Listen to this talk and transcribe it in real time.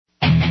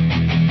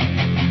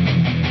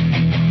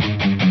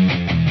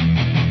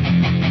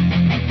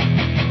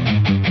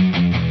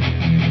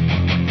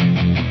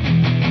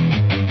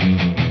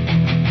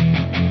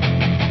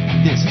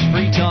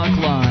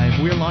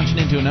launching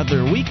into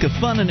another week of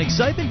fun and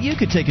excitement. You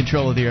could take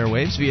control of the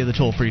airwaves via the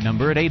toll-free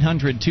number at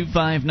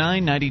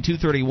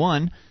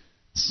 800-259-9231.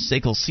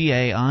 SACL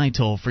CAI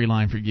toll-free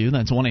line for you.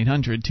 That's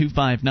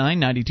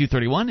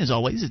 1-800-259-9231. As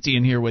always, it's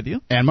Ian here with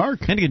you. And Mark.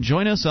 And you can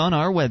join us on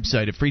our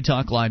website at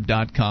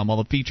freetalklive.com.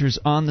 All the features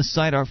on the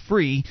site are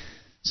free,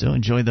 so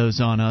enjoy those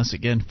on us.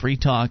 Again,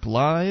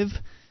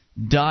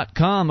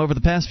 freetalklive.com. Over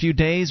the past few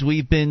days,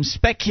 we've been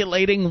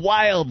speculating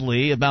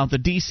wildly about the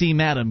D.C.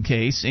 Madam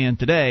case, and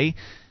today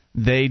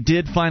they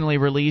did finally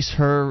release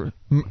her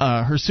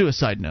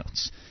suicide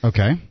notes.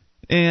 Okay.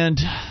 And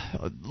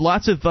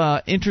lots of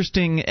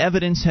interesting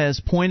evidence has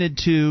pointed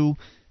to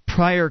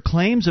prior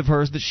claims of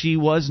hers that she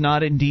was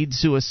not indeed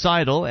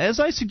suicidal.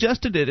 As I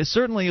suggested, it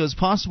certainly was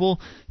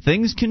possible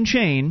things can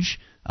change.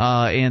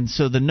 And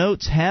so the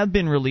notes have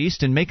been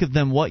released, and make of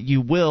them what you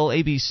will.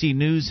 ABC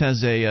News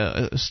has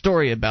a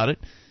story about it,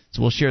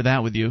 so we'll share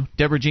that with you.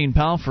 Deborah Jean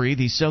Palfrey,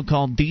 the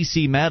so-called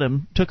D.C.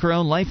 Madam, took her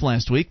own life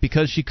last week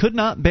because she could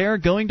not bear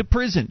going to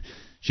prison.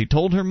 She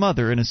told her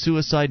mother in a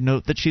suicide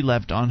note that she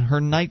left on her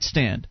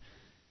nightstand.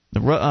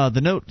 The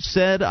note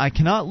said, "I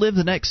cannot live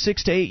the next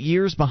 6 to 8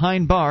 years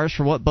behind bars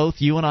for what both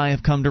you and I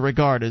have come to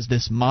regard as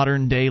this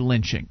modern-day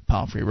lynching,"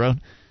 Palfrey wrote.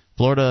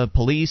 Florida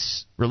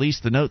police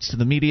released the notes to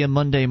the media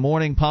Monday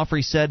morning.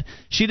 Palfrey said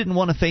she didn't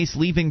want to face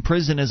leaving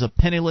prison as a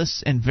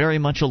penniless and very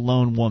much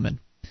alone woman.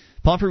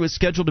 Palfrey was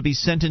scheduled to be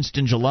sentenced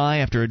in July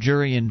after a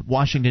jury in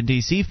Washington,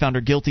 D.C. found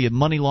her guilty of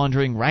money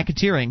laundering,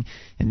 racketeering,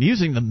 and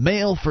using the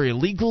mail for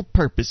illegal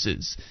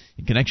purposes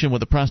in connection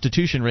with a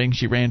prostitution ring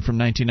she ran from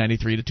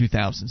 1993 to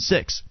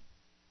 2006.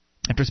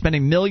 After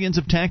spending millions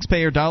of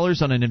taxpayer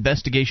dollars on an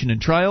investigation and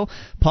trial,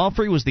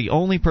 Palfrey was the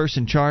only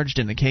person charged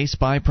in the case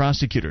by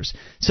prosecutors.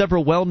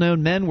 Several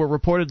well-known men were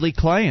reportedly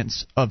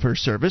clients of her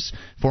service.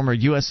 Former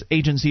U.S.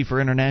 Agency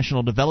for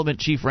International Development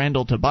Chief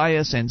Randall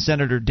Tobias and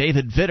Senator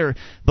David Vitter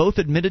both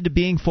admitted to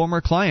being former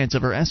clients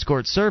of her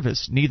escort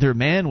service. Neither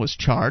man was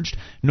charged,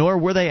 nor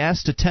were they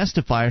asked to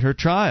testify at her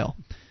trial.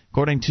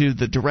 According to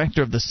the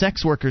director of the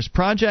Sex Workers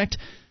Project,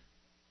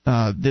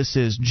 this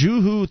is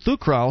Juhu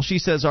Thukral. She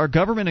says our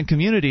government and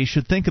community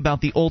should think about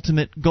the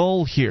ultimate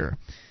goal here.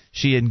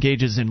 She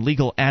engages in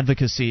legal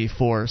advocacy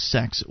for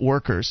sex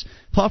workers.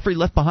 Palfrey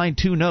left behind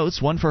 2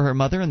 notes, one for her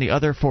mother and the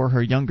other for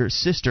her younger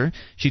sister.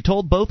 She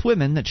told both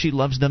women that she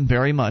loves them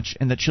very much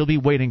and that she'll be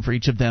waiting for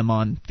each of them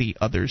on the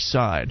other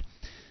side.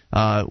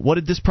 What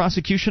did this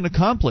prosecution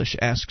accomplish,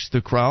 asks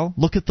Thukral.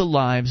 Look at the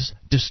lives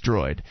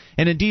destroyed.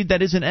 And indeed,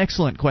 that is an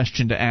excellent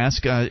question to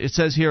ask. It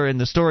says here in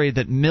the story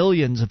that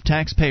millions of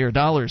taxpayer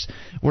dollars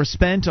were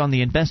spent on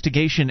the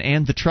investigation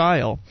and the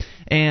trial,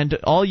 and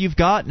all you've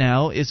got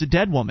now is a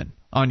dead woman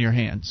on your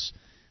hands.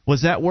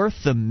 Was that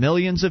worth the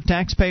millions of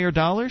taxpayer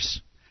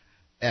dollars?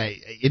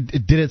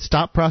 Did it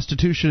stop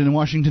prostitution in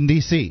Washington,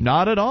 D.C.?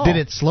 Not at all. Did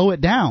it slow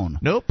it down?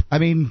 Nope. I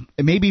mean,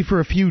 maybe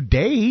for a few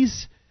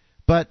days.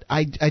 But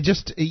I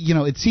just,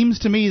 it seems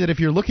to me that if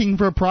you're looking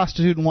for a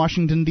prostitute in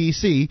Washington,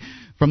 D.C.,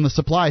 from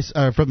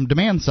the from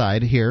demand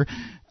side here,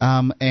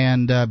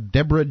 and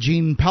Deborah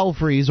Jean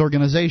Palfrey's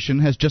organization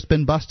has just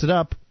been busted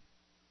up,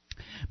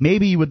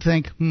 maybe you would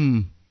think,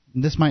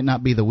 this might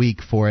not be the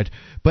week for it.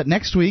 But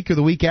next week or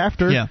the week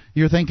after,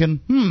 you're thinking,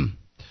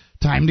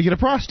 time to get a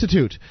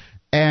prostitute.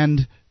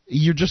 And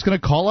you're just going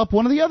to call up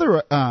one of the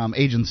other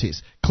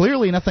agencies.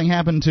 Clearly nothing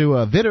happened to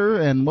Vitter,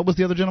 and what was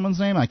the other gentleman's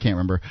name? I can't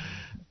remember.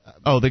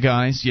 The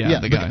guys,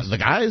 the guys. The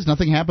guys,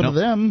 nothing happened to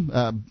them.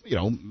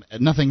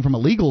 Nothing from a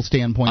legal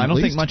standpoint. I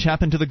don't think much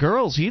happened to the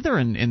girls either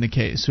in the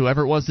case.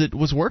 Whoever it was that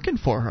was working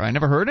for her, I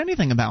never heard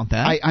anything about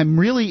that. I'm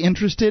really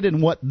interested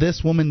in what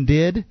this woman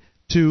did,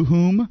 to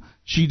whom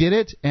she did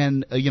it,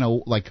 and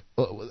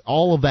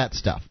all of that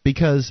stuff,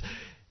 because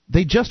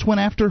they just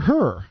went after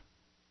her.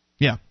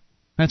 Yeah,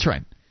 that's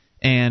right.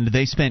 And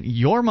they spent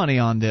your money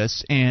on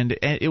this, and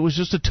it was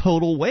just a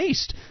total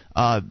waste.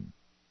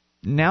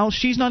 Now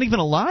she's not even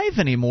alive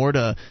anymore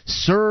to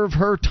serve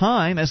her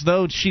time, as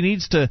though she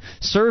needs to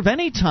serve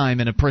any time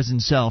in a prison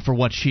cell for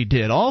what she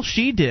did. All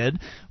she did,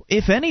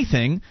 if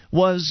anything,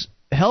 was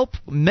help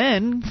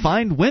men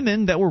find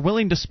women that were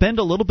willing to spend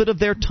a little bit of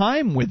their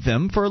time with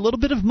them for a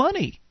little bit of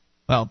money.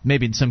 Well,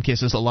 maybe in some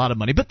cases a lot of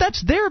money, but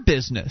that's their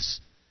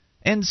business.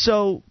 And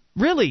so,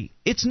 really,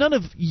 it's none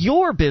of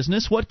your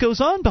business what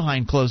goes on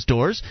behind closed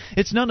doors.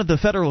 It's none of the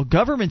federal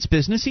government's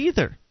business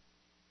either.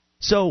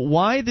 So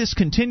why this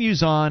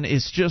continues on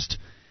is just,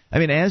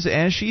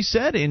 as she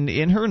said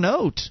in her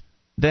note,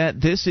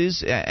 that this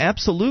is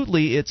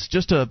absolutely, it's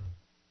just what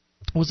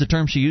was the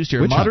term she used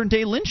here?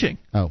 Modern-day lynching.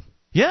 Oh.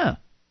 Yeah,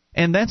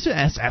 and that's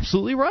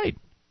absolutely right.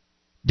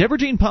 Deborah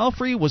Jean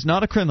Palfrey was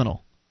not a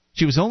criminal.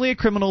 She was only a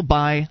criminal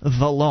by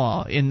the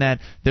law, in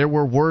that there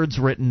were words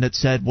written that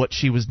said what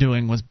she was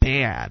doing was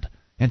bad,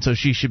 and so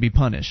she should be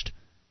punished.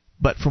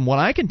 But from what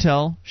I can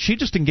tell, she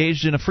just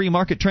engaged in a free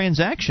market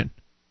transaction.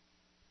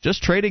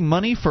 Just trading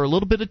money for a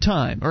little bit of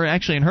time. Or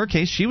actually, in her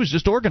case, she was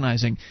just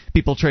organizing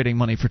people trading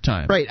money for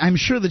time. Right. I'm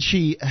sure that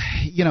she,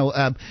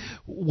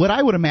 what I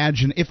would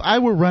imagine, if I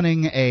were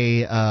running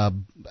a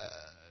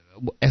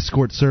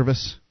escort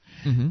service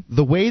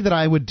the way that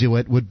I would do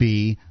it would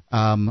be,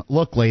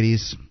 look,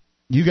 ladies,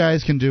 you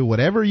guys can do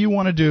whatever you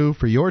want to do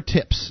for your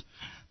tips.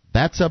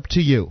 That's up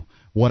to you.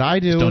 What I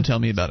do, just don't tell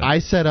me about it. I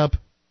set up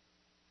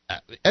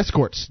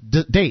escorts,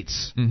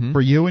 dates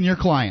for you and your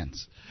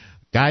clients.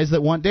 Guys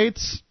that want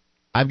dates,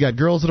 I've got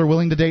girls that are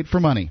willing to date for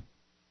money.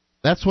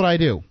 That's what I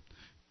do.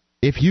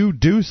 If you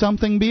do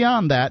something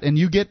beyond that and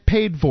you get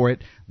paid for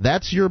it,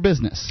 that's your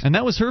business. And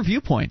that was her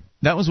viewpoint.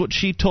 That was what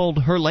she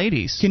told her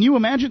ladies. Can you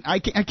imagine? I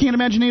can't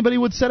imagine anybody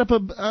would set up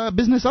a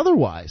business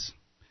otherwise.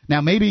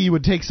 Now, maybe you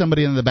would take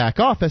somebody in the back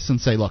office and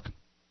say, look,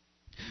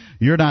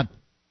 you're not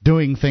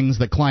doing things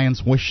that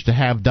clients wish to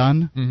have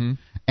done,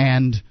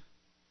 and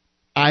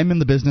I'm in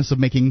the business of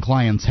making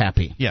clients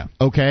happy. Yeah.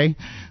 Okay?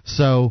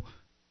 So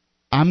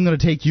I'm going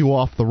to take you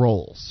off the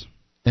rolls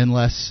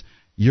unless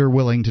you're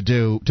willing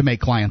to make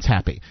clients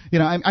happy. You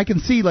know, I can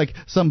see like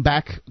some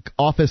back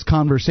office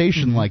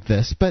conversation like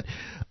this, but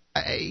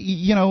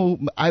you know,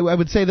 I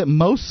would say that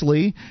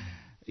mostly,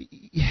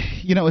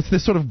 you know, it's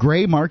this sort of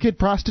gray market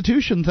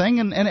prostitution thing,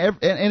 and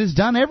it's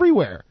done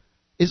everywhere.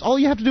 All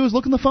you have to do is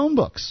look in the phone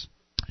books.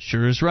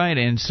 Sure is right,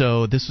 and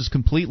so this was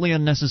completely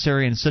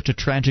unnecessary and such a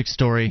tragic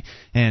story,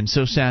 and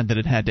so sad that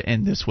it had to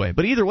end this way.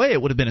 But either way,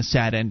 it would have been a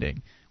sad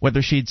ending.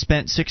 Whether she'd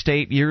spent 6 to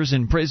 8 years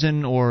in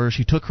prison or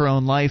she took her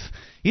own life,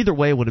 either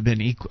way it would have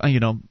been,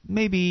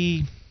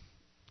 maybe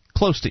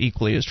close to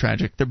equally as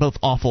tragic. They're both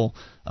awful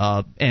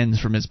ends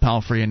for Ms.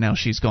 Palfrey, and now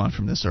she's gone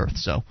from this earth,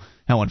 so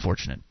how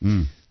unfortunate.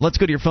 Let's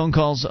go to your phone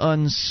calls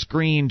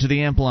unscreened to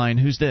the amp line.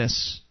 Who's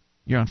this?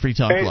 You're on Free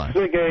Talk Live.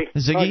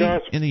 Ziggy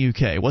in the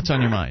UK. What's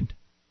on your mind?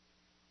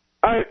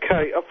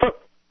 Okay.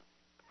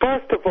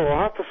 First of all,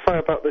 I have to say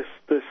about this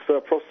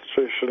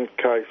prostitution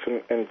case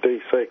in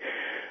D.C.,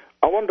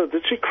 I wonder,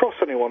 did she cross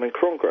anyone in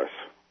Congress?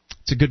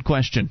 It's a good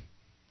question.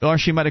 Or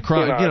she might have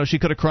crossed, she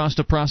could have crossed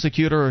a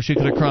prosecutor, or she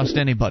could have crossed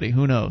anybody.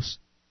 Who knows?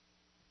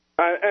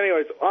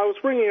 Anyways, I was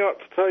ringing up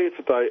to tell you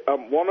today,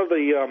 one of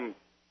the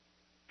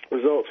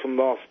results from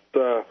last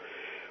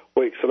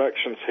week's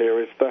elections here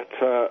is that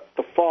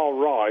the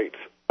far-right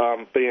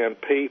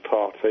BNP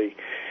party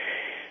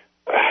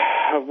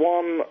have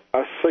won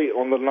a seat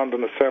on the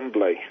London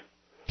Assembly.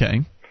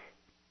 Okay.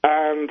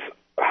 And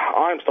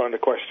I'm starting to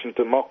question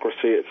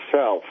democracy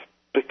itself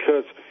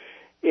because,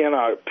 you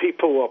know,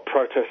 people are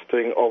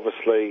protesting,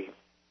 obviously,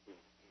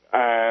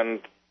 and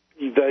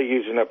they're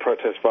using their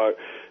protest vote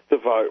to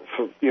vote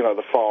for, you know,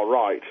 the far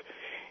right.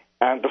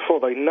 And before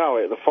they know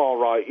it, the far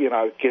right, you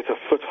know, get a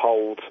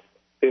foothold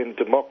in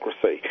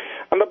democracy.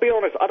 And to be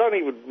honest, I don't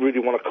even really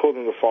want to call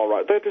them the far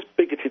right. They're just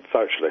bigoted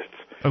socialists.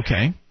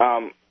 Okay.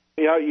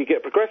 You know, you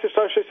get progressive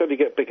socialists and you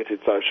get bigoted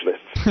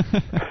socialists.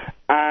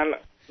 And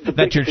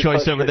that's your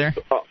choice over there?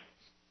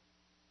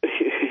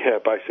 Yeah,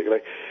 basically.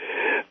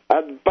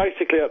 And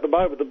basically, at the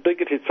moment, the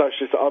bigoted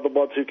socialists are the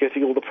ones who are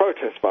getting all the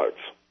protest votes.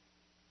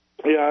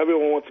 You know,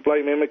 everyone wants to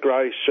blame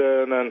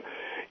immigration and,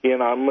 you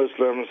know,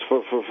 Muslims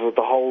for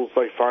the holes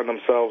they find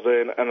themselves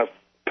in. And, of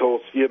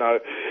course, you know,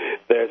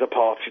 there's a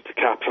party to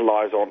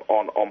capitalise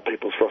on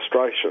people's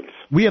frustrations.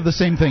 We have the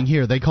same thing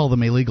here. They call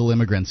them illegal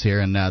immigrants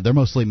here, and they're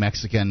mostly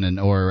Mexican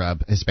or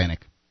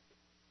Hispanic.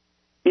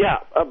 Yeah,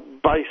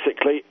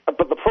 basically.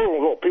 But the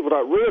problem, what people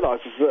don't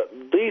realise is that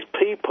these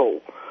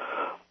people,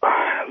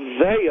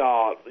 they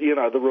are, you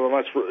know, the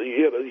most,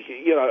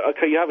 you know,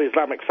 okay, you have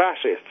Islamic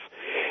fascists,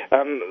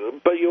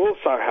 but you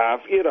also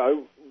have, you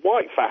know,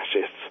 white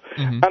fascists.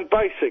 And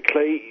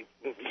basically,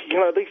 you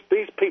know,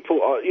 these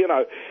people are, you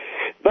know,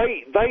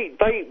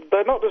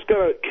 they're not just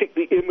going to kick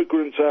the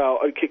immigrants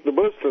out and kick the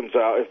Muslims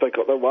out if they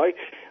got their way.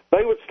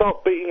 They would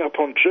start beating up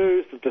on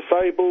Jews, the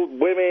disabled,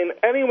 women,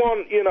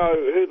 anyone, you know,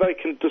 who they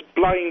can just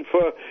blame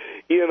for,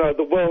 you know,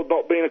 the world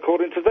not being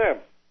according to them,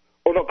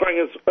 or not going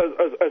as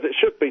it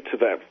should be to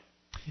them.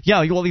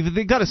 Yeah, well,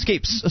 they've got to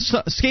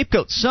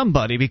scapegoat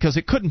somebody, because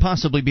it couldn't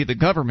possibly be the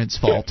government's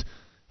fault.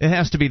 Yeah. It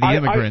has to be the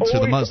immigrants or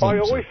the Muslims. I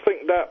always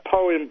think that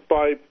poem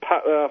by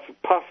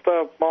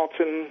Pastor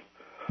Martin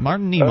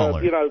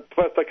Niemöller. You know,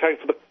 first they came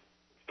for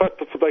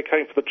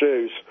the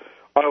Jews.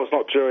 I was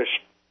not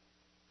Jewish,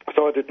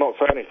 so I did not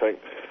say anything.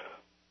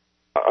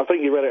 I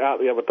think you read it out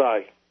the other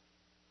day.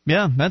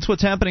 Yeah, that's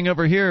what's happening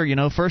over here. You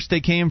know, first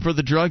they came for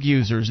the drug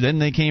users, then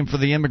they came for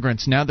the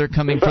immigrants. Now they're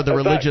coming for the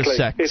religious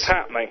sects. It's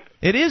happening.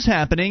 It is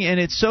happening, and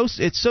it's so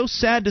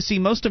sad to see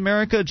most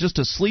America just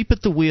asleep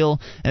at the wheel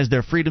as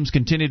their freedoms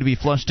continue to be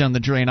flushed down the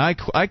drain. I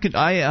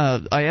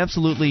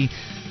absolutely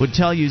would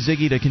tell you,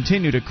 Ziggy, to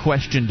continue to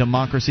question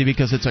democracy,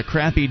 because it's a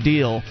crappy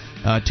deal.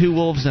 Two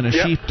wolves and a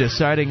sheep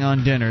deciding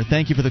on dinner.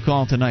 Thank you for the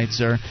call tonight,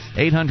 sir.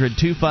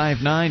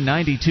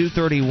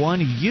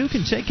 800-259-9231. You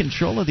can take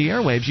control of the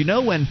airwaves. You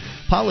know, when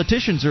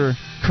politicians are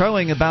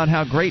crowing about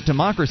how great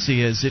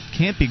democracy is, it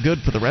can't be good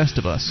for the rest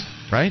of us,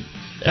 right?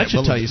 That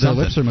should tell you something.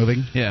 The lips are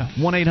moving. Yeah.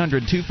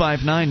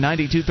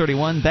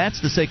 1-800-259-9231.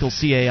 That's the SACL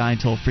CAI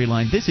toll-free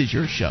line. This is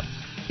your show.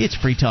 It's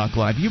Free Talk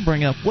Live. You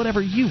bring up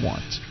whatever you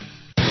want.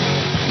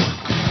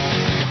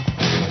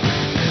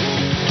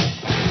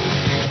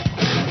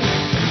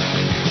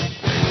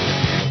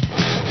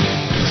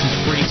 This is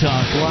Free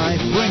Talk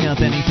Live. Bring up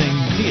anything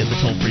via the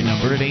toll-free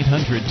number at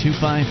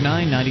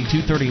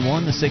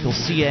 800-259-9231, the SACL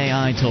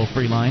CAI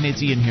toll-free line.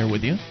 It's Ian here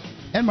with you.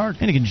 And Mark.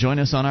 And you can join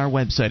us on our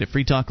website at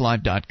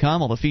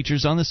freetalklive.com. All the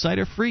features on the site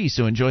are free,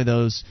 so enjoy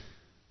those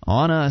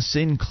on us,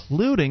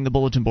 including the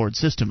bulletin board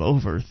system.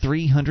 Over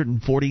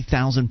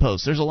 340,000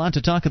 posts. There's a lot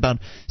to talk about.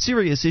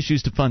 Serious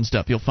issues to fun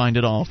stuff. You'll find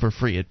it all for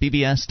free at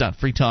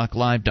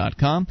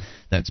bbs.freetalklive.com.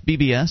 That's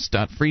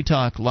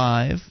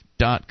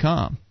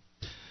bbs.freetalklive.com.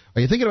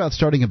 Are you thinking about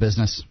starting a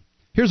business?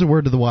 Here's a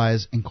word to the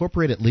wise.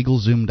 Incorporate at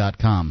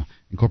LegalZoom.com.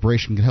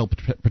 Incorporation can help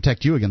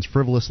protect you against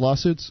frivolous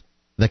lawsuits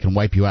that can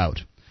wipe you out.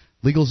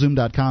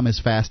 LegalZoom.com is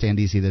fast and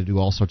easy to do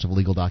all sorts of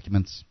legal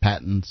documents,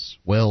 patents,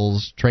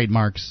 wills,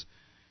 trademarks.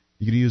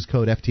 You can use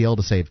code FTL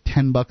to save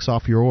 $10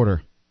 off your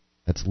order.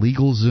 That's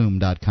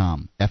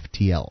LegalZoom.com,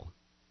 FTL.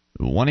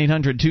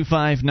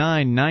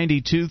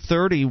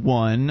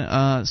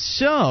 1-800-259-9231.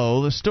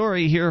 So, the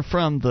story here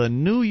from the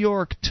New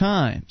York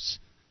Times.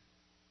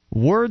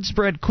 Word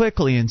spread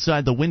quickly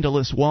inside the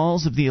windowless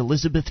walls of the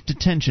Elizabeth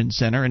Detention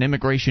Center, an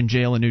immigration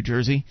jail in New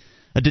Jersey.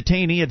 A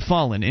detainee had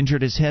fallen,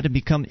 injured his head, and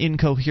become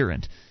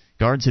incoherent.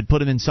 Guards had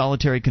put him in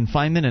solitary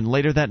confinement, and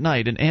later that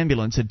night an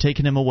ambulance had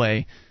taken him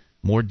away,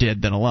 more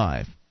dead than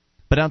alive.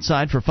 But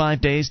outside for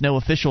 5 days, no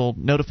official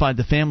notified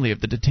the family of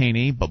the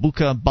detainee,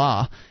 Babuka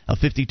Ba, a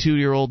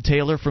 52-year-old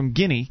tailor from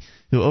Guinea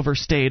who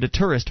overstayed a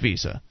tourist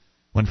visa.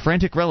 When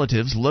frantic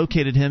relatives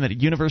located him at a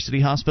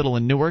university hospital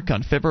in Newark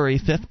on February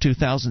 5,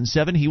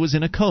 2007, he was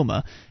in a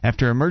coma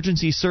after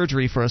emergency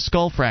surgery for a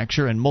skull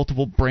fracture and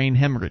multiple brain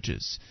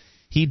hemorrhages.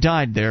 He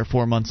died there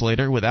 4 months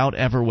later without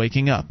ever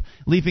waking up,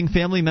 leaving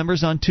family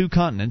members on 2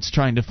 continents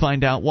trying to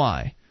find out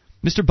why.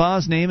 Mr.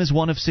 Ba's name is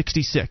one of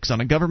 66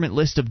 on a government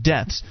list of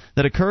deaths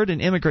that occurred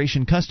in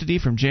immigration custody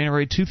from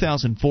January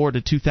 2004 to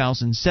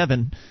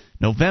 2007,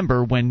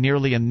 November, when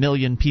nearly 1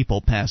 million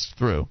people passed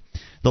through.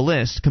 The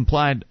list,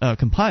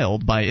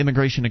 compiled by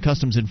Immigration and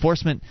Customs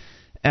Enforcement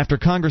after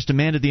Congress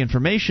demanded the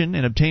information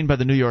and obtained by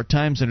the New York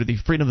Times under the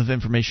Freedom of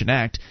Information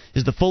Act,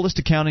 is the fullest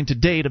accounting to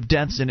date of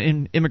deaths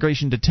in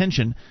immigration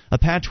detention, a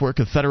patchwork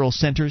of federal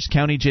centers,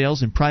 county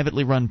jails, and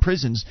privately run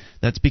prisons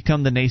that's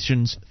become the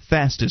nation's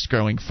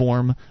fastest-growing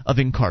form of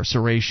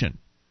incarceration.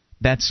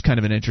 That's kind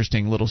of an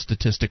interesting little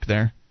statistic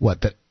there.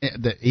 What, that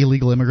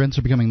illegal immigrants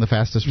are becoming the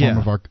fastest form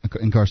of our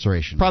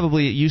incarceration?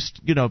 Probably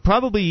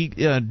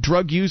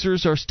drug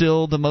users are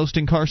still the most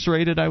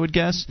incarcerated, I would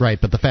guess. Right,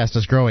 but the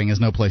fastest growing is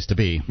no place to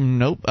be.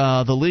 Nope.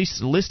 The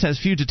list has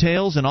few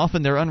details, and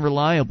often they're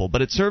unreliable,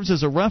 but it serves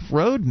as a rough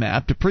road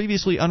map to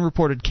previously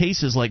unreported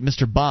cases like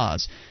Mr.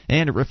 Ba's,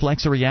 and it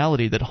reflects a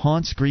reality that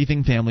haunts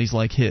grieving families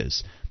like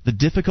his. The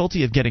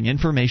difficulty of getting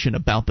information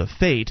about the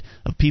fate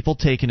of people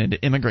taken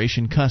into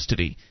immigration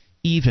custody,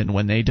 even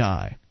when they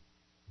die.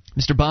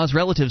 Mr. Ba's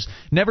relatives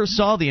never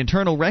saw the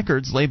internal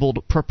records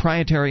labeled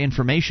proprietary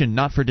information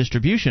not for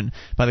distribution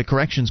by the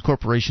Corrections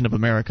Corporation of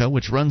America,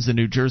 which runs the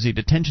New Jersey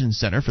Detention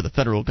Center for the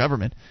federal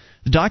government.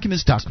 The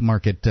documents stock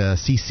market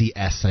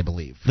CCS, I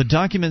believe. The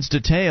documents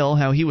detail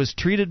how he was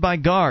treated by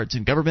guards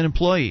and government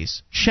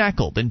employees,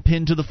 shackled and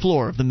pinned to the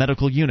floor of the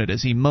medical unit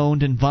as he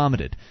moaned and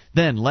vomited,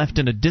 then left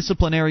in a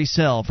disciplinary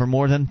cell for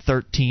more than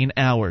 13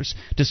 hours,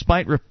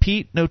 despite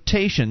repeat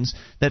notations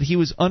that he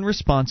was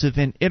unresponsive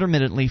and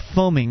intermittently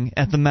foaming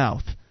at the mouth.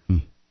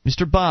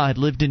 Mr. Ba had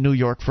lived in New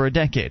York for a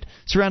decade,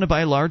 surrounded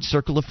by a large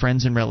circle of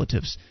friends and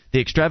relatives.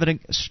 The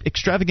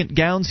extravagant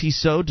gowns he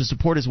sewed to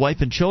support his wife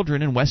and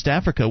children in West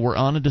Africa were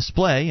on a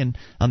display in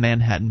a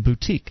Manhattan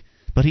boutique.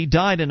 But he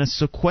died in a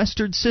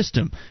sequestered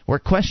system where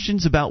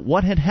questions about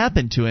what had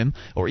happened to him,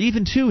 or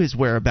even to his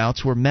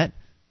whereabouts, were met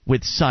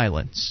with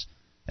silence.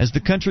 As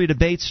the country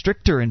debates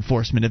stricter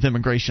enforcement of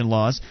immigration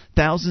laws,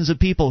 thousands of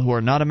people who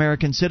are not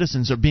American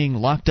citizens are being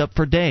locked up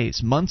for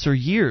days, months, or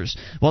years,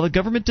 while the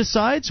government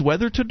decides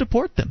whether to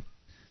deport them.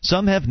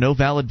 Some have no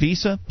valid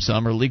visa,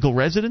 some are legal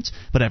residents,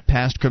 but have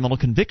past criminal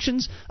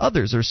convictions,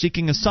 others are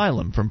seeking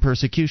asylum from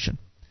persecution.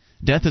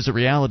 Death is a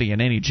reality in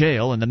any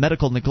jail, and the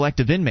medical neglect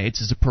of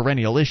inmates is a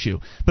perennial issue.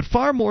 But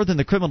far more than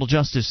the criminal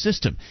justice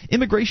system,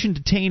 immigration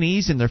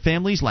detainees and their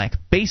families lack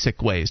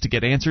basic ways to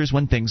get answers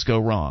when things go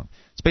wrong.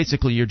 It's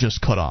basically you're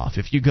just cut off.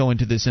 If you go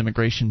into this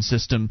immigration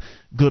system,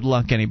 good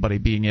luck anybody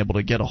being able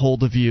to get a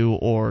hold of you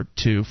or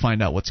to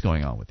find out what's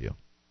going on with you.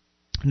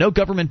 No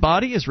government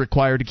body is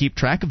required to keep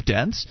track of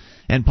deaths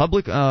and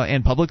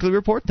publicly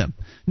report them.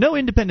 No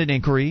independent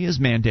inquiry is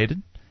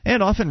mandated.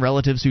 And often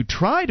relatives who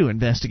try to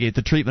investigate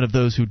the treatment of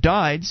those who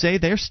died say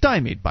they're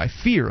stymied by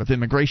fear of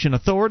immigration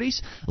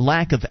authorities,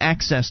 lack of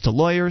access to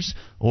lawyers,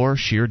 or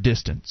sheer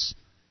distance.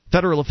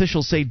 Federal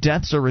officials say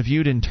deaths are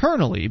reviewed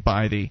internally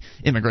by the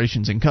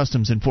Immigration and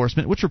Customs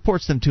Enforcement, which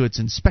reports them to its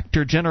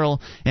Inspector General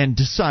and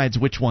decides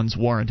which ones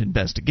warrant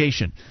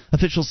investigation.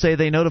 Officials say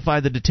they notify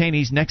the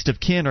detainee's next of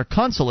kin or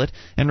consulate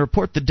and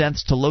report the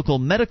deaths to local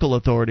medical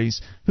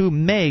authorities, who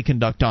may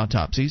conduct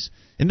autopsies.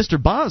 In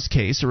Mr. Ba's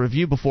case, a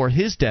review before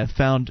his death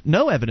found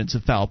no evidence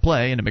of foul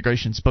play, an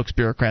immigration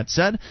spokesbureaucrat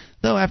said,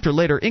 though after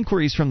later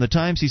inquiries from the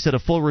Times he said a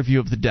full review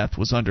of the death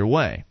was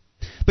underway.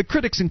 But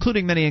critics,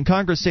 including many in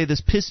Congress, say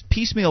this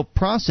piecemeal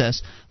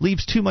process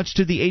leaves too much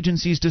to the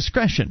agency's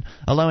discretion,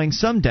 allowing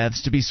some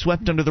deaths to be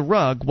swept under the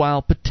rug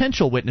while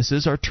potential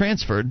witnesses are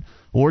transferred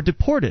or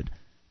deported.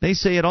 They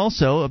say it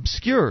also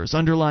obscures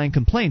underlying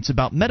complaints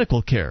about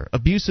medical care,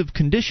 abusive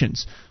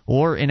conditions,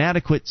 or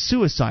inadequate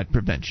suicide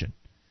prevention.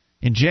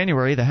 In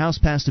January, the House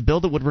passed a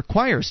bill that would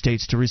require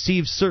states to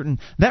receive certain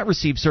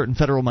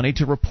federal money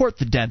to report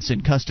the deaths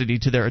in custody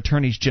to their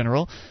attorneys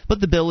general, but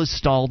the bill is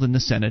stalled in the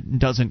Senate and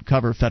doesn't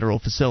cover federal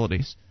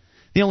facilities.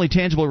 The only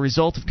tangible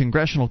result of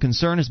congressional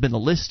concern has been the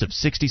list of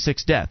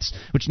 66 deaths,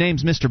 which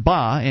names Mr.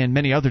 Ba and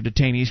many other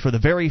detainees for the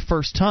very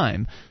first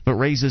time, but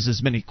raises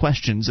as many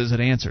questions as it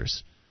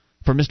answers.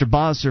 For Mr.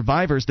 Ba's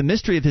survivors, the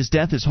mystery of his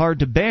death is hard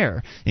to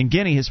bear. In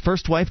Guinea, his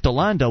first wife,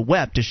 Delanda,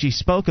 wept as she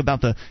spoke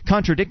about the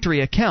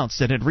contradictory accounts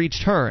that had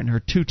reached her and her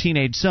 2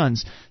 teenage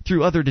sons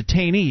through other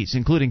detainees,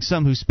 including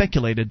some who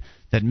speculated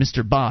that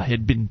Mr. Ba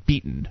had been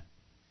beaten.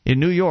 In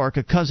New York,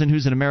 a cousin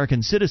who's an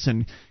American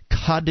citizen,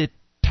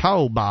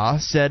 Kaditauba,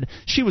 said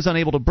she was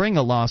unable to bring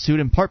a lawsuit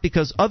in part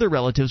because other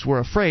relatives were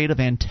afraid of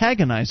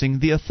antagonizing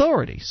the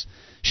authorities.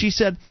 She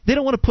said they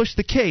don't want to push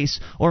the case,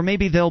 or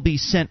maybe they'll be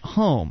sent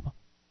home.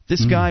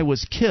 This guy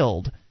was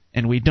killed,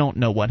 and we don't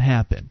know what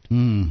happened.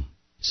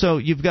 So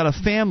you've got a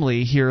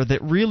family here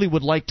that really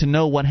would like to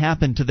know what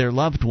happened to their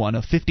loved one,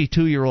 a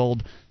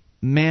 52-year-old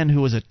man who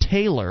was a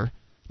tailor,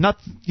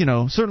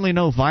 certainly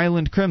no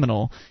violent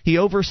criminal. He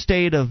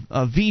overstayed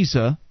a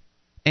visa,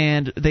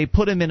 and they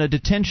put him in a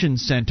detention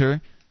center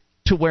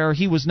to where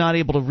he was not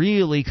able to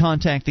really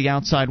contact the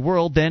outside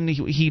world. Then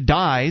he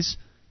dies.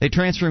 They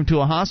transfer him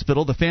to a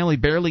hospital. The family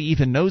barely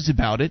even knows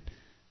about it.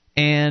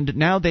 And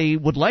now they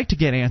would like to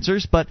get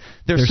answers, but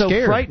they're so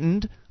scared.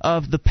 Frightened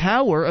of the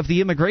power of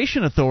the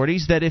immigration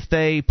authorities that if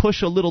they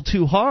push a little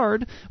too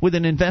hard with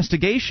an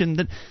investigation,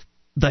 that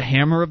the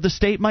hammer of the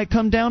state might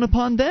come down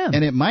upon them.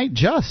 And it might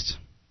just.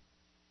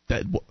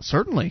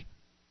 Certainly.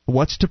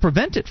 What's to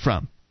prevent it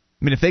from?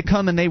 I mean, if they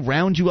come and they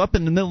round you up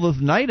in the middle of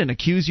the night and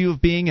accuse you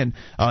of being an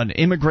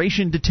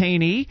immigration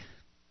detainee,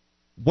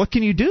 what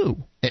can you do?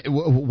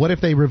 What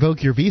if they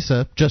revoke your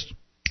visa just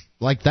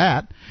like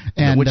that,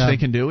 and which they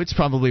can do? It's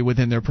probably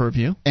within their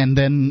purview. And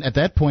then at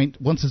that point,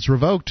 once it's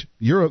revoked,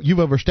 you've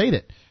overstayed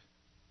it.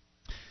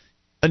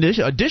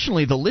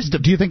 Additionally, the list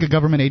of... Do you think a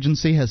government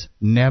agency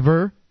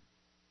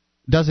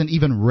doesn't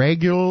even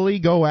regularly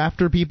go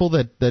after people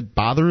that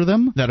bother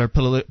them? That are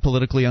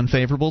politically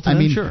unfavorable to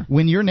them? Sure.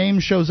 When your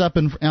name shows up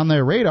on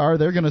their radar,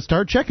 they're going to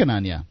start checking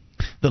on you.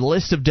 The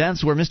list of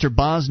deaths where Mr.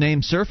 Ba's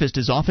name surfaced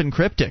is often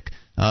cryptic.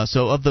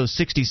 So of those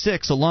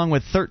 66, along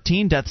with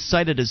 13 deaths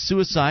cited as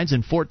suicides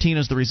and 14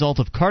 as the result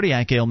of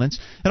cardiac ailments,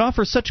 it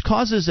offers such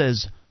causes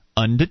as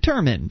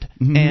undetermined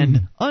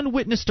and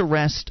unwitnessed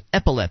arrest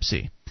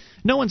epilepsy.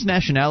 No one's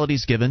nationality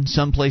is given,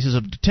 some places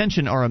of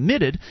detention are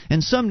omitted,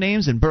 and some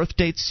names and birth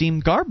dates seem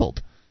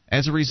garbled.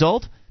 As a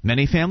result,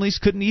 many families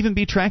couldn't even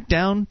be tracked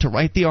down to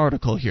write the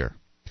article here.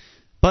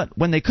 But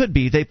when they could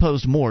be, they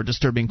posed more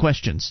disturbing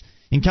questions.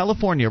 In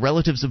California,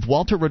 relatives of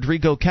Walter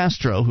Rodrigo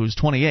Castro, who's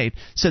 28,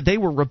 said they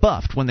were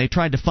rebuffed when they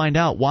tried to find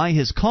out why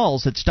his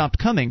calls had stopped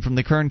coming from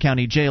the Kern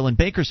County Jail in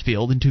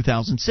Bakersfield in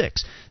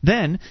 2006.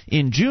 Then,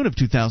 in June of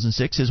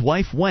 2006, his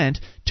wife went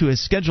to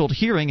his scheduled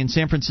hearing in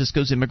San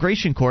Francisco's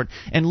immigration court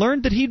and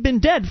learned that he'd been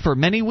dead for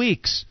many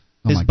weeks.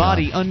 His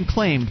body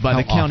unclaimed by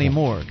the county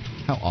morgue.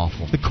 How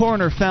awful. The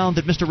coroner found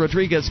that Mr.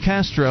 Rodriguez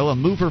Castro, a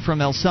mover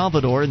from El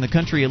Salvador in the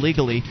country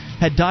illegally,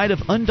 had died of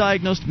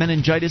undiagnosed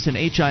meningitis and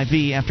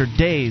HIV after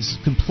days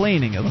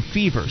complaining of a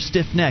fever,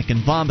 stiff neck,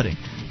 and vomiting.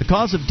 The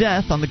cause of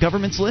death on the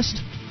government's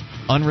list?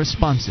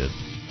 Unresponsive.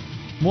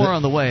 More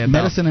on the way.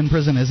 Medicine in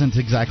prison isn't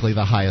exactly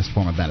the highest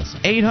form of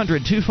medicine.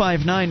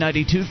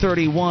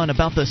 800-259-9231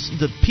 about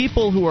the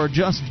people who are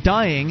just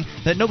dying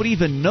that nobody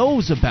even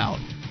knows about.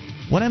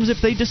 What happens if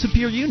they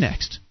disappear you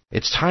next?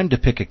 It's time to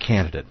pick a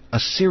candidate, a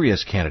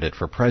serious candidate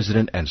for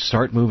president, and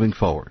start moving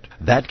forward.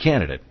 That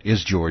candidate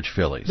is George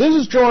Phillies. This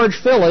is George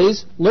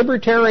Phillies,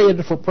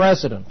 Libertarian for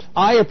President.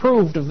 I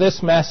approved of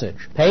this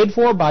message. Paid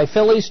for by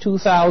Phillies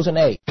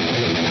 2008.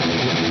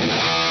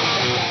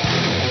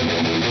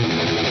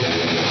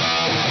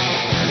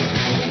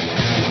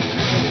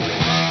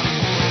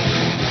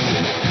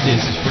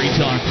 This is Free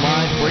Talk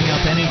Live. Bring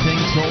up anything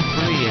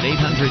toll-free at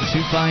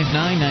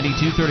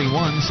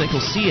 800-259-9231, SACL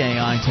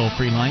CAI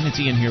toll-free line. It's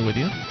Ian here with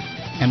you.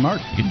 And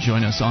Mark. You can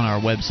join us on our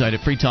website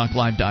at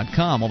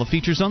freetalklive.com. All the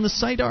features on the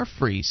site are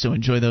free, so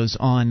enjoy those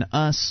on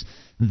us.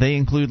 They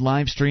include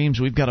live streams.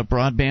 We've got a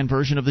broadband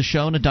version of the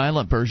show and a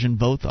dial-up version.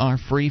 Both are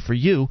free for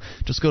you.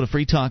 Just go to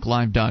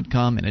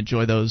freetalklive.com and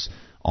enjoy those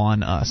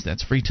on us.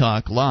 That's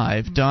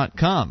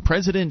freetalklive.com.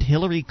 President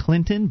Hillary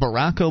Clinton,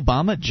 Barack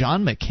Obama,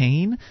 John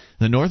McCain,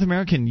 the North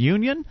American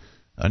Union,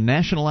 a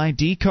national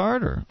ID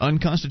card, or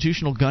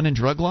unconstitutional gun and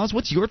drug laws.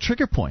 What's your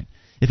trigger point?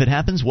 If it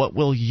happens, what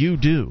will you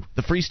do?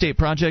 The Free State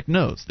Project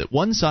knows that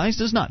one size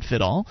does not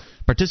fit all.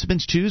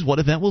 Participants choose what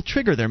event will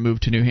trigger their move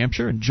to New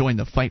Hampshire and join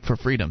the fight for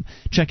freedom.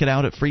 Check it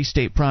out at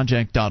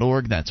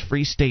freestateproject.org. That's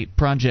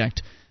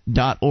freestateproject.org.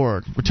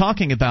 FTL2008-05-05.org. We're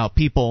talking about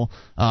people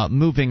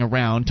moving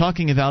around,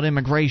 talking about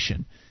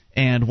immigration,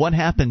 and what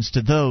happens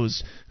to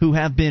those who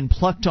have been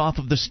plucked off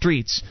of the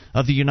streets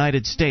of the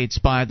United States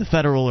by the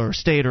federal or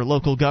state or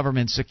local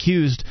governments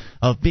accused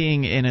of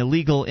being an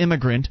illegal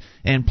immigrant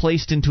and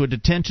placed into a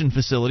detention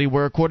facility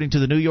where, according to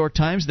the New York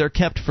Times, they're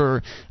kept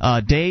for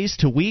days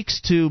to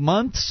weeks to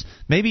months,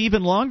 maybe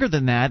even longer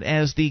than that,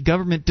 as the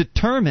government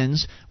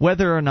determines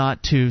whether or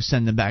not to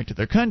send them back to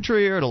their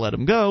country or to let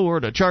them go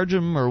or to charge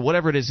them or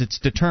whatever it is it's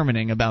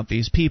determining about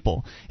these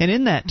people. And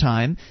in that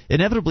time,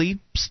 inevitably,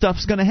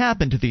 stuff's going to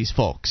happen to these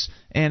folks.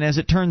 And as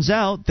it turns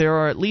out, there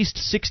are at least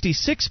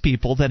 66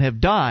 people that have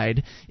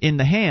died in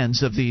the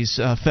hands of these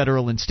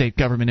federal and state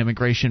government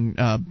immigration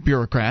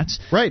bureaucrats.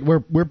 Right,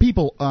 where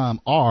people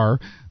are,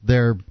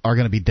 there are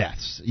going to be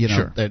deaths. You know,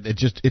 sure.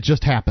 It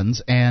just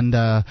happens, and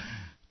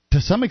to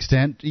some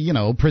extent, you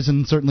know,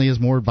 prison certainly is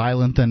more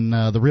violent than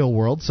the real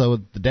world, so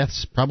the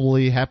deaths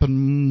probably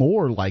happen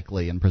more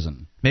likely in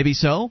prison. Maybe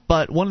so,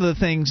 but one of the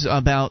things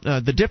about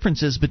the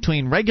differences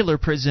between regular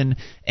prison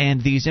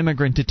and these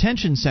immigrant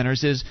detention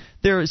centers is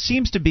there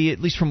seems to be, at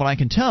least from what I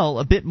can tell,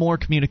 a bit more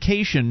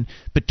communication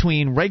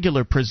between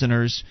regular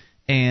prisoners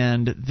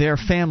and their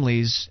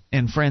families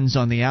and friends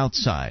on the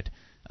outside.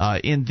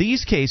 In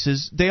these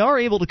cases, they are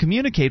able to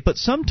communicate, but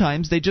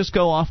sometimes they just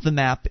go off the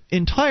map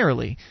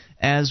entirely,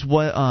 as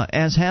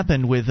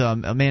happened with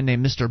a man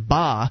named Mr.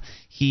 Ba.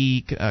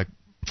 He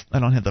I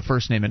don't have the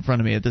first name in front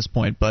of me at this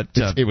point, but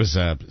it was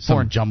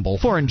some jumble.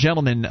 Foreign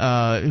gentleman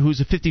who's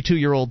a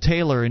 52-year-old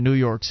tailor in New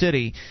York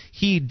City.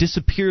 He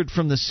disappeared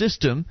from the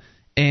system,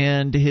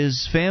 and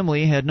his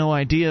family had no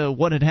idea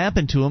what had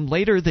happened to him.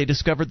 Later, they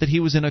discovered that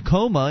he was in a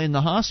coma in the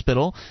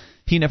hospital.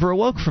 He never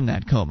awoke from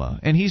that coma,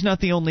 and he's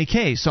not the only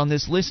case. On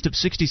this list of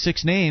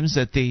 66 names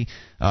that the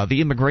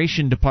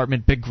Immigration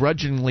Department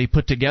begrudgingly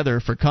put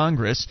together for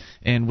Congress,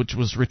 and which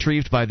was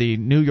retrieved by the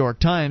New York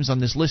Times, on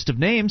this list of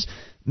names,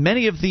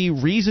 many of the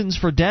reasons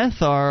for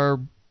death are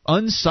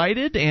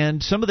uncited,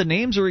 and some of the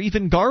names are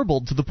even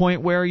garbled to the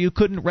point where you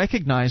couldn't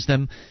recognize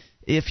them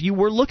if you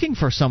were looking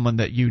for someone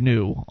that you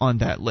knew on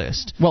that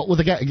list. Well, with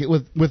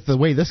the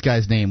way this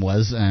guy's name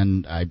was,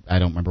 and I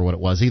don't remember what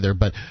it was either,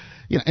 but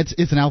you know,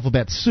 it's an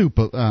alphabet soup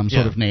sort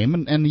of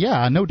name, and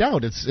yeah, no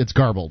doubt it's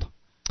garbled.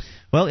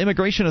 Well,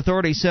 immigration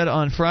authorities said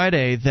on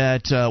Friday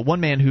that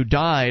one man who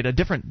died, a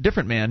different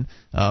man,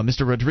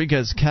 Mr.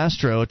 Rodriguez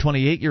Castro, a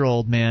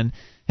 28-year-old man,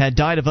 had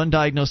died of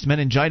undiagnosed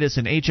meningitis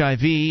and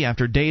HIV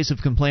after days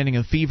of complaining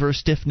of fever,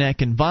 stiff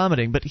neck, and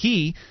vomiting. But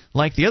he,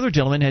 like the other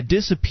gentleman, had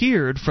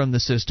disappeared from the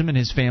system, and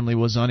his family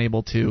was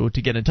unable to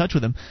get in touch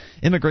with him.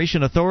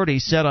 Immigration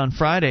authorities said on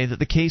Friday that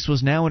the case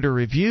was now under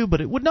review,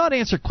 but it would not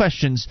answer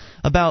questions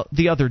about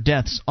the other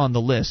deaths on the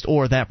list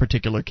or that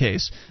particular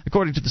case.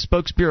 According to the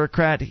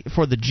spokesbureaucrat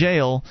for the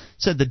jail,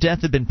 said the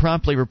death had been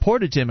promptly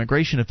reported to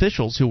immigration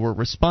officials who were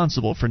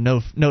responsible for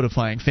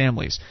notifying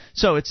families.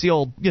 So it's the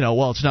old,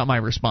 well, it's not my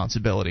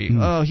responsibility.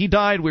 He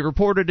died. We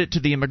reported it to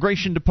the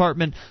Immigration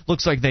Department.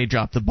 Looks like they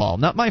dropped the ball.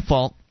 Not my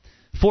fault.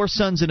 4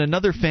 sons in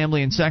another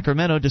family in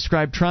Sacramento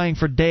described trying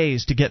for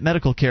days to get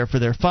medical care for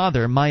their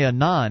father, Maya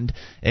Nand,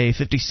 a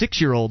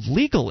 56-year-old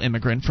legal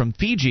immigrant from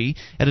Fiji,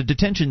 at a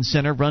detention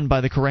center run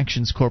by the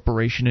Corrections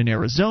Corporation in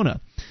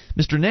Arizona.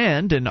 Mr.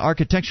 Nand, an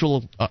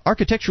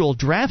architectural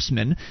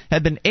draftsman,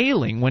 had been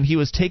ailing when he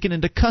was taken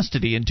into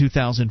custody in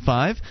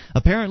 2005,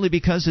 apparently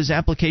because his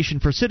application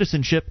for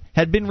citizenship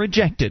had been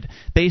rejected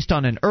based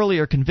on an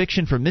earlier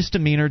conviction for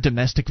misdemeanor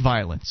domestic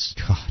violence.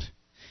 God.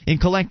 In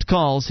collect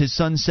calls, his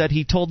son said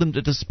he told them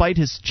that despite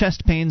his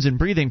chest pains and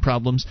breathing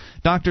problems,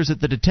 doctors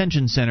at the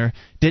detention center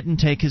didn't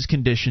take his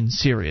condition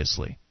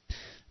seriously.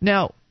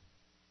 Now,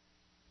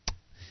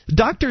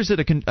 doctors at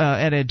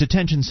a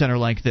detention center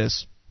like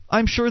this,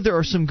 I'm sure there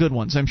are some good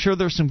ones. I'm sure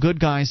there are some good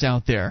guys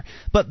out there.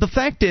 But the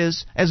fact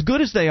is, as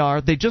good as they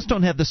are, they just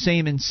don't have the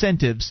same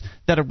incentives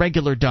that a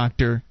regular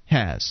doctor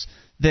has.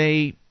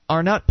 They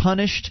are not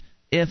punished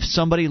if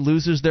somebody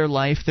loses their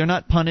life. They're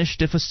not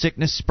punished if a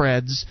sickness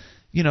spreads.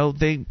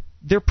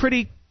 They're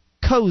pretty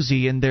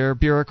cozy in their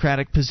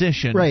bureaucratic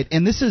position. Right,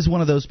 and this is one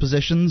of those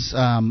positions,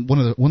 one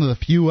of the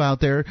few out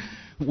there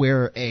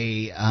where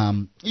a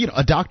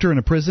doctor in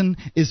a prison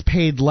is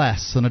paid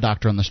less than a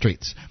doctor on the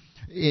streets.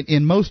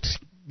 In most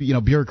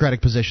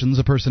bureaucratic positions,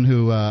 a person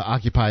who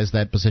occupies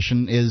that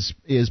position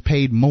is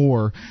paid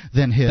more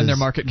than their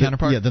market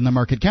counterpart. Yeah, than the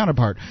market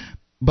counterpart.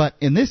 But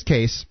in this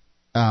case,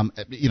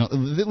 at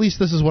least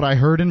this is what I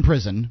heard in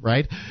prison,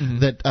 right? Mm-hmm.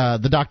 That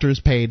the doctor is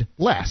paid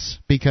less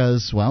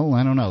because, well,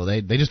 I don't know,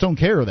 they just don't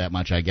care that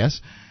much, I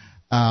guess.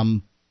 I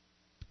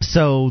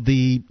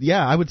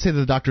would say that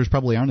the doctors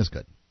probably aren't as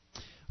good.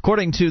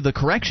 According to the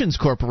Corrections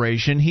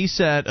Corporation, they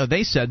said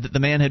that the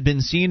man had been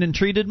seen and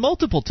treated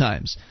multiple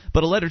times.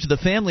 But a letter to the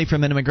family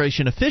from an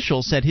immigration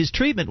official said his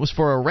treatment was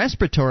for a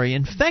respiratory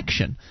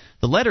infection.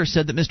 The letter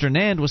said that Mr.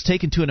 Nand was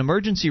taken to an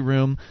emergency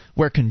room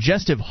where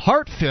congestive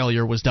heart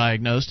failure was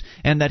diagnosed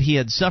and that he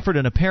had suffered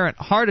an apparent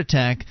heart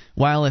attack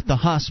while at the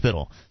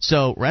hospital.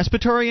 So,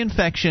 respiratory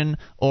infection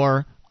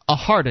or a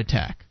heart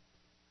attack.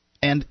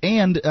 And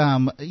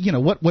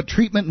what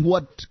treatment,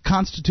 what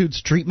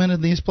constitutes treatment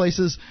in these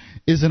places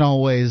isn't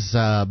always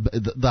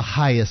the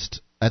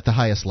highest at the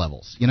highest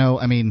levels.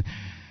 I mean,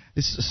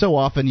 so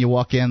often you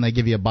walk in, they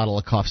give you a bottle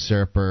of cough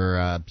syrup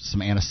or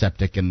some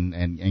antiseptic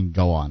and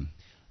go on.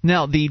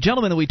 Now, the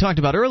gentleman that we talked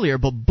about earlier,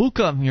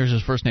 here's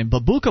his first name,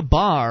 Babuka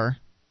Ba,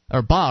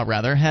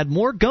 had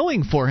more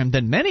going for him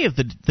than many of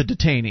the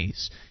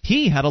detainees.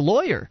 He had a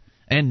lawyer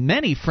and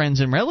many friends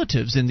and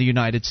relatives in the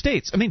United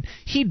States. I mean,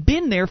 he'd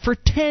been there for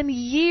 10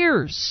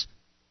 years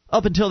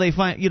up until they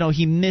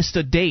he missed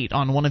a date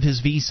on one of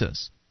his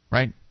visas,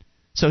 right?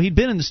 So he'd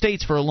been in the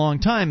States for a long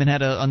time and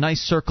had a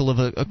nice circle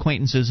of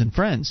acquaintances and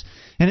friends.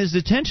 And his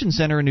detention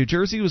center in New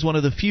Jersey was one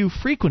of the few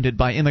frequented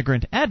by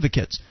immigrant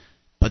advocates.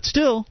 But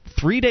still,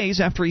 3 days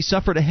after he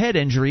suffered a head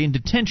injury in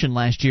detention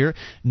last year,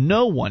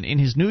 no one in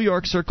his New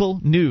York circle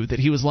knew that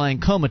he was lying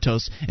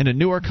comatose in a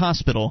Newark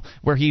hospital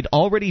where he'd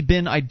already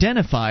been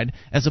identified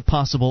as a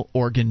possible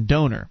organ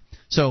donor.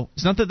 So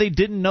it's not that they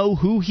didn't know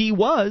who he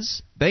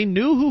was. They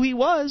knew who he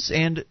was,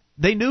 and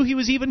they knew he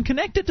was even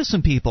connected to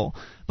some people,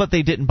 but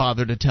they didn't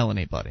bother to tell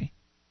anybody.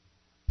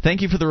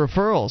 Thank you for the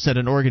referral, said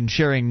an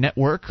organ-sharing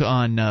network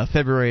on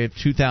February of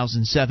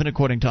 2007.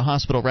 According to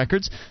hospital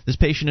records, this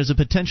patient is a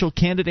potential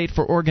candidate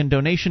for organ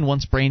donation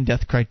once brain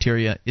death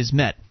criteria is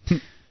met.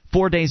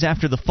 4 days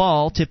after the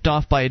fall, tipped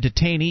off by a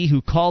detainee who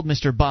called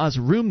Mr. Ba's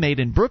roommate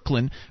in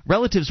Brooklyn,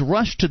 relatives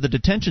rushed to the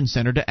detention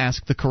center to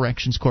ask the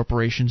Corrections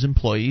Corporation's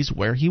employees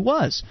where he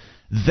was.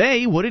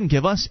 They wouldn't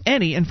give us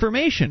any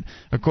information,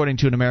 according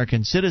to an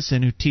American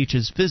citizen who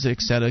teaches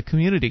physics at a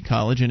community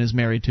college and is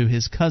married to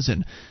his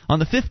cousin. On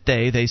the fifth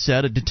day, they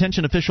said, a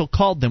detention official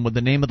called them with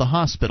the name of the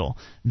hospital.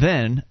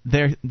 Then,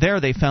 there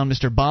they found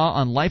Mr. Ba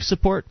on life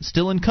support,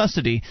 still in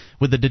custody,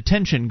 with a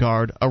detention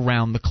guard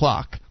around the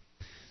clock.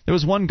 There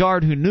was one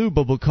guard who knew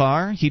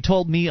Babukar. He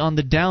told me on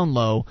the down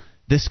low,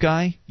 this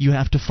guy, you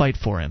have to fight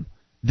for him.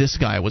 This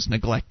guy was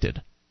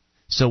neglected.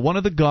 So one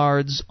of the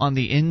guards on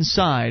the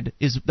inside,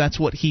 that's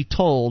what he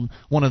told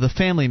one of the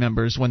family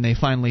members when they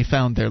finally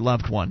found their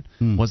loved one,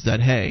 was that,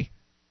 hey,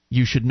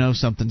 you should know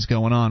something's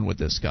going on with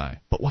this guy.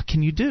 But what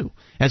can you do?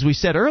 As we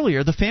said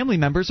earlier, the family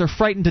members are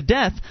frightened to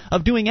death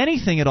of doing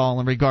anything at all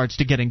in regards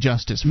to getting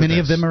justice for Many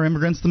this. of them are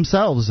immigrants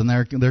themselves, and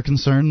they're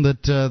concerned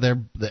that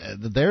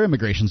their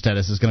immigration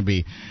status is going to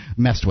be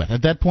messed with.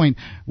 At that point,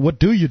 what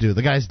do you do?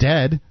 The guy's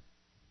dead.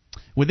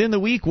 Within the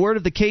week, word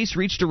of the case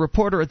reached a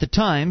reporter at the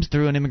Times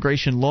through an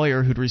immigration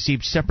lawyer who'd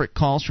received separate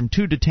calls from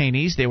two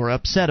detainees. They were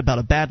upset about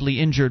a badly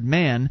injured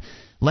man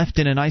left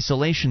in an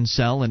isolation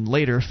cell and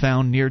later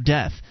found near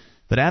death.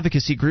 But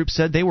advocacy groups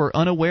said they were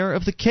unaware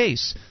of the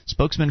case.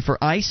 Spokesman for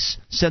ICE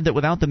said that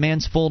without the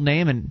man's full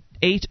name and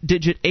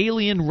 8-digit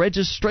alien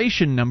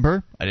registration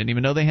number, I didn't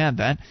even know they had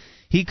that,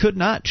 he could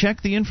not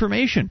check the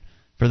information.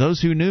 For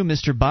those who knew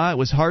Mr. Ba, it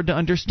was hard to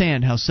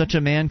understand how such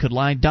a man could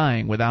lie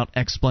dying without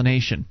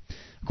explanation.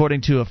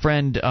 According to a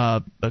friend,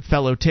 a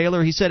fellow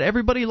tailor, he said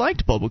everybody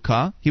liked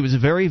Babukar. He was a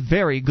very,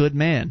 very good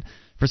man.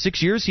 For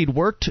 6 years, he'd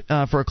worked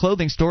for a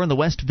clothing store in the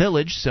West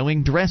Village,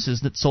 sewing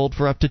dresses that sold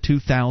for up to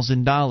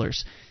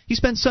 $2,000. He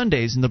spent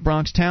Sundays in the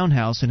Bronx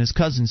townhouse, and his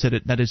cousin said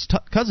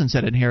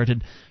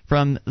inherited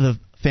from the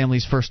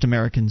family's first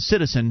American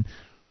citizen.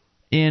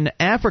 In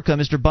Africa,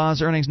 Mr.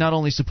 Ba's earnings not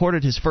only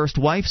supported his first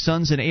wife,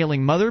 sons, and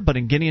ailing mother, but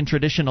in Guinean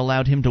tradition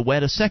allowed him to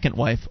wed a second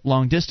wife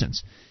long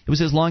distance. It was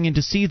his longing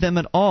to see them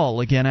at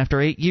all again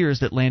after 8 years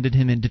that landed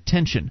him in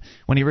detention.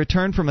 When he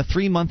returned from a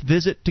 3-month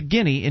visit to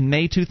Guinea in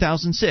May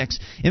 2006,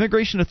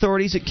 immigration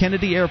authorities at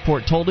Kennedy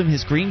Airport told him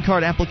his green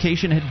card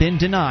application had been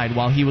denied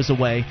while he was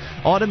away,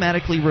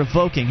 automatically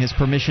revoking his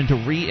permission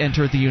to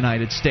re-enter the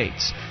United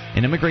States.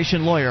 An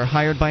immigration lawyer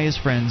hired by his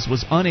friends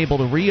was unable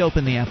to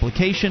reopen the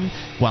application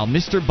while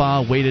Mr.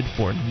 Ba waited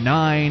for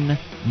 9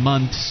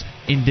 months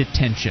in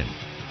detention.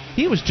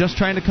 He was just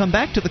trying to come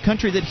back to the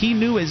country that he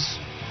knew as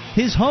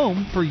his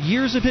home for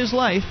years of his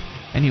life,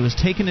 and he was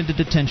taken into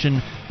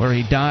detention where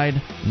he died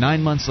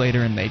 9 months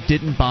later, and they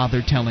didn't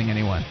bother telling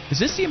anyone. Is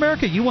this the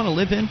America you want to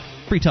live in?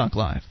 Free Talk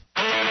Live.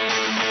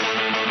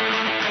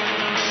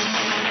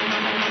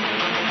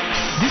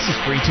 This is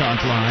Free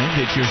Talk Live.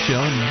 It's your show,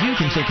 and you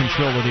can take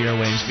control of the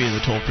airwaves via the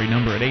toll-free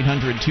number at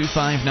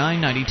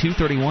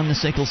 800-259-9231, the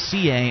SACL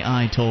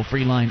CAI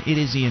toll-free line. It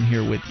is Ian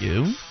here with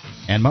you.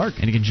 And Mark.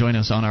 And you can join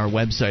us on our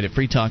website at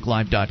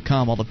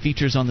freetalklive.com. All the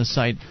features on the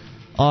site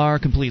are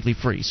completely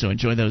free, so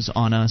enjoy those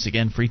on us.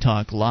 Again,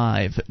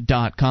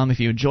 freetalklive.com. If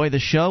you enjoy the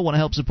show, want to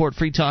help support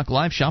Free Talk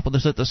Live, shop with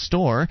us at the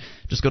store.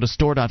 Just go to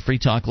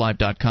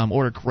store.freetalklive.com.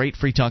 Order great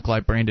Free Talk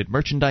Live branded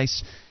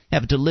merchandise.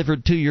 Have it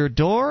delivered to your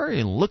door.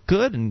 It'll look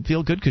good and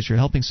feel good because you're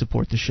helping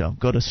support the show.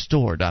 Go to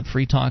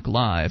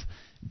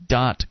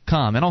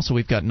store.freetalklive.com. And also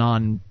we've got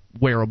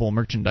non-wearable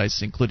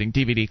merchandise, including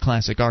DVD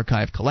Classic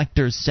Archive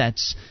collectors,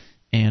 sets,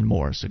 and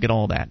more. So get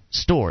all that.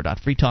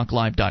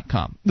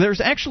 Store.freetalklive.com. There's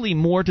actually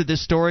more to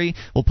this story.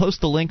 We'll post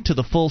the link to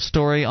the full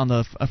story on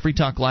the Free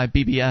Talk Live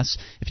BBS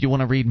if you want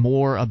to read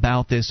more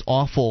about this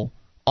awful,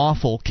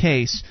 awful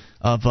case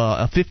of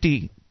a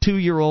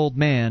 52-year-old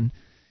man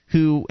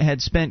who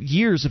had spent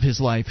years of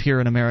his life here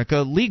in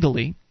America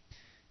legally,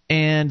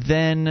 and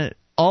then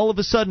all of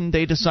a sudden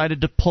they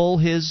decided to pull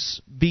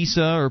his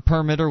visa or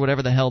permit or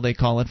whatever the hell they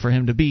call it for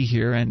him to be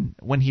here. And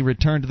when he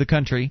returned to the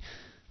country,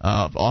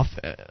 off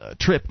a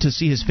trip to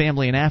see his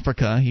family in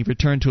Africa, he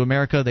returned to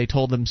America. They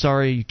told him,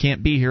 sorry, you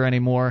can't be here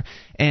anymore,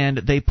 and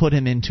they put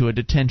him into a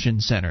detention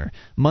center.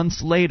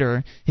 Months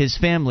later, his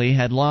family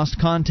had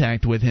lost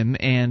contact with him,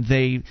 and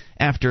they,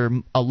 after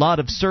a lot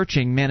of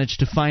searching, managed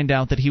to find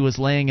out that he was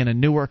laying in a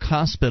Newark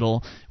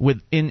hospital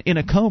in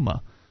a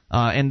coma,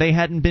 and they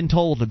hadn't been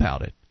told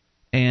about it.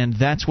 And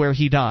that's where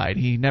he died.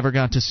 He never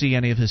got to see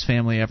any of his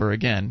family ever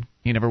again.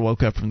 He never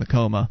woke up from the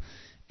coma.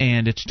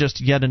 And it's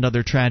just yet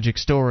another tragic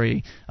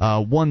story,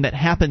 one that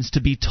happens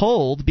to be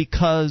told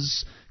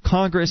because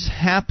Congress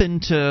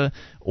happened to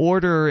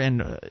order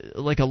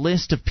like a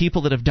list of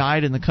people that have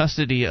died in the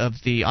custody of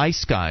the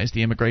ICE guys,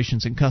 the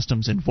Immigrations and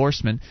Customs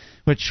Enforcement,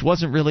 which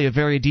wasn't really a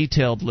very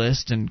detailed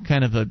list and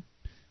kind of a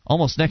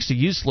almost next to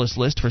useless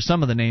list for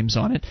some of the names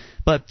on it.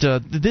 But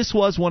this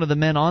was one of the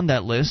men on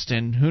that list,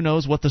 and who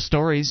knows what the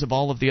stories of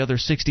all of the other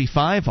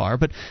 65 are.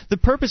 But the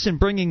purpose in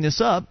bringing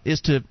this up is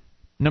to,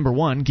 number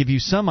one, give you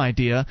some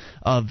idea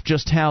of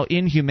just how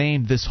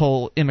inhumane this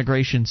whole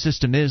immigration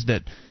system is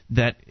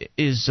that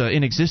is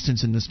in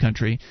existence in this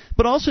country,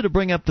 but also to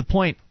bring up the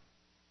point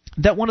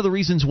that one of the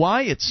reasons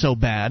why it's so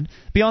bad,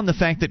 beyond the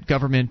fact that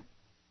government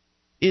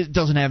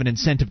doesn't have an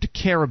incentive to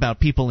care about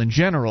people in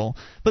general,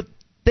 but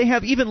they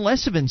have even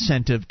less of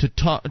incentive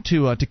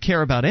to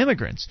care about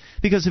immigrants.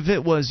 Because if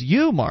it was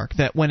you, Mark,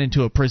 that went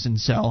into a prison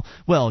cell,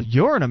 well,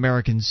 you're an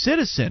American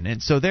citizen,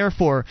 and so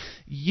therefore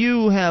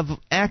you have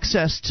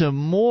access to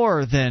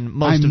more than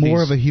most of these. I'm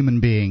more of a human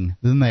being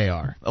than they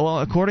are. Well,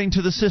 according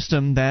to the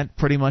system, that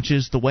pretty much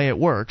is the way it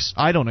works.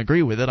 I don't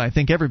agree with it. I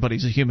think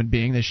everybody's a human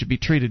being. They should be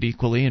treated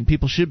equally, and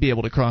people should be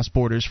able to cross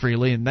borders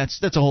freely, and that's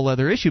a whole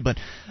other issue. But,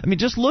 I mean,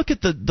 just look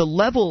at the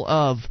level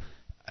of...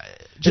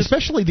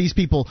 especially these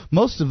people,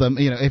 most of them,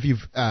 if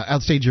you've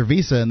outstayed your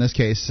visa, in this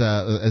case,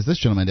 as this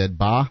gentleman did,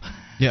 Ba.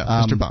 Yeah,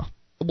 Mr. Ba.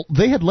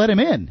 They had let him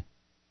in.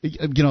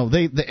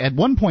 They at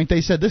one point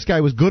they said this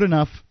guy was good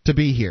enough to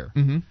be here.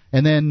 Mm-hmm.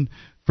 And then,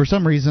 for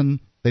some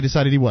reason, they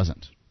decided he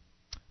wasn't.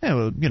 Yeah,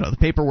 well, the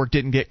paperwork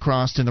didn't get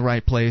crossed in the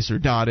right place or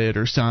dotted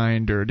or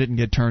signed or didn't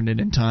get turned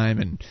in time,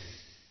 and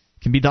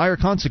can be dire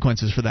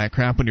consequences for that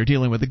crap when you're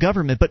dealing with the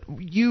government. But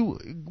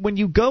when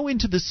you go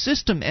into the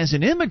system as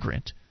an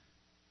immigrant,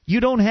 you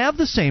don't have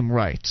the same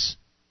rights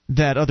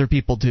that other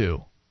people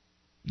do.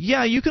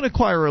 Yeah, you can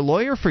acquire a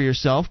lawyer for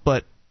yourself,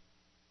 but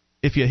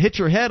if you hit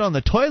your head on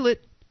the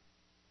toilet,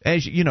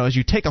 as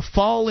you take a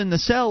fall in the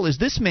cell, as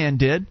this man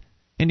did,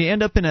 and you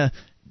end up in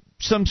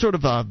some sort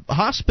of a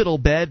hospital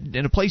bed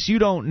in a place you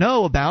don't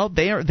know about,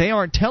 they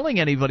aren't telling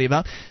anybody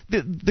about,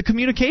 the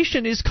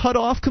communication is cut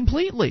off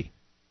completely.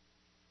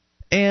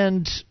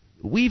 And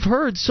we've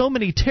heard so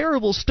many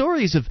terrible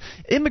stories of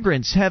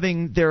immigrants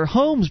having their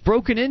homes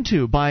broken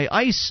into by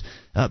ICE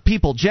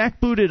people,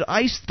 jackbooted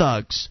ICE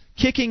thugs,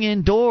 kicking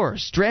in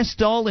doors,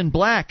 dressed all in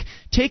black,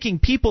 taking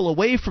people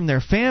away from their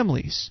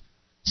families,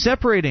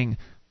 separating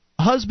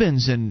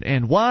husbands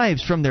and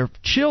wives from their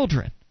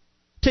children,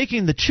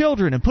 taking the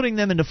children and putting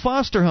them into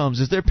foster homes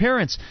as their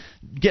parents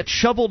get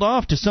shoveled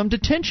off to some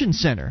detention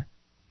center.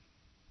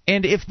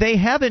 And if they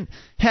haven't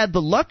had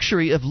the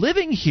luxury of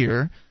living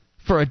here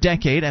for a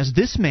decade, as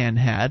this man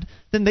had,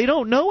 then they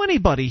don't know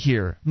anybody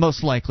here,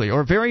 most likely,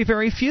 or very,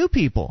 very few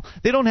people.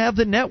 They don't have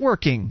the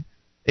networking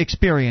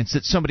experience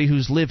that somebody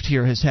who's lived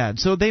here has had,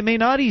 so they may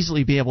not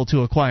easily be able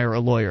to acquire a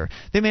lawyer.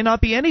 They may not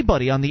be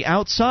anybody on the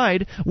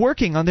outside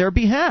working on their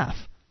behalf.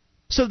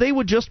 So they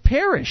would just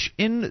perish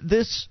in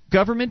this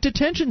government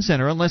detention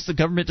center unless the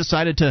government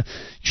decided to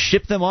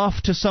ship them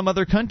off to some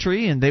other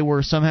country and they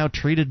were somehow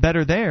treated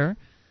better there.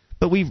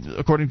 But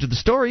according to the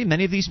story,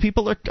 many of these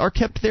people are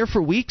kept there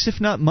for weeks,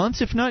 if not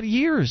months, if not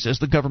years, as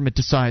the government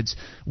decides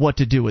what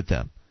to do with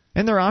them.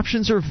 And their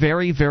options are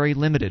very, very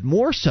limited,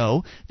 more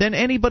so than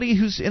anybody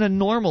who's in a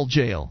normal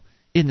jail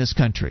in this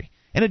country.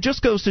 And it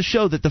just goes to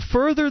show that the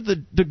further the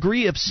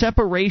degree of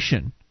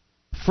separation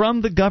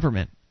from the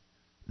government,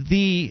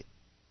 the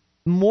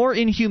more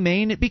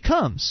inhumane it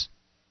becomes.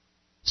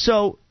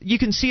 So you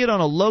can see it on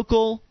a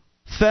local,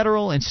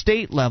 federal, and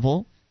state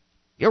level.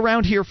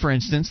 Around here, for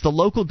instance, the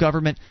local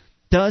government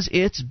does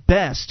its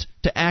best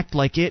to act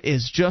like it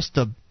is just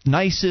the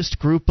nicest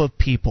group of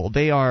people.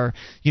 They are,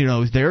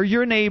 they're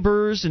your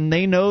neighbors, and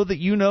they know that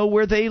you know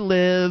where they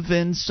live,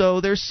 and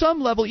so there's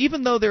some level,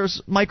 even though there's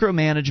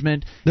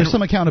micromanagement, there's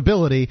some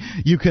accountability.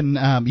 You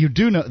can, you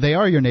do know they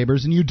are your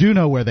neighbors, and you do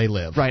know where they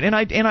live. Right, and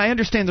I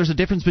understand there's a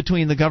difference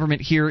between the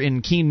government here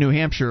in Keene, New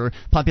Hampshire,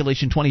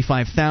 population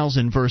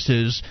 25,000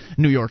 versus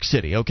New York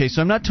City. Okay,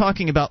 so I'm not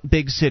talking about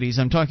big cities.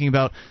 I'm talking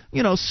about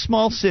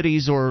small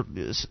cities or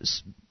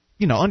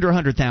under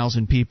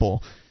 100,000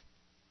 people.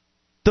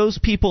 Those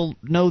people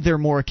know they're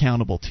more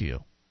accountable to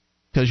you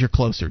because you're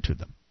closer to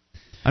them.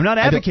 I'm not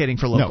advocating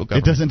for local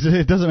government.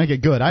 It doesn't make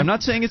it good. I'm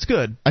not saying it's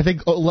good. I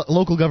think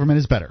local government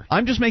is better.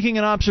 I'm just making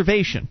an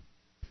observation.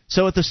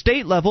 So at the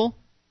state level,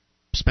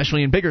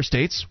 especially in bigger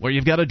states where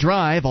you've got to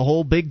drive a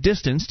whole big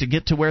distance to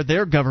get to where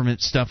their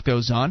government stuff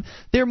goes on,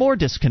 they're more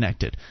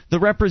disconnected. The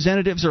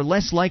representatives are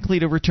less likely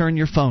to return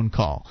your phone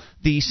call.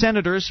 The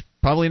senators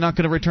probably not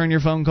going to return your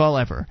phone call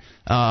ever.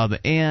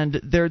 And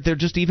they're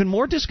just even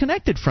more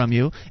disconnected from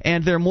you,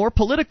 and they're more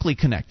politically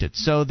connected.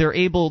 So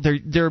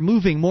they're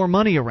moving more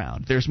money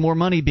around. There's more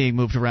money being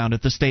moved around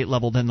at the state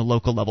level than the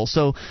local level.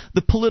 So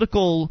the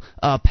political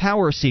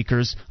power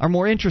seekers are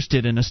more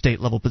interested in a state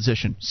level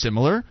position.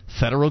 Similar,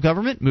 federal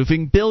government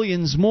moving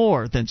billions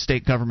more than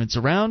state governments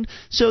around.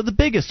 So the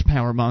biggest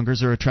power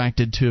mongers are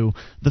attracted to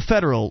the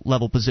federal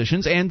level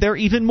positions, and they're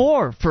even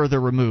more further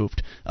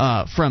removed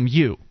from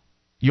you.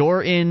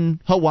 You're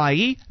in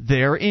Hawaii,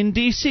 they're in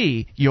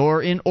D.C.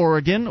 You're in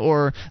Oregon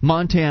or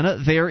Montana,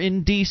 they're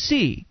in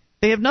D.C.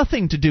 They have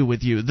nothing to do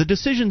with you. The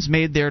decisions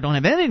made there don't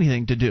have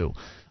anything to do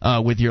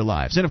with your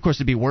lives. And, of course,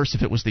 it'd be worse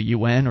if it was the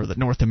UN or the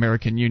North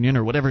American Union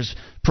or whatever's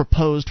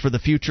proposed for the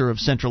future of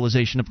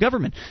centralization of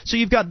government. So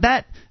you've got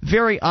that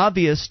very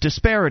obvious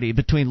disparity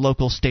between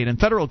local, state, and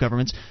federal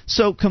governments.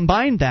 So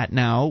combine that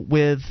now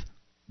with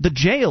the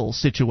jail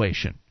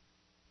situation.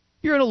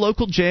 You're in a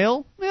local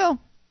jail,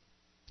 well,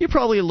 you're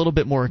probably a little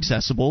bit more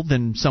accessible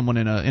than someone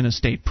in a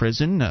state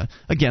prison.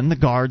 Again, the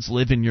guards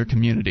live in your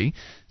community.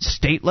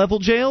 State level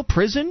jail,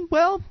 prison,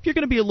 well, you're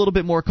going to be a little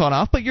bit more caught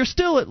off, but you're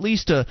still at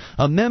least a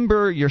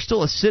member. You're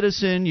still a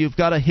citizen. You've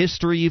got a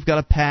history. You've got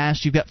a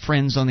past. You've got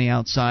friends on the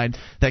outside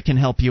that can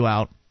help you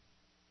out.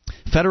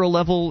 Federal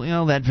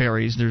level, that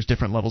varies. There's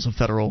different levels of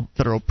federal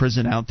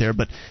prison out there,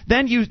 but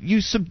then you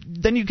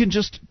can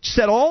just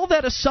set all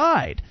that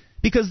aside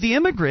because the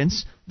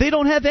immigrants, they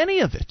don't have any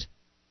of it.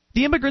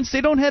 The immigrants,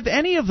 they don't have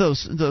any of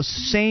those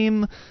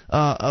same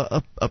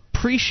applicable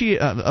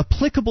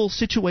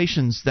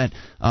situations that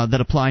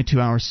apply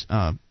to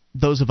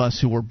those of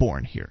us who were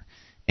born here,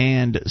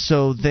 and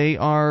so they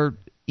are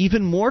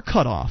even more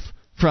cut off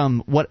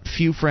from what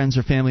few friends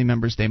or family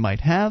members they might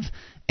have,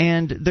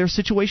 and their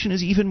situation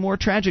is even more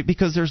tragic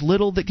because there's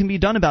little that can be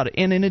done about it.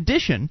 And in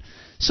addition,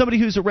 somebody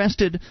who's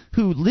arrested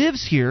who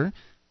lives here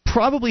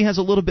probably has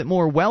a little bit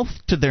more wealth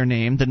to their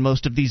name than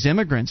most of these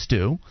immigrants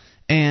do.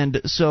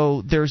 And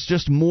so there's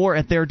just more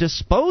at their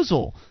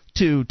disposal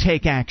to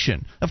take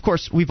action. Of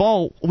course, we've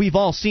all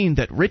seen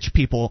that rich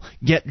people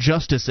get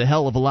justice a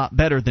hell of a lot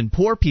better than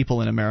poor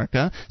people in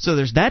America. So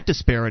there's that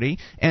disparity.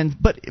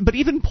 But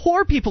even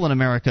poor people in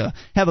America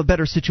have a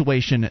better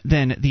situation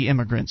than the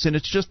immigrants. And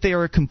it's just they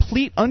are a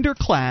complete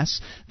underclass.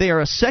 They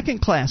are a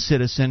second-class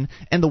citizen,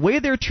 and the way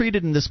they're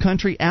treated in this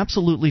country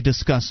absolutely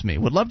disgusts me.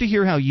 Would love to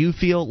hear how you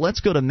feel.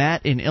 Let's go to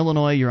Matt in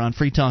Illinois. You're on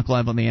Free Talk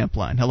Live on the Amp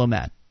line. Hello,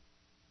 Matt.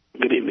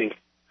 Good evening.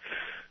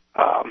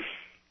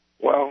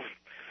 Well,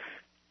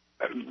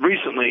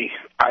 recently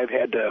I've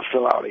had to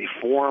fill out a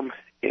form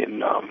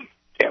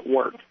at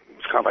work.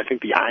 It's called, I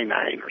think, the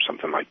I-9 or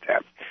something like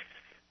that.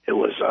 It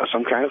was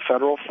some kind of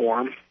federal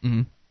form.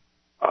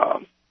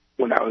 Mm-hmm.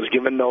 When I was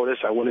given notice,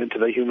 I went into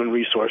the human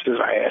resources.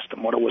 I asked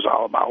them what it was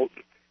all about,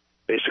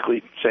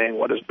 basically saying,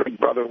 what does Big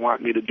Brother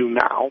want me to do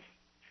now?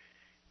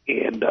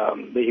 And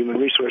the human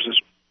resources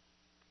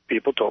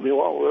people told me,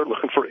 well, we're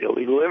looking for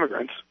illegal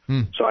immigrants.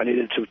 So I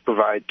needed to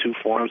provide 2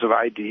 forms of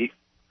ID.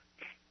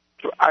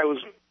 So I was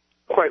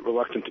quite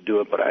reluctant to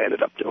do it, but I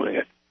ended up doing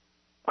it.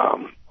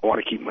 I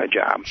want to keep my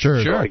job.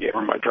 Sure. So I gave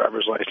her my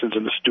driver's license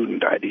and the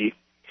student ID.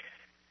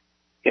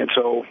 And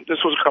so this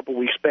was a couple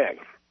weeks back.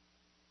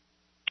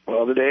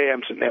 Well, the day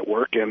I'm sitting at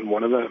work, and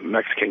one of the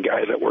Mexican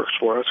guys that works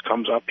for us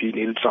comes up. He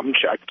needed something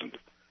checked, and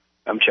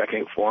I'm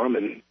checking for him,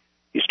 and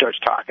he starts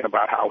talking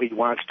about how he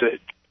wants to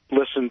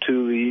listen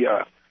to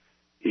the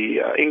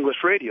English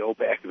radio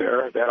back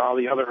there, that all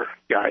the other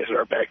guys that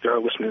are back there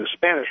are listening to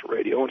Spanish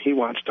radio, and he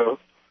wants to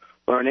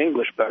learn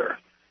English better.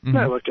 Mm-hmm.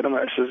 And I looked at him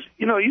and I says,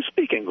 you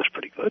speak English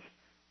pretty good.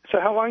 I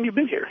said, how long have you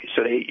been here? He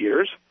said, 8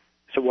 years.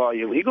 I said, well, are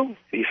you legal?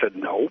 He said,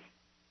 no.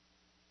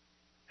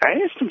 I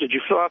asked him, did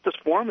you fill out this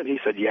form? And he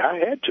said, yeah, I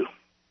had to.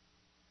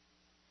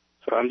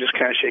 So I'm just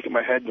kind of shaking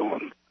my head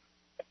going,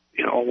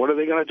 what are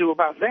they going to do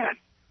about that?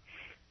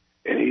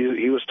 And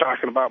he was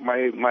talking about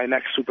my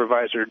next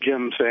supervisor,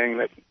 Jim, saying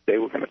that they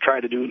were going to try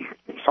to do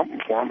something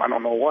for him. I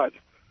don't know what.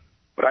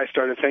 But I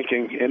started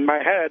thinking, in my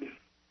head,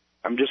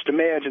 I'm just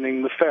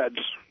imagining the feds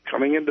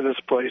coming into this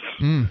place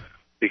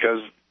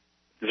because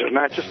there's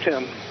not just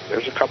him.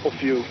 There's a couple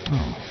few.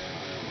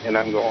 Oh. And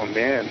I'm going,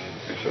 man,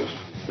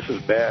 this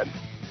is bad.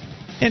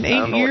 And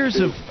 8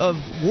 years of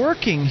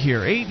working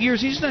here. 8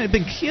 years. He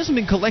hasn't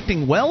been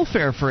collecting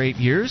welfare for 8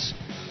 years.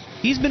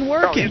 He's been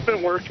working. No, he's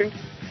been working.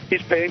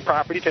 He's paying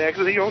property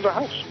taxes. He owns a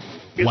house.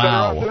 He's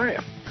wow. better off than I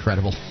am.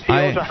 Incredible. He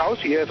owns a house.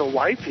 He has a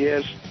wife. He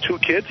has 2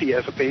 kids. He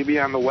has a baby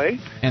on the way.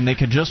 And they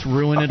could just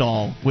ruin it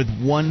all with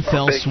one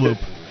fell swoop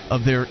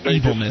of their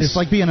evilness. It's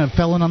like being a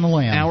felon on the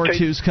land. Hour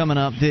 2's coming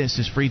up. This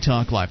is Free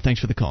Talk Live. Thanks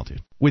for the call,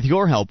 dude. With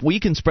your help, we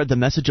can spread the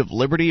message of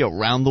liberty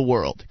around the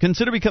world.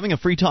 Consider becoming a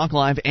Free Talk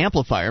Live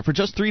amplifier for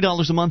just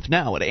 $3 a month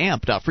now at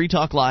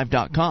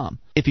amp.freetalklive.com.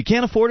 If you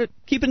can't afford it,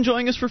 keep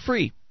enjoying us for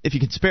free. If you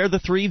can spare the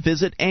 $3,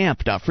 visit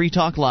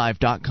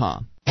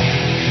amp.freetalklive.com.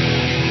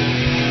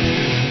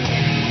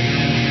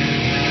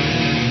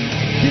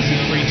 This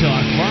is Free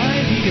Talk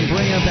Live. You can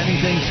bring up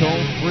anything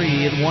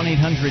toll-free at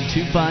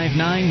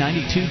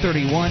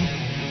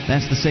 1-800-259-9231.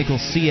 That's the SACL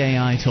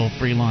CAI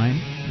toll-free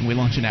line. And we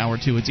launch in hour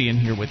 2. It's Ian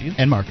here with you.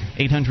 And Mark.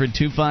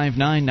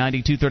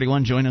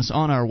 800-259-9231. Join us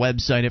on our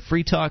website at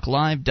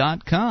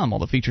freetalklive.com. All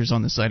the features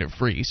on the site are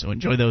free, so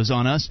enjoy those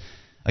on us.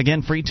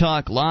 Again,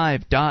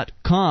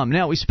 freetalklive.com.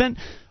 Now, we spent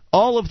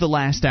all of the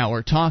last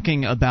hour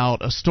talking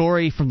about a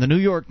story from the New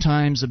York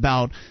Times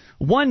about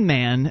one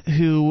man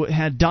who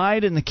had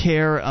died in the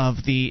care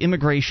of the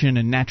Immigration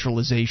and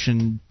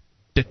Naturalization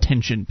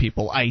Detention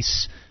people,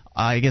 ICE.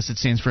 I guess it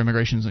stands for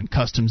Immigration and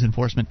Customs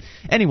Enforcement.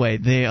 Anyway,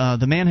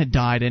 the man had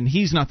died, and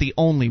he's not the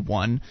only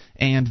one.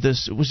 And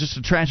this was just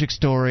a tragic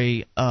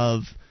story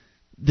of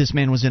this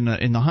man was in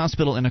the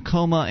hospital in a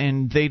coma,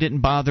 and they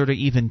didn't bother to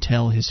even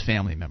tell his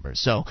family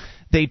members. So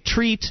they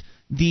treat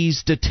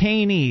these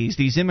detainees,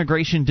 these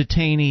immigration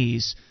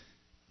detainees,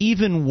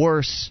 even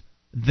worse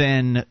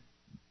than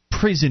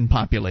prison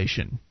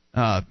population,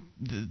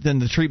 than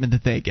the treatment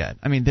that they get.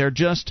 I mean, they're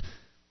just...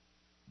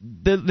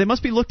 They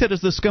must be looked at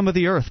as the scum of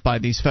the earth by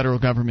these federal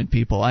government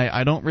people.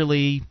 I don't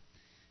really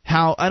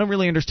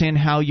understand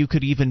how you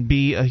could even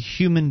be a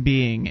human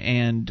being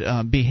and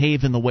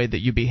behave in the way that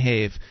you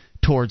behave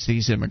towards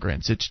these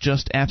immigrants. It's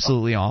just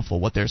absolutely awful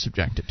what they're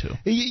subjected to.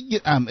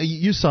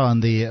 You saw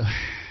in the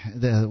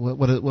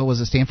what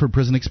was it, Stanford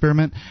prison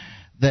experiment,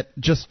 that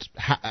just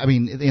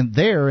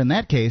in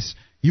that case,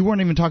 you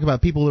weren't even talking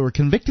about people that were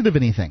convicted of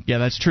anything. Yeah,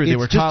 that's true. They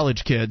were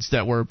college kids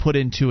that were put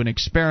into an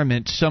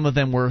experiment. Some of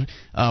them were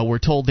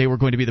told they were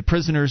going to be the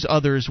prisoners.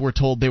 Others were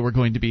told they were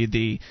going to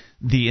be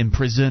the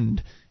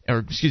imprisoned,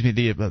 or excuse me,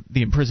 the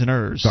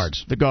imprisoners,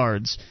 the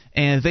guards,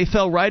 and they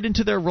fell right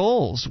into their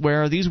roles.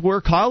 Where these were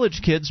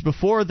college kids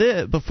before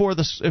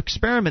the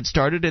experiment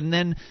started, and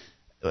then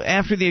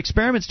after the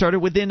experiment started,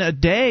 within a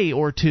day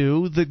or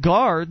two, the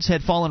guards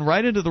had fallen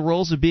right into the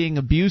roles of being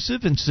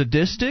abusive and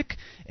sadistic,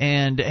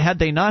 and had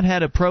they not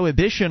had a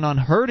prohibition on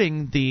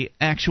hurting the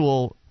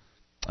actual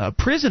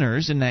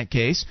prisoners in that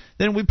case,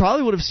 then we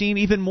probably would have seen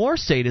even more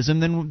sadism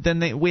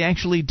than we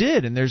actually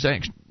did. And there's a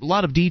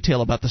lot of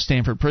detail about the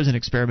Stanford prison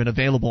experiment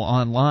available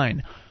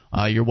online.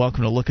 You're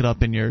welcome to look it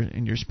up in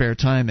your spare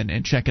time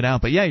and check it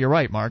out. But yeah, you're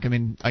right, Mark. I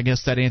mean, I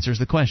guess that answers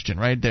the question,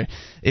 right?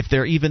 If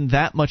they're even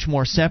that much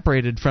more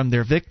separated from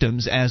their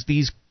victims as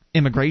these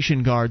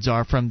immigration guards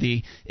are from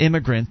the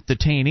immigrant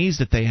detainees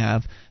that they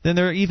have, then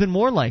they're even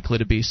more likely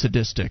to be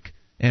sadistic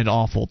and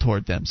awful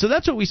toward them. So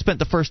that's what we spent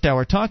the first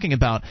hour talking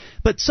about.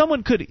 But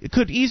someone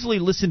could easily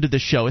listen to the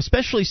show,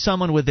 especially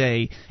someone with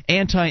a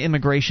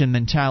anti-immigration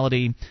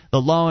mentality, the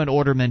law and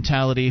order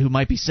mentality, who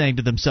might be saying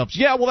to themselves,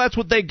 yeah, well, that's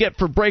what they get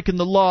for breaking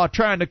the law,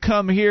 trying to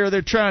come here.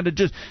 They're trying to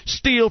just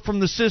steal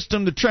from the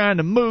system. They're trying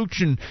to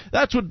mooch, and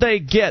that's what they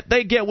get.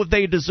 They get what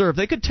they deserve.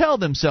 They could tell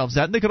themselves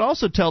that. And they could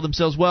also tell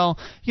themselves, well,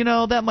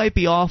 that might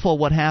be awful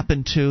what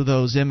happened to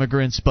those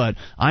immigrants, but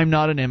I'm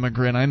not an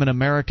immigrant. I'm an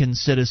American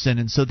citizen,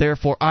 and so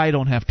therefore I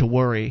don't have to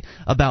worry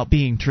about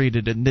being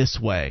treated in this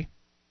way.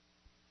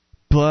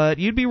 But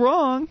you'd be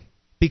wrong,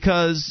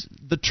 because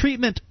the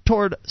treatment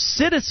toward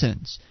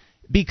citizens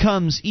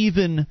becomes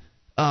even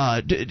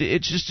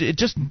it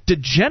just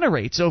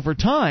degenerates over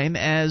time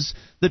as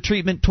the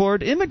treatment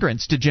toward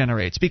immigrants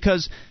degenerates,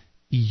 because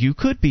you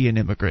could be an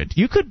immigrant.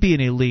 You could be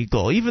an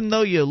illegal. Even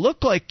though you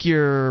look like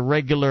you're a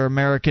regular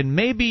American,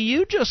 maybe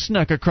you just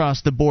snuck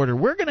across the border.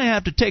 We're going to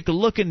have to take a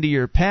look into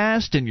your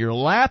past and your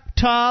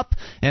laptop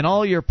and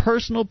all your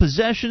personal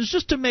possessions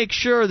just to make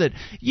sure that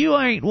you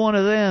ain't one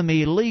of them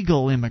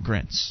illegal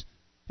immigrants.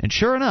 And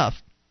sure enough,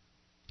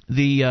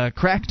 the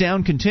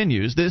crackdown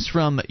continues. This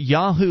from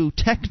Yahoo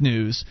Tech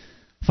News.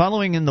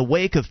 Following in the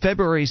wake of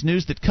February's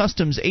news that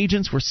customs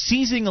agents were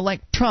seizing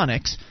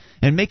electronics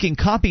and making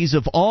copies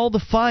of all the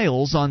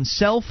files on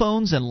cell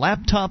phones and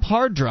laptop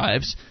hard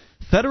drives,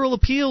 Federal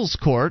Appeals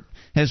Court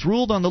has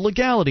ruled on the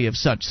legality of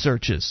such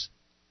searches.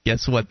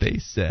 Guess what they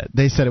said?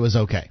 They said it was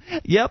okay.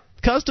 Yep.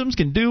 Customs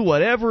can do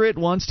whatever it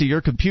wants to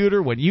your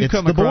computer when you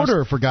come across... It's the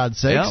border, for God's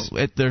sakes.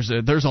 Yeah,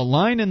 there's a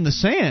line in the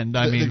sand.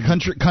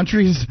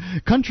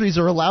 Countries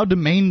are allowed to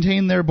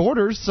maintain their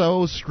borders,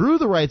 so screw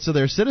the rights of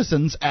their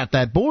citizens at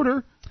that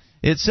border.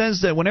 It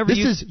says that whenever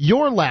This is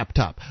your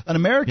laptop, an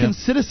American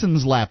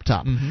citizen's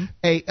laptop. Mm-hmm.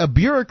 A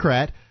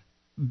bureaucrat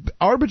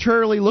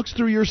arbitrarily looks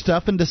through your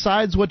stuff and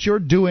decides what you're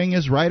doing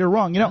is right or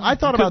wrong. I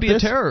thought about this.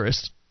 Could be a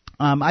terrorist.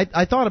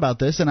 I thought about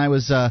this, and I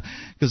was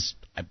because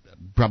I'm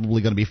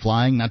probably going to be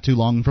flying not too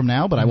long from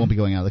now, but I won't be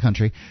going out of the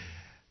country.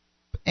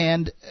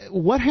 And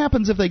what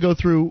happens if they go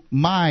through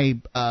my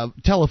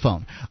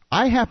telephone?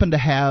 I happen to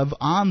have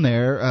on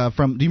there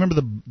do you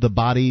remember the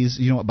bodies?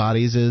 You know what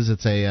bodies is?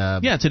 It's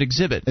it's an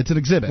exhibit. It's an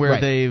exhibit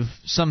where they've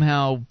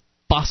somehow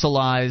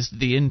fossilized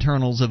the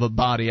internals of a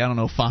body. I don't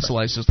know if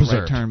fossilized is the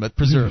right term, but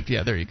preserved.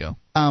 Yeah, there you go.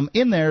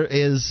 In there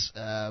is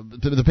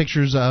the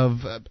pictures of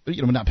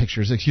not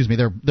pictures. Excuse me.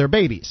 They're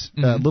babies,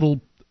 little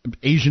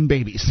Asian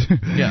babies.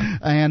 Yeah.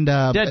 And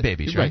dead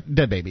babies, right?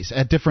 Dead babies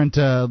at different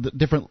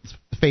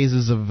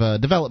phases of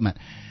development.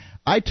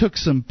 I took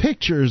some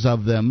pictures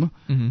of them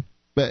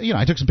But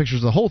I took some pictures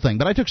of the whole thing,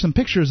 but I took some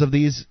pictures of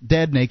these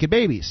dead naked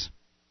babies.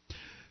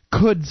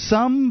 Could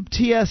some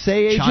TSA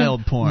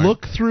agent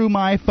look through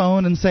my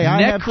phone and say,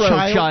 I have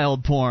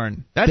child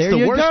porn? That's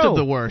the worst of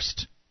the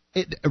worst.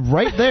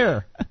 Right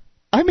there.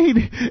 I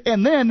mean,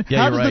 and then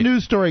how does the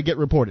news story get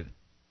reported?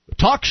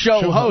 Talk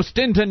show host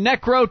into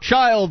necro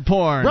child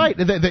porn. Right,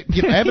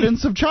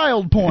 evidence of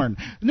child porn.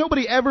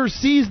 Nobody ever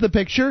sees the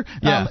picture.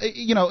 Yeah.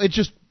 It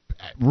just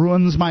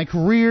ruins my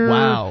career.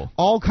 Wow.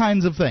 All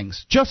kinds of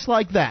things. Just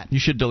like that. You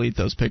should delete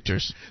those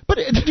pictures. But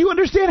do you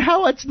understand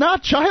how it's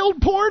not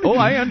child porn? Oh,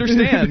 I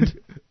understand.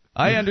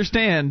 I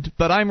understand,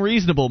 but I'm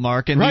reasonable,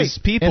 Mark, and these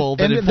people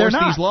that enforce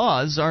these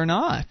laws are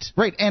not.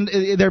 Right, and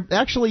they're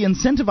actually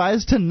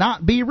incentivized to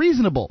not be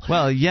reasonable.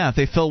 Well, yeah, if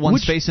they fill one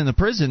space in the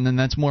prison, then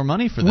that's more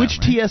money for them. Which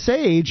TSA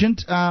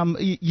agent,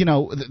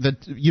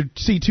 you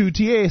see two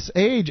TSA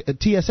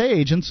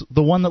agents,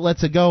 the one that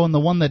lets it go and the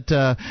one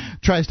that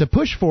tries to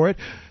push for it,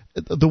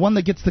 the one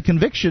that gets the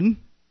conviction,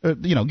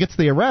 gets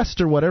the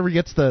arrest or whatever,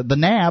 gets the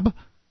nab,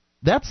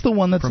 that's the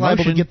one that's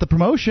liable to get the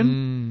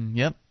promotion.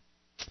 Yep.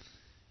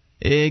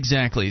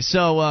 Exactly.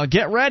 So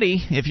get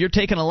ready if you're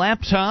taking a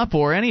laptop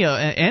or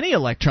any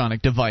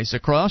electronic device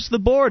across the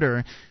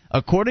border.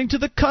 According to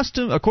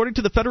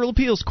the Federal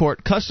Appeals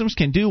Court, Customs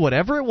can do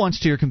whatever it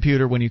wants to your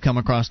computer when you come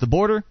across the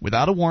border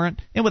without a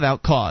warrant and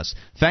without cause.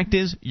 Fact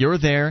is, you're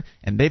there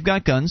and they've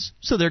got guns,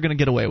 so they're going to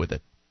get away with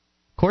it.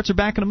 Courts are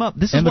backing them up.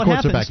 This is what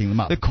happens. Are backing them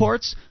up. The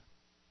courts,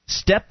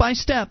 step by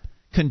step,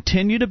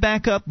 continue to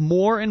back up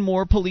more and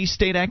more police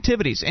state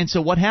activities. And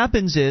so what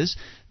happens is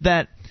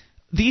that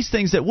these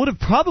things that would have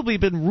probably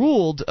been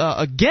ruled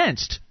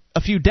against a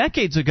few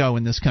decades ago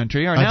in this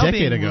country are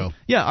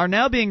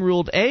now being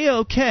ruled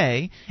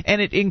A-OK,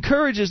 and it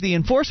encourages the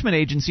enforcement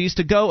agencies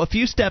to go a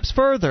few steps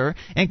further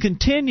and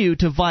continue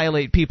to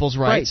violate people's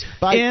rights.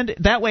 Right. And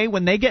that way,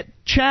 when they get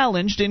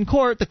challenged in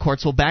court, the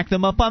courts will back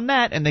them up on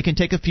that, and they can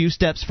take a few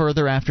steps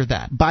further after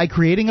that. By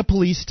creating a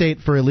police state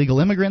for illegal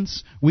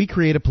immigrants, we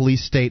create a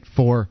police state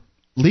for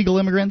legal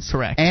immigrants.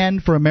 Correct.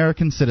 And for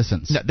American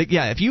citizens. No,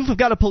 if you've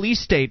got a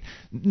police state,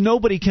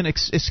 nobody can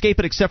escape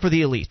it except for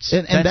the elites.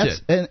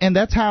 And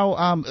that's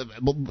how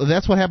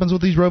that's what happens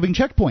with these roving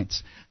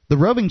checkpoints. The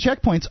roving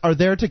checkpoints are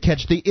there to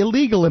catch the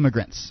illegal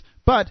immigrants,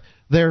 but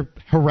they're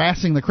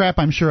harassing the crap,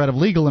 I'm sure, out of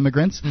legal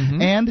immigrants,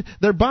 and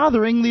they're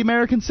bothering the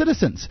American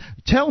citizens.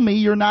 Tell me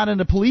you're not in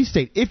a police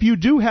state. If you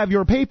do have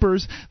your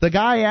papers, the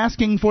guy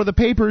asking for the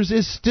papers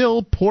is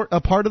still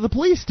a part of the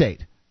police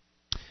state.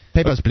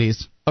 Papers,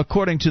 please.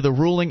 According to the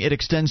ruling, it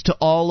extends to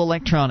all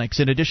electronics.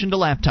 In addition to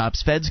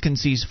laptops, feds can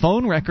seize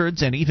phone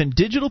records and even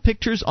digital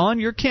pictures on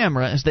your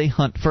camera as they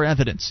hunt for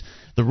evidence.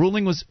 The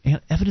ruling was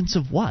evidence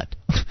of what?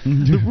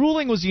 The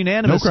ruling was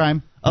unanimous. No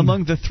crime.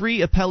 Among the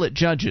three appellate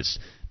judges.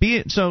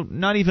 So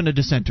not even a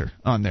dissenter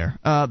on there.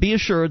 Be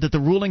assured that the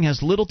ruling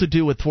has little to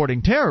do with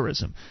thwarting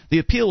terrorism. The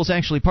appeal was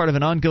actually part of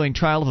an ongoing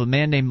trial of a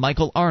man named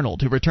Michael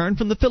Arnold, who returned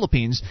from the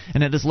Philippines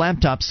and had his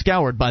laptop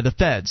scoured by the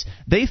feds.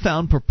 They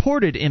found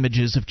purported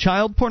images of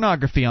child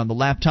pornography on the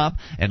laptop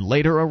and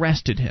later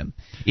arrested him.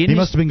 He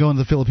must have been going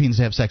to the Philippines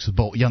to have sex with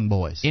young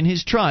boys. In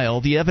his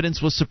trial, the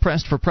evidence was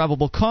suppressed for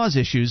probable cause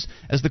issues,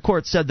 as the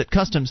court said that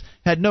Customs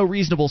had no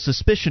reasonable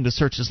suspicion to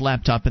search his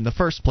laptop in the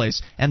first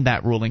place, and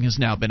that ruling has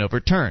now been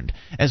overturned.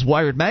 As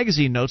Wired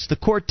magazine notes, the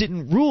court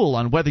didn't rule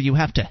on whether you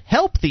have to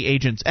help the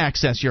agents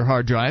access your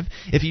hard drive.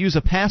 If you use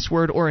a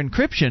password or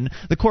encryption,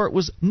 the court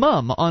was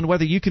mum on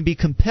whether you can be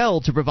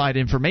compelled to provide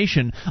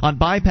information on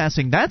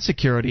bypassing that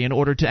security in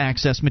order to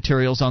access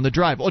materials on the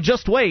drive. Well,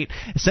 just wait.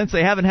 Since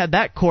they haven't had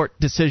that court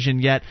decision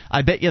yet,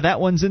 I bet you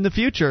that one's in the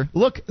future.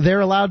 Look,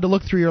 they're allowed to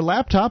look through your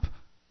laptop.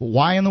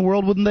 Why in the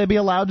world wouldn't they be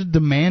allowed to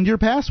demand your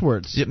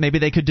passwords? Maybe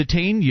they could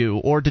detain you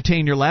or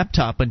detain your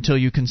laptop until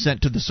you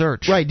consent to the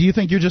search. Right. Do you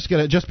think you're just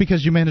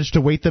because you managed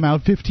to wait them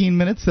out 15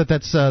 minutes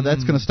that's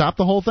going to stop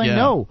the whole thing? Yeah.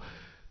 No.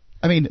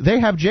 I mean, they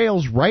have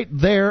jails right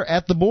there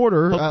at the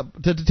border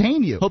to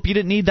detain you. Hope you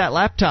didn't need that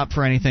laptop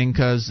for anything,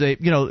 because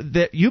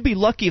you'd be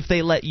lucky if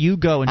they let you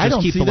go and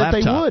just keep the laptop. I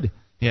don't see that they would.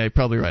 Yeah, you're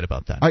probably right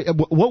about that.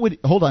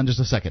 Hold on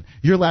just a second.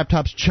 Your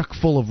laptop's chock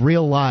full of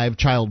real live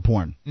child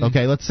porn.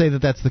 Okay, let's say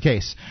that's the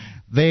case.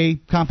 They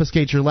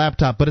confiscate your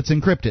laptop, but it's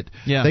encrypted.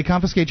 Yeah. They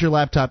confiscate your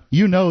laptop.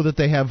 You know that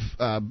they have,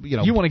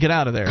 you want to get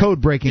out of there.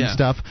 Code breaking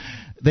stuff.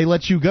 They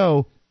let you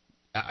go.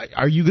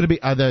 Are they going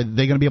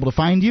to be able to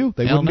find you?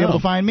 They wouldn't be able to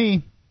find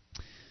me.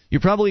 You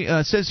probably,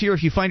 says here,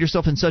 if you find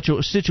yourself in such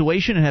a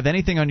situation and have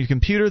anything on your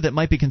computer that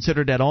might be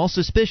considered at all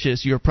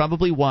suspicious, you're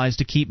probably wise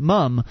to keep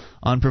mum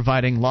on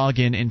providing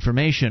login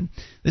information.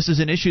 This is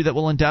an issue that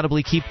will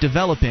undoubtedly keep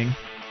developing,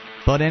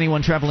 but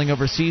anyone traveling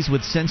overseas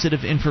with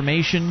sensitive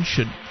information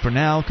should, for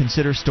now,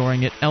 consider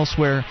storing it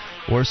elsewhere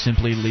or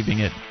simply leaving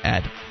it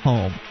at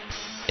home.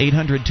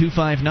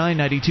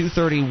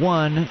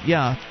 800-259-9231.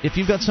 Yeah, if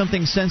you've got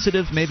something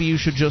sensitive, maybe you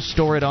should just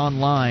store it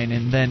online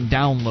and then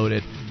download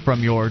it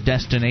from your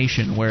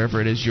destination, wherever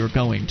it is you're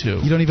going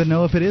to. You don't even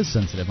know if it is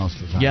sensitive most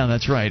of the time. Yeah,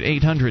 that's right.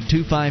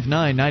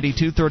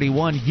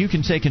 800-259-9231. You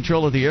can take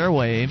control of the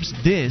airwaves.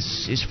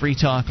 This is Free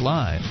Talk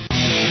Live.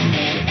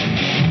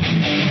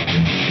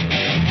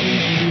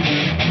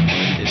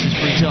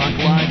 Talk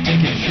Live,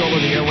 taking control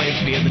of the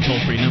airwaves via the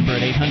toll-free number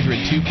at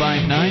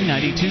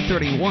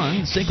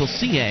 800-259-9231. Single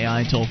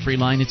CAI toll-free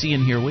line. It's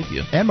Ian here with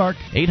you. And Mark.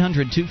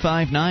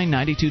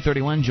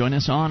 800-259-9231. Join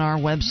us on our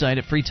website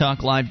at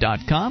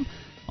freetalklive.com.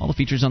 All the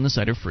features on the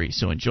site are free,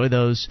 so enjoy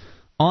those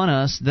on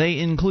us. They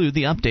include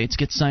the updates.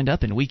 Get signed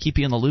up, and we keep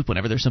you in the loop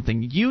whenever there's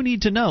something you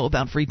need to know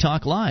about Free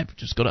Talk Live.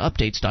 Just go to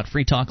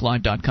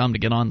updates.freetalklive.com to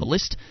get on the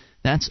list.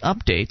 That's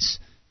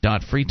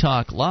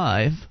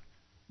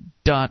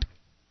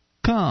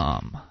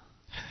updates.freetalklive.com.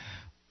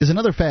 Is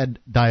another fad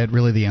diet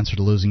really the answer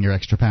to losing your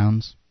extra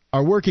pounds?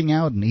 Are working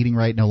out and eating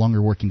right no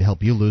longer working to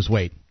help you lose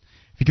weight?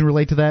 If you can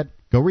relate to that,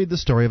 go read the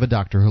story of a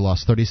doctor who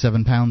lost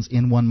 37 pounds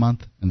in 1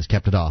 month and has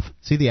kept it off.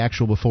 See the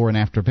actual before and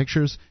after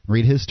pictures and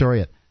read his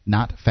story at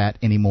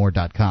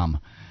notfatanymore.com.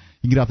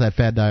 You can get off that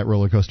fad diet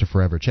roller coaster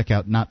forever. Check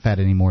out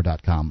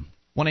notfatanymore.com.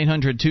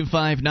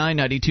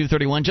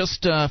 1-800-259-9231.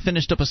 Just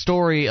finished up a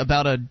story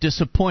about a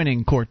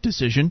disappointing court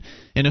decision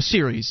in a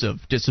series of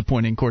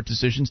disappointing court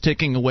decisions,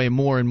 taking away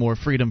more and more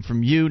freedom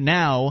from you.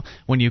 Now,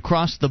 when you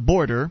cross the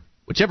border,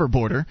 whichever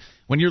border,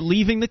 when you're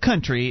leaving the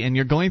country and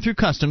you're going through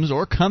customs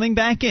or coming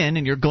back in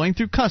and you're going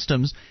through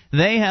customs,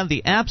 they have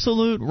the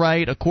absolute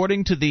right,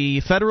 according to the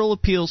Federal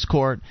Appeals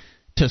Court,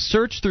 to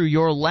search through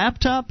your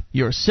laptop,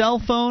 your cell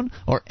phone,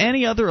 or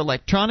any other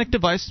electronic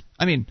device.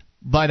 I mean,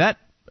 by that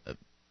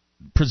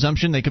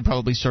presumption, they could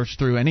probably search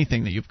through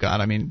anything that you've got.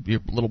 I mean,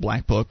 your little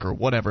black book or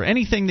whatever.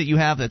 Anything that you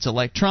have that's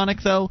electronic,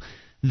 though,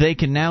 they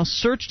can now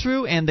search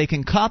through, and they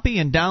can copy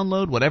and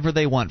download whatever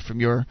they want from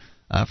your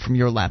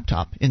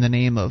laptop in the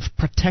name of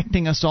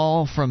protecting us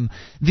all from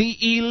the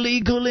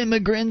illegal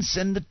immigrants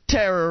and the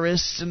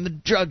terrorists and the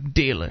drug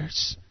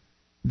dealers.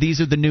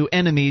 These are the new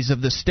enemies of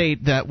the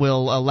state that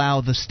will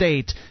allow the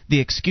state the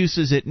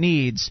excuses it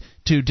needs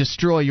to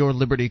destroy your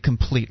liberty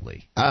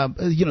completely.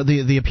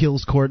 The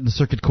appeals court and the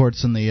circuit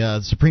courts and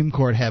the Supreme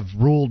Court have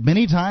ruled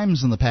many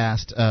times in the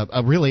past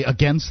really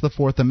against the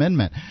Fourth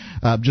Amendment,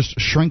 just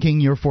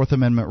shrinking your Fourth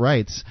Amendment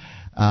rights.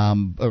 Or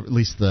at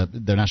least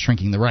they're not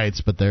shrinking the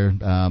rights, but they're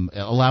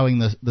allowing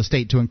the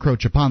state to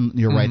encroach upon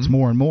your rights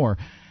more and more.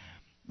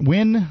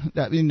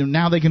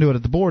 Now they can do it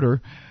at the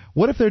border.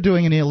 What if they're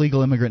doing an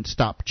illegal immigrant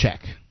stop check?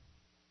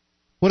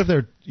 What if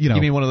they're, You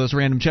mean one of those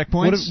random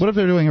checkpoints? What if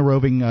they're doing a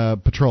roving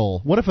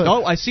patrol? What if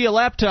I see a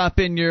laptop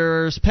in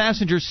your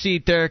passenger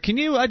seat there.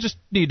 I just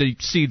need to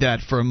see that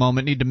for a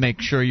moment. Need to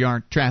make sure you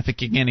aren't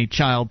trafficking any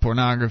child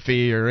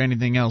pornography or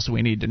anything else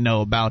we need to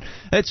know about.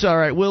 It's all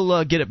right.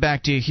 We'll get it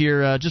back to you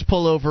here. Just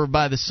pull over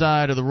by the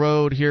side of the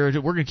road here.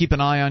 We're going to keep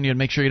an eye on you and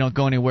make sure you don't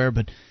go anywhere,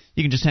 but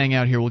you can just hang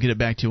out here. We'll get it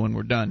back to you when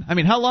we're done. I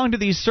mean, how long do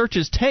these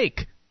searches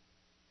take?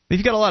 If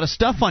you've got a lot of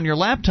stuff on your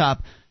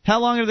laptop, how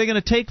long are they going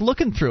to take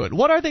looking through it?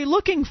 What are they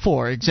looking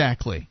for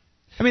exactly?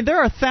 I mean,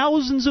 there are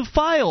thousands of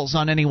files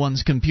on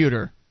anyone's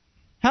computer.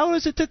 How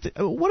is it that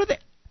what are they?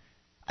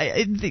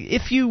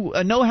 If you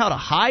know how to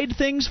hide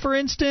things, for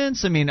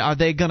instance, I mean, are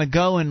they going to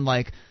go and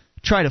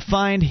try to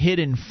find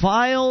hidden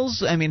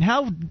files? I mean,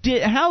 how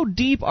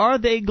deep are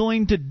they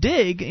going to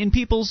dig in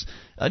people's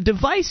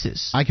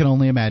devices? I can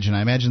only imagine.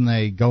 I imagine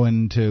they go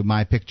into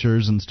My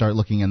Pictures and start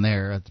looking in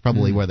there. That's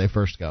probably where they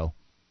first go.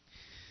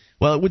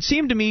 Well, it would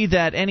seem to me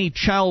that any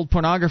child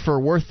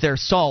pornographer worth their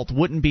salt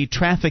wouldn't be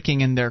trafficking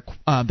in their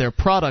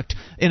product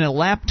in a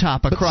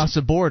laptop across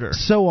a border.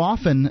 So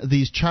often,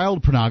 these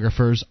child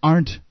pornographers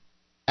aren't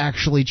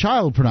actually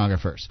child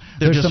pornographers.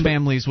 They're just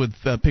families with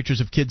pictures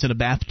of kids in a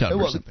bathtub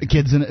or something.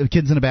 Kids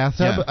in a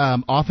bathtub. Yeah.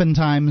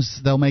 Oftentimes,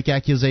 they'll make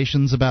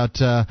accusations about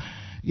the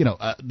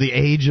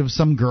age of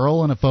some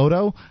girl in a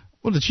photo.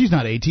 Well, she's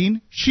not 18.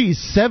 She's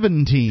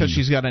 17. Because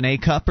she's got an A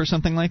cup or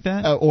something like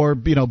that? Or,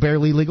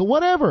 barely legal,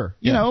 whatever.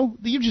 Yeah.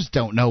 You just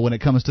don't know when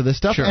it comes to this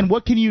stuff. Sure. And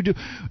what can you do?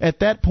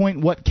 At that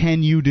point, what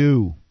can you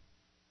do?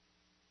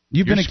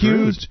 You've been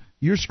accused.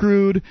 You're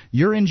screwed.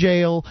 You're in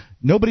jail.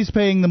 Nobody's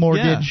paying the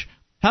mortgage. Yeah.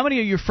 How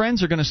many of your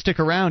friends are going to stick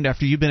around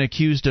after you've been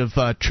accused of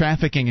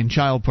trafficking in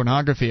child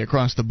pornography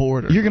across the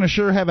border? You're going to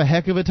sure have a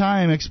heck of a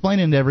time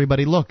explaining to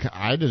everybody, look,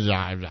 I didn't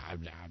have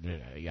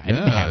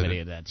any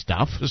of that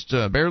stuff. Just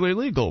barely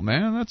legal,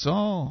 man, that's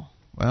all.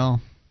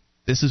 Well,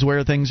 this is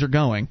where things are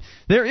going.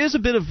 There is a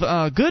bit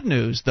of good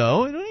news,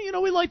 though.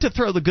 We like to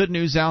throw the good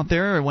news out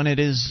there when it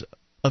is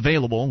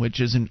available,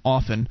 which isn't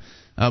often.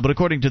 But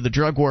according to the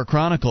Drug War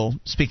Chronicle,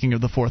 speaking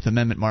of the Fourth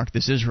Amendment, Mark,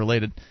 this is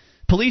related.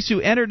 Police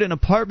who entered an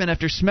apartment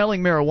after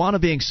smelling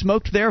marijuana being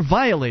smoked there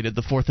violated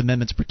the Fourth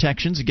Amendment's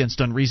protections against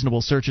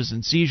unreasonable searches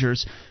and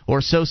seizures, or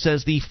so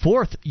says the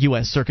Fourth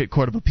U.S. Circuit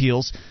Court of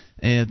Appeals,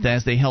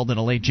 as they held in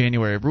a late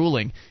January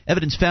ruling.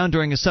 Evidence found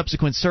during a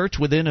subsequent search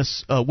with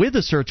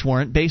a search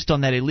warrant based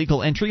on that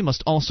illegal entry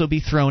must also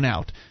be thrown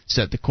out,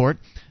 said the court.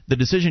 The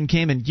decision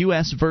came in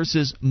U.S.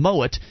 versus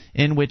Mowat,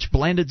 in which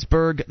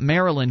Blandensburg,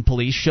 Maryland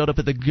police showed up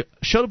at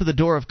the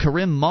door of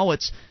Karim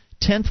Mowat's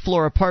 10th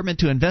floor apartment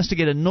to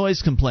investigate a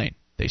noise complaint.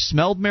 They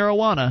smelled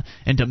marijuana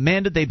and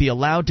demanded they be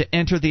allowed to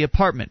enter the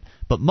apartment,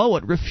 but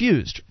Mowat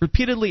refused,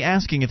 repeatedly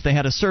asking if they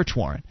had a search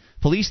warrant.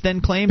 Police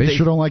then claimed they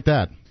sure don't like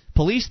that.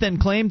 Police then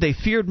claimed they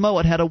feared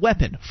Mowat had a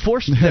weapon,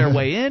 forced their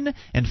way in,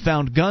 and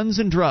found guns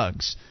and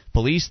drugs.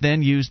 Police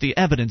then used the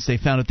evidence they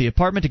found at the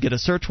apartment to get a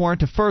search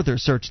warrant to further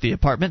search the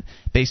apartment.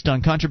 Based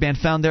on contraband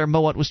found there,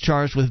 Mowat was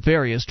charged with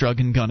various drug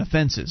and gun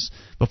offenses.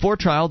 Before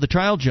trial, the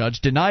trial judge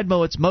denied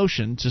Mowat's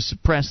motion to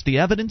suppress the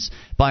evidence,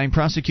 buying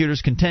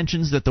prosecutors'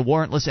 contentions that the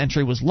warrantless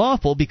entry was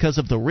lawful because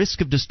of the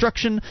risk of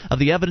destruction of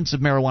the evidence of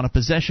marijuana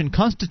possession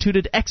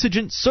constituted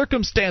exigent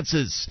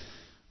circumstances.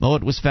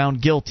 Mowat was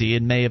found guilty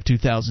in May of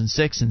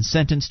 2006 and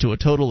sentenced to a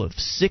total of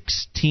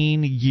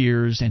 16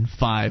 years and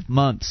 5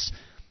 months.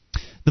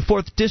 The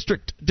 4th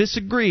District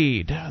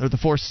disagreed, or the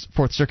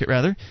Fourth Circuit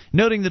rather,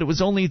 noting that it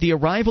was only the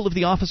arrival of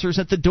the officers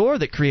at the door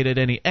that created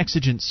any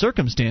exigent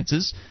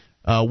circumstances.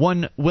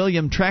 Judge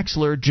William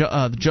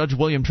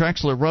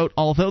Traxler wrote,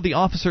 although the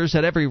officers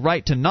had every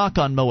right to knock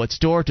on Mowat's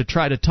door to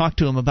try to talk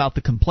to him about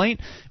the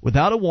complaint,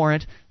 without a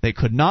warrant, they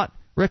could not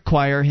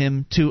require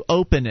him to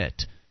open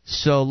it.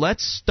 So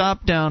let's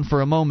stop down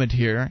for a moment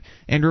here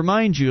and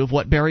remind you of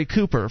what Barry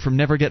Cooper from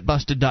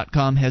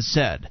NeverGetBusted.com has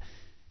said.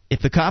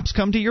 If the cops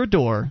come to your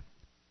door,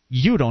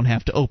 you don't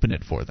have to open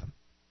it for them.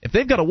 If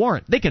they've got a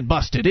warrant, they can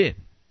bust it in.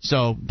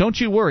 So don't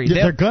you worry.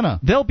 Yeah,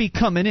 they'll be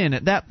coming in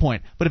at that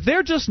point. But if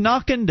they're just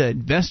knocking to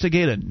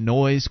investigate a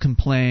noise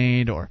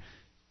complaint or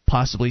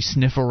possibly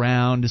sniff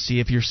around to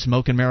see if you're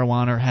smoking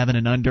marijuana or having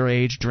an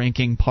underage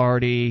drinking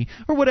party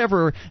or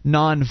whatever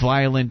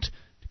nonviolent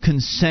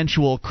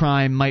consensual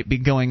crime might be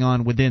going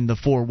on within the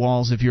four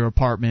walls of your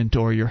apartment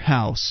or your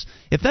house,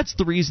 if that's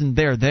the reason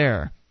they're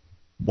there,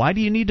 why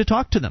do you need to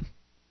talk to them?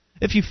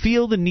 If you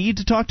feel the need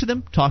to talk to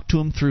them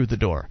through the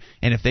door.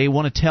 And if they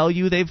want to tell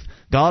you they've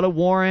got a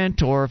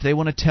warrant, or if they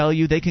want to tell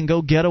you they can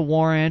go get a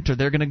warrant, or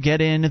they're going to get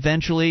in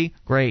eventually,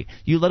 great.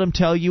 You let them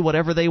tell you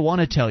whatever they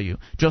want to tell you.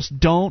 Just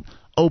don't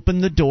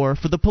open the door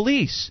for the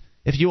police.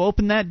 If you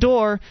open that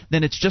door,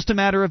 then it's just a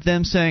matter of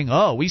them saying,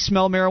 oh, we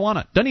smell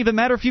marijuana. Doesn't even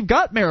matter if you've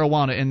got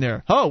marijuana in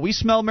there. Oh, we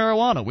smell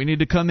marijuana. We need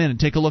to come in and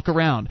take a look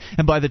around.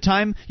 And by the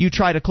time you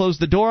try to close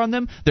the door on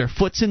them, their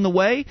foot's in the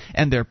way,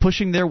 and they're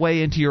pushing their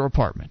way into your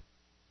apartment.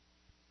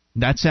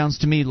 That sounds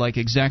to me like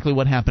exactly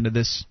what happened to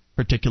this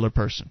particular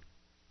person.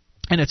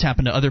 And it's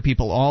happened to other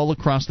people all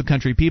across the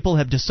country. People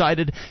have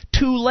decided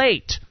too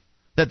late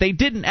that they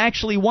didn't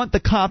actually want the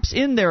cops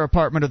in their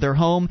apartment or their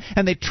home,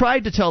 and they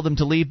tried to tell them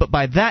to leave, but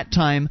by that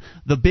time,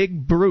 the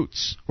big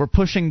brutes were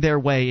pushing their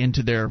way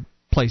into their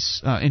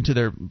place, into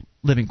their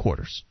living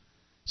quarters.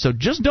 So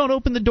just don't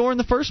open the door in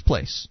the first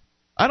place.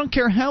 I don't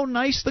care how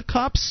nice the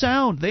cops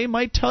sound. They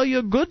might tell you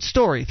a good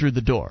story through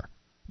the door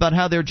about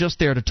how they're just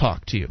there to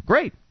talk to you.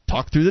 Great.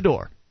 Talk through the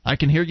door. I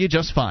can hear you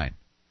just fine.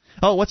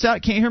 Oh, what's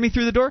that? Can't you hear me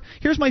through the door?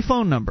 Here's my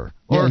phone number.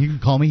 Or, you can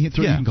call me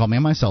through. Yeah. You can call me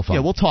on my cell phone.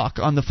 Yeah, we'll talk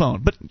on the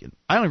phone. But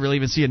I don't really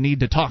even see a need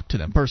to talk to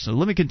them personally.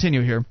 Let me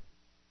continue here.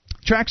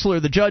 Traxler,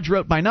 the judge,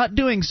 wrote, by not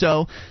doing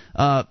so,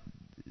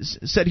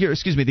 said here,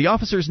 the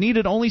officers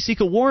needed only seek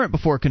a warrant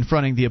before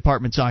confronting the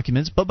apartment's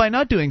occupants, but by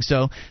not doing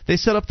so, they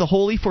set up the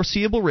wholly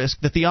foreseeable risk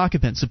that the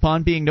occupants,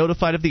 upon being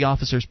notified of the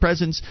officers'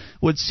 presence,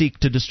 would seek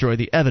to destroy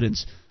the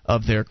evidence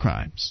of their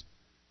crimes.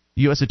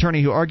 The U.S.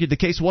 attorney who argued the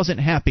case wasn't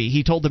happy.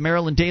 He told the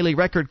Maryland Daily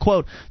Record,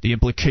 quote, the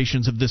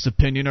implications of this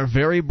opinion are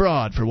very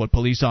broad for what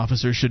police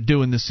officers should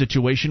do in this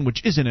situation,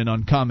 which isn't an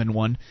uncommon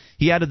one.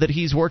 He added that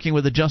he's working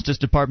with the Justice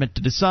Department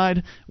to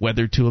decide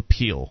whether to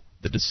appeal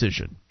the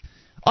decision.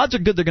 Odds are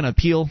good they're going to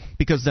appeal,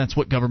 because that's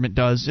what government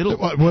does.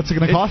 What's it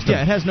going to cost them?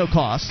 Yeah, it has no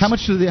cost. How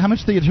much do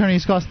the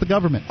attorneys cost the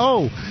government?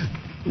 Oh,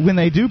 when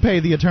they do pay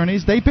the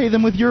attorneys, they pay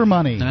them with your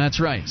money. That's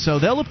right. So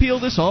they'll appeal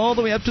this all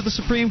the way up to the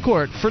Supreme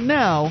Court. For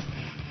now,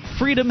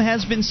 freedom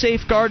has been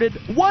safeguarded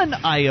one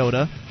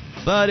iota,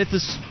 but if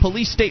the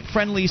police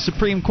state-friendly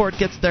Supreme Court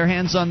gets their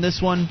hands on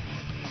this one,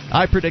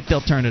 I predict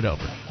they'll turn it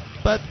over.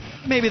 But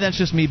maybe that's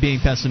just me being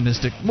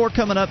pessimistic. More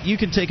coming up. You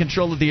can take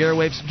control of the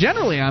airwaves.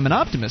 Generally, I'm an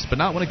optimist, but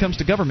not when it comes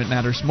to government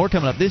matters. More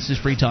coming up. This is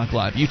Free Talk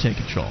Live. You take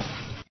control.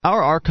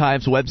 Our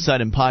archives,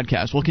 website, and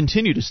podcast will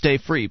continue to stay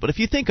free, but if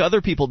you think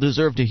other people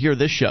deserve to hear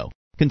this show,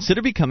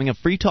 consider becoming a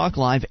Free Talk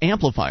Live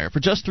amplifier for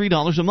just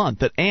 $3 a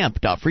month at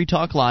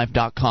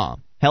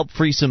amp.freetalklive.com. Help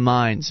free some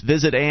minds.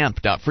 Visit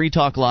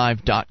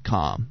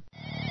amp.freetalklive.com.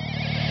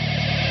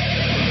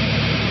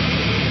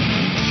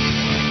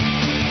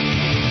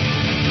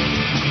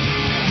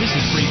 This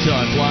is Free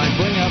Talk Live.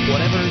 Bring up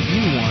whatever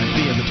you want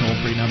via the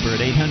toll-free number at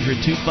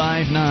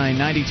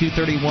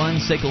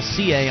 800-259-9231, SACL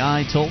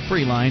CAI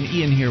toll-free line.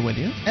 Ian here with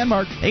you. And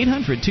Mark.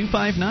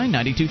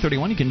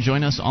 800-259-9231. You can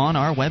join us on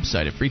our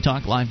website at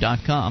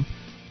freetalklive.com.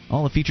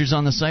 All the features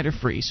on the site are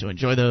free, so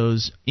enjoy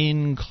those,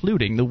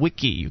 including the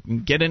wiki. You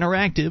can get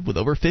interactive with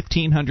over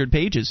 1,500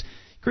 pages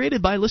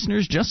created by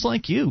listeners just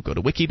like you. Go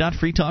to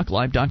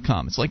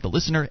wiki.freetalklive.com. It's like the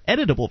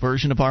listener-editable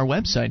version of our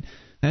website.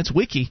 That's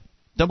wiki,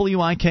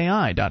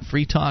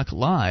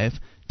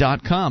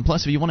 wiki.freetalklive.com.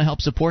 Plus, if you want to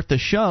help support the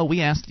show,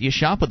 we ask that you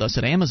shop with us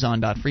at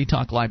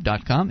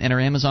amazon.freetalklive.com. Enter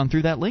Amazon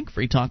through that link.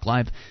 Free Talk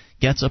Live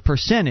gets a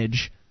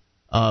percentage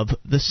of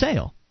the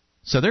sale.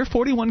 So there are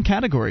 41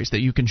 categories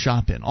that you can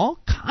shop in. All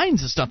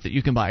kinds of stuff that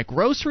you can buy.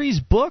 Groceries,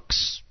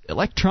 books,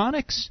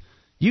 electronics.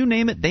 You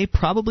name it, they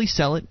probably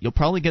sell it. You'll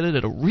probably get it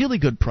at a really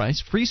good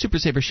price. Free Super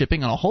Saver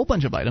shipping on a whole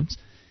bunch of items.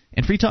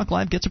 And Free Talk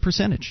Live gets a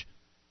percentage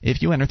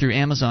if you enter through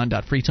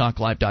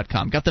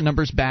Amazon.freetalklive.com. Got the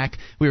numbers back.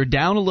 We were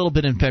down a little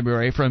bit in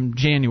February from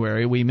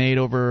January. We made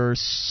over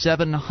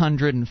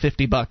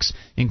 $750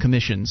 in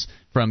commissions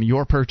from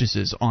your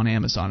purchases on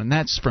Amazon, and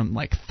that's from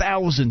like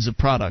thousands of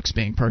products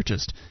being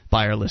purchased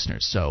by our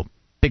listeners. So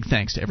big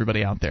thanks to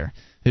everybody out there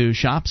who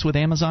shops with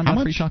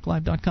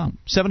Amazon.freetalklive.com.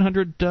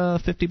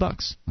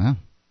 $750. Wow.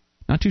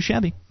 Not too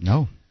shabby.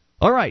 No.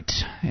 All right,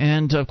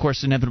 and of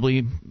course,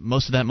 inevitably,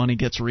 most of that money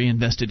gets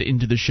reinvested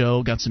into the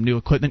show. Got some new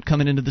equipment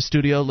coming into the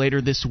studio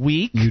later this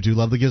week. You do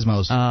love the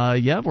gizmos.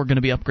 Yeah, we're going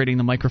to be upgrading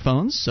the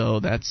microphones, so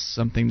that's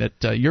something that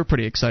you're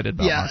pretty excited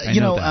about, Mark. I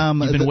know that.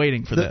 You've been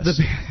waiting for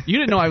this. You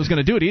didn't know I was going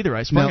to do it either.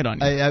 I sprung it on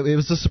you. It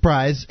was a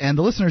surprise, and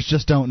the listeners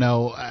just don't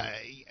know.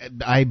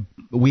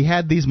 We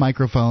had these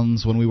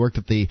microphones when we worked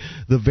at the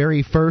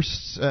very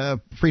first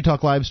Free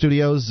Talk Live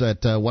studios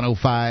at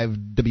 105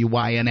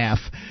 WYNF.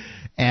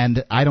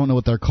 And I don't know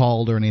what they're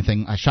called or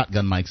anything.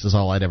 Shotgun mics is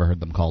all I'd ever heard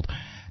them called.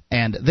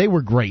 And they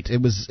were great.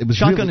 It was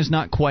Shotgun really... is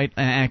not quite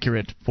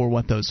accurate for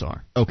what those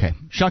are. Okay.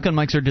 Shotgun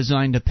mics are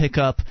designed to pick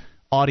up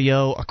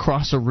audio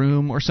across a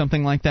room or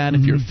something like that.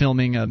 If you're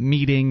filming a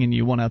meeting and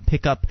you want to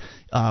pick up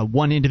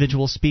one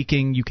individual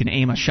speaking, you can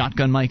aim a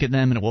shotgun mic at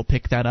them and it will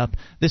pick that up.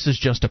 This is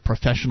just a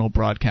professional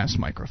broadcast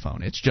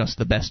microphone. It's just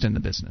the best in the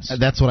business.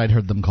 That's what I'd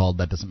heard them called.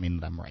 That doesn't mean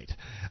that I'm right.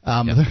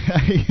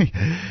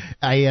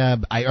 I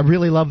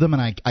really love them,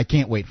 and I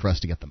can't wait for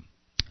us to get them.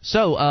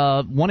 So,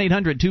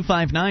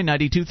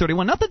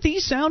 1-800-259-9231. Not that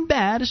these sound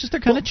bad. It's just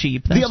they're kind of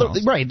cheap. The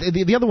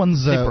other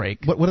ones, they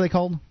break. What are they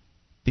called?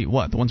 The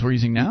what? The ones we're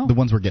using now? The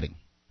ones we're getting.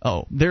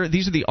 Oh,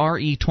 these are the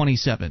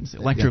RE27s,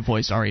 Electro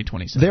Voice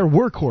RE27. They're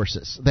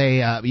workhorses.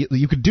 They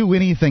you could do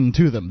anything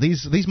to them.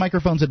 These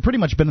microphones had pretty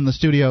much been in the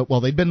studio.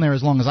 Well, they'd been there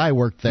as long as I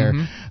worked there.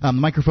 The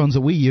microphones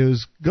that we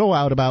use go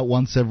out about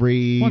once a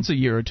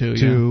year or two. A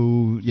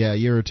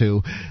year or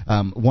two.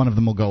 One of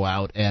them will go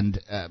out, and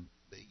they're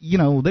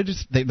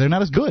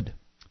not as good.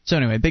 So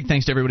anyway, big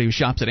thanks to everybody who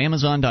shops at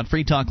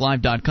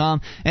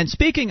Amazon.freetalklive.com. And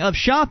speaking of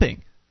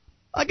shopping,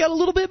 I got a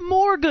little bit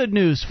more good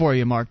news for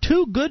you, Mark.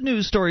 2 good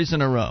news stories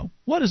in a row.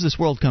 What is this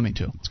world coming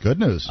to? It's good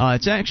news.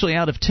 It's actually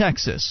out of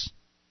Texas,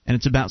 and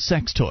it's about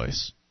sex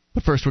toys.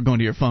 But first, we're going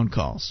to your phone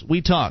calls.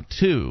 We talked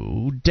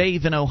to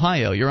Dave in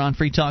Ohio. You're on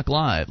Free Talk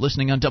Live,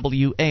 listening on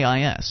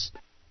WAIS.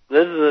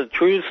 This is a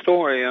true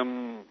story.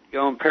 I'm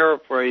going to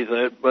paraphrase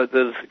it, but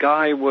this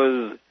guy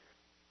was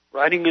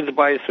riding his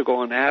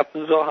bicycle in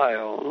Athens,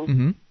 Ohio,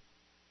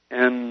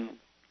 and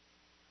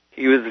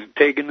he was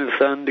taking his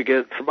son to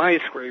get some ice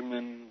cream,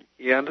 and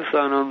he had the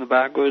son on the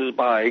back of his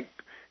bike,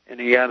 and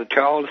he had a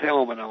child's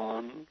helmet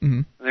on.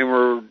 And they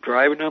were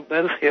driving up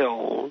this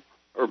hill,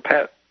 or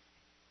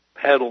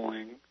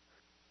pedaling,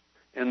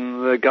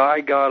 and the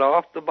guy got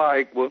off the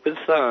bike with his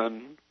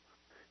son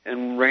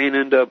and ran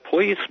into a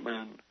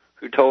policeman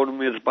who told him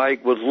his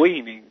bike was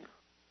leaning.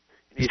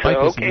 And his bike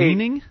was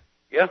leaning?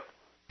 Yeah.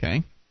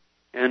 Okay.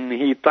 And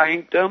he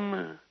thanked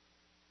him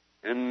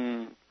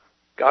and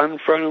got in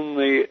front of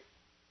the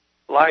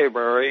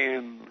library,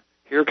 and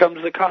here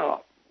comes the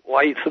cop.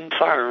 Lights and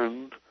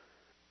sirens,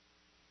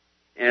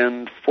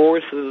 and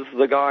forces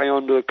the guy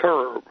onto the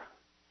curb.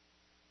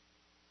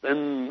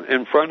 Then,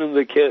 in front of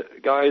the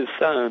guy's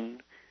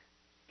son,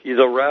 he's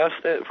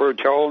arrested for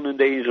child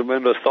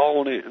endangerment,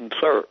 assault, and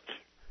search.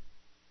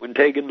 When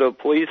taken to a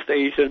police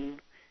station,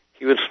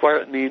 he was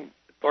threatened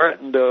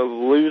of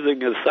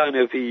losing his son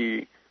if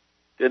he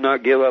did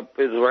not give up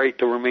his right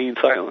to remain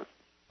silent.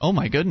 Oh,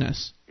 my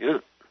goodness. Yeah.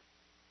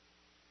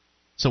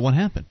 So what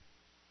happened?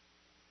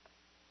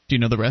 Do you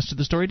know the rest of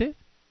the story, Dave?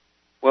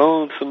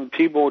 Well, some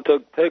people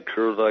took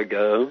pictures, I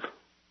guess,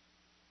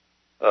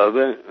 of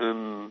it,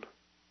 and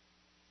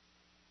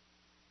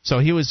so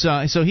he was.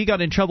 So he got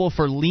in trouble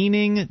for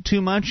leaning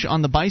too much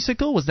on the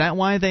bicycle. Was that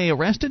why they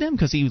arrested him?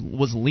 Because he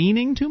was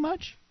leaning too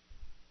much?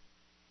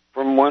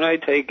 From what I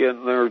take it,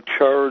 they're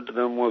charged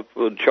him with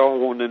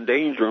child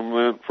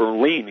endangerment for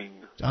leaning.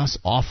 That's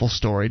an awful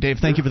story. Dave,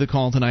 thank you for the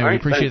call tonight. We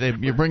appreciate that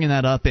you're bringing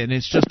that up, and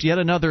it's just yet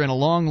another in a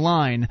long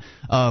line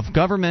of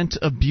government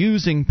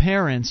abusing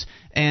parents,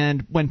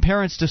 and when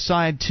parents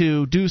decide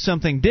to do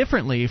something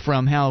differently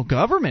from how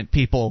government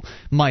people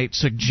might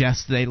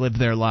suggest they live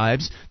their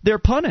lives, they're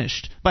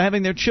punished by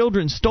having their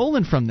children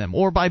stolen from them,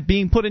 or by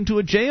being put into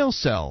a jail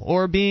cell,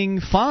 or being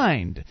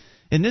fined.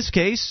 In this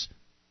case,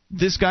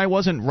 this guy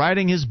wasn't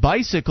riding his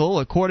bicycle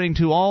according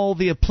to all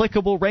the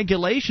applicable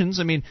regulations.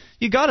 I mean,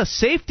 you got a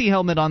safety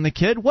helmet on the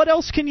kid. What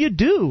else can you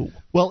do?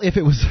 Well, if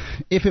it was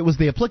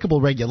the applicable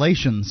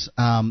regulations,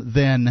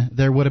 then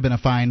there would have been a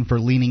fine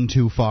for leaning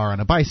too far on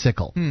a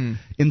bicycle.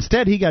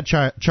 Instead, he got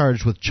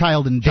charged with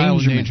child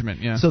endangerment.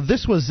 Yeah. So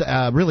this was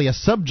really a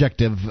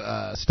subjective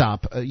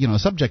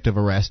subjective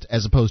arrest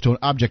as opposed to an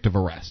objective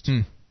arrest.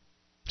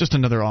 Just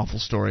another awful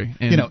story.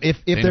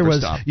 If there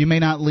was, you may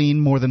not lean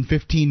more than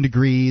 15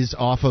 degrees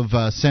off of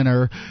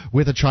center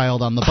with a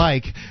child on the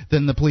bike,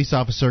 then the police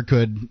officer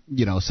could,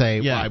 say,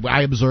 well,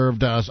 I observed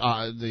the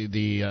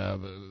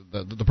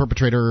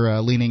perpetrator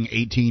leaning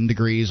 18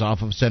 degrees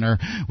off of center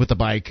with the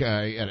bike,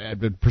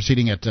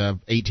 proceeding at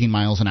 18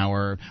 miles an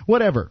hour,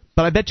 whatever.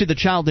 But I bet you the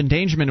child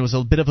endangerment was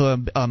a bit of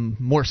a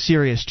more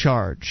serious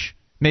charge.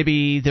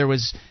 Maybe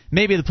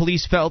the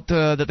police felt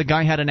that the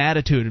guy had an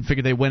attitude and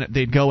figured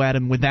they'd go at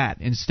him with that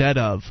instead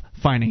of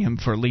fining him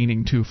for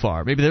leaning too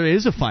far. Maybe there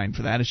is a fine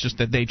for that. It's just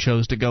that they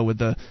chose to go with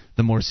the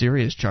more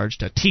serious charge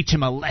to teach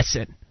him a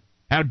lesson.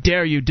 How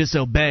dare you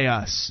disobey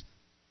us?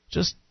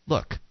 Just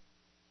look,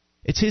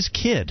 it's his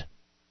kid,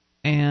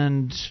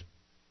 and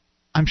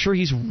I'm sure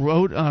he's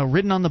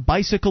ridden on the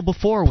bicycle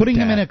before. Putting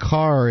him in a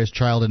car is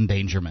child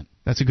endangerment.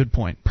 That's a good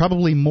point.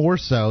 Probably more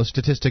so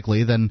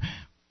statistically than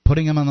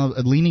putting him on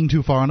leaning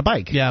too far on a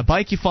bike. Yeah,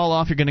 bike, you fall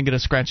off, you're going to get a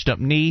scratched up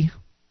knee.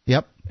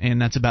 Yep.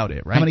 And that's about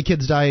it, right? How many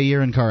kids die a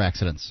year in car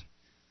accidents?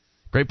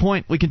 Great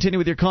point. We continue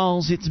with your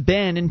calls. It's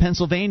Ben in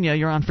Pennsylvania.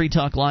 You're on Free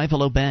Talk Live.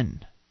 Hello,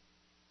 Ben.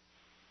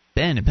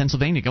 Ben in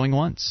Pennsylvania going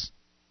once.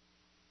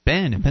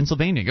 Ben in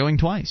Pennsylvania going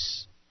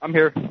twice. I'm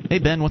here. Hey,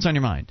 Ben, what's on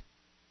your mind?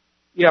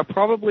 Yeah,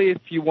 probably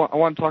if you want, I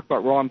want to talk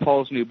about Ron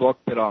Paul's new book,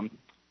 but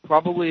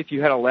probably if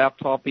you had a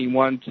laptop and you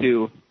wanted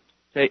to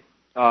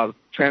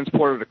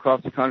transport it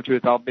across the country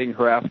without being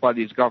harassed by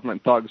these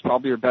government thugs,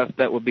 probably your best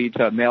bet would be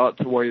to mail it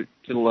to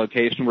the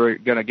location where you're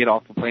going to get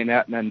off the plane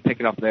at and then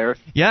pick it up there.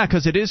 Yeah,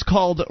 because it is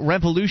called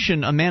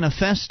Revolution, a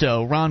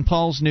Manifesto, Ron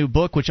Paul's new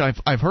book, which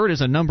I've heard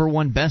is a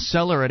 #1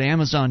 bestseller at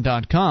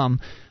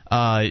Amazon.com.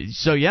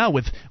 So yeah,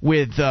 with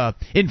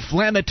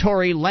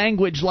inflammatory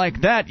language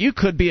like that, you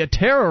could be a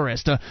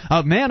terrorist. A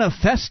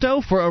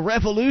manifesto for a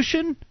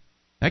revolution?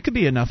 That could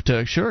be enough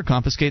to,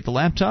 confiscate the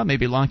laptop,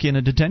 maybe lock you in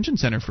a detention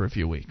center for a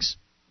few weeks.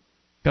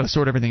 Got to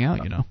sort everything out,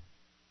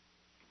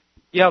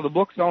 Yeah, the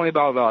book's only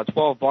about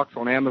 $12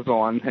 on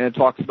Amazon, and it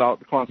talks about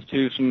the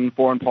Constitution,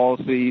 foreign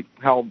policy,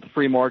 how the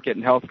free market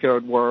and health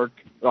code work,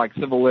 like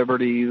civil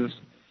liberties,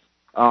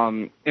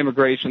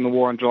 immigration, the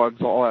war on drugs,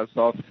 all that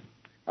stuff.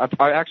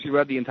 I actually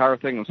read the entire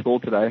thing in school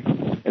today,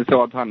 and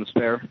still have time to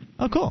spare.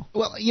 Oh, cool.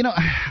 Well,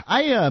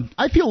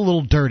 I feel a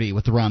little dirty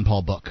with the Ron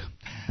Paul book.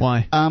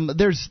 Why?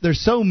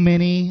 There's so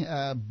many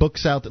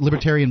books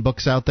libertarian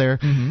books out there.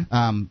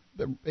 Mm-hmm.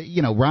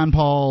 Ron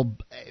Paul,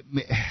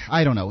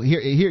 I don't know.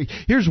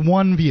 Here's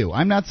one view.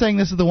 I'm not saying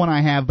this is the one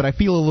I have, but I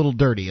feel a little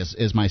dirty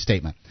is my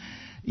statement.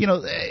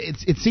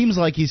 It seems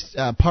like he's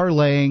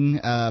parlaying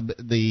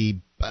the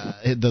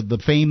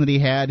fame that he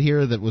had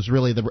here that was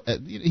really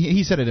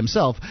he said it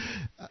himself,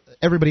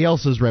 everybody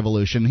else's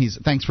revolution.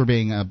 Thanks for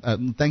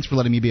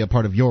letting me be a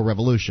part of your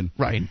revolution.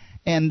 Right.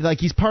 And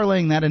he's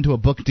parlaying that into a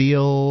book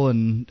deal,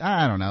 and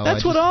I don't know.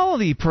 That's what all of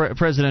the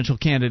presidential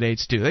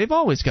candidates do. They've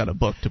always got a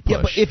book to push.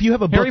 Yeah, but if you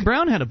have a book, Harry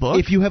Brown had a book.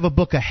 If you have a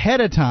book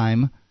ahead of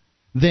time,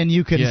 then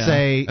you can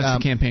say that's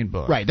the campaign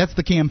book. Right, that's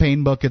the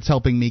campaign book. It's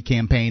helping me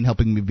campaign,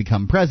 helping me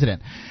become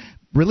president.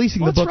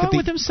 Releasing the book at the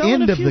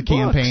end of the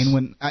campaign,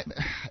 when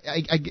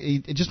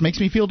it just makes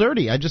me feel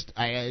dirty.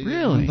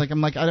 Really?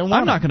 I'm like I don't want.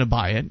 I'm not going to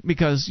buy it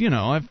because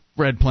I've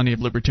read plenty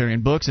of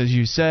libertarian books, as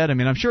you said. I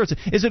mean, I'm sure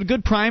is it a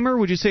good primer?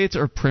 Would you say it's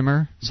or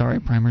primer?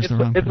 Sorry, primer's the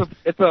wrong.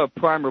 It's a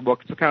primer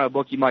book. It's the kind of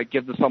book you might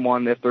give to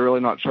someone if they're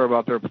really not sure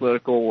about their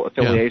political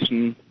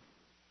affiliation.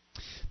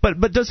 Yeah.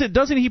 But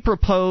doesn't he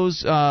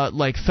propose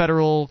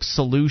federal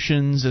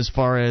solutions as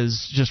far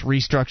as just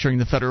restructuring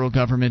the federal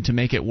government to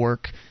make it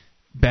work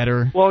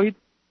better? Well,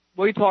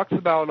 he talks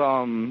about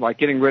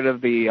getting rid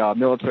of the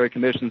Military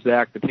Commissions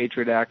Act, the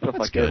Patriot Act, stuff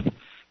like that.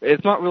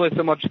 It's not really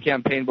so much a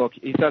campaign book.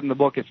 He said in the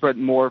book it's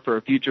written more for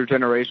future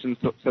generations,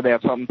 so they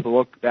have something to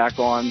look back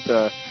on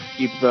to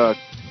keep the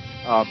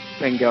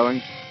thing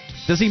going.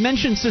 Does he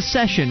mention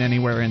secession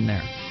anywhere in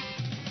there?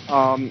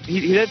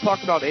 He did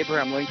talk about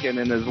Abraham Lincoln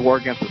and his war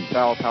against the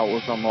South, how it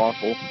was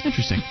unlawful.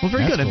 Interesting. Well,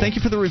 very good. Cool. And thank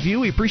you for the review.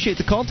 We appreciate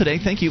the call today.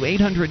 Thank you.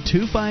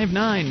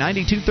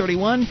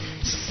 800-259-9231.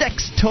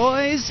 Sex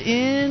toys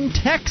in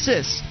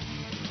Texas.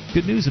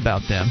 Good news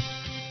about them.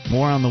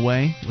 More on the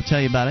way. We'll tell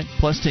you about it.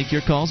 Plus, take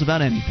your calls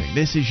about anything.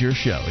 This is your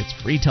show. It's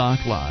Free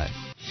Talk Live.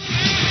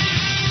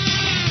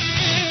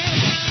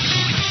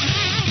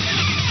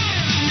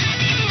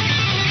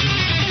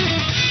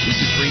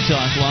 Free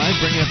Talk Live.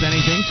 Bring up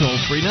anything.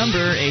 Toll-free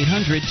number,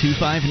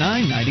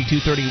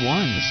 800-259-9231.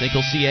 The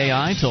SACL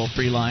CAI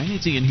toll-free line.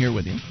 It's Ian here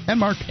with you. And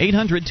Mark.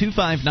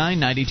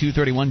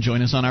 800-259-9231.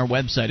 Join us on our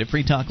website at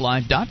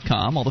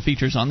freetalklive.com. All the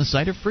features on the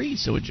site are free,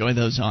 so enjoy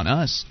those on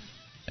us.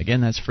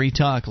 Again, that's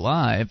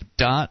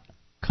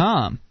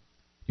freetalklive.com.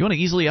 You want to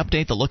easily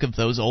update the look of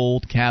those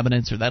old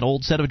cabinets or that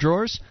old set of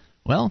drawers?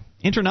 Well,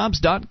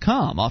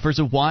 interknobs.com offers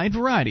a wide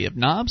variety of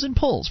knobs and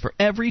pulls for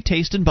every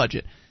taste and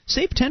budget.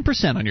 Save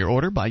 10% on your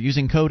order by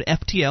using code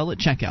FTL at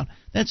checkout.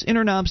 That's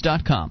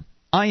interknobs.com,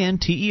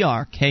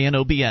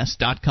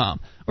 interknobs.com,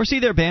 or see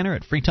their banner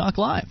at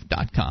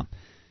freetalklive.com.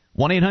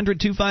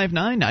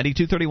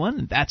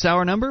 1-800-259-9231. That's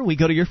our number. We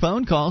go to your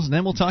phone calls, and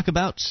then we'll talk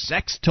about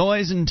sex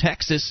toys in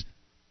Texas.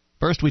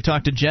 First, we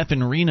talked to Jeff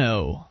in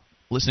Reno,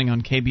 listening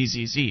on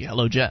KBZZ.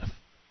 Hello, Jeff.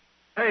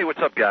 Hey, what's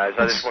up, guys?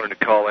 I just wanted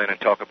to call in and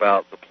talk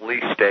about the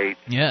police state.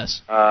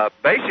 Yes.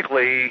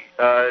 Basically,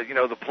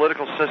 the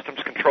political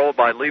system's controlled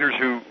by leaders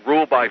who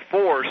rule by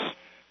force,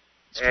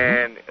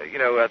 and,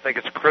 I think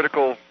it's a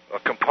critical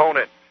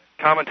component.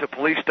 Common to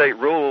police state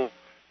rule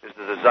is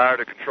the desire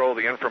to control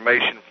the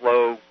information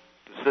flow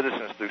to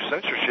citizens through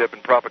censorship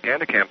and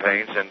propaganda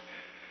campaigns. And,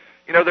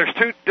 there's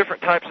two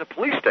different types of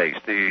police states,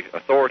 the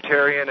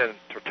authoritarian and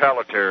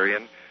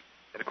totalitarian.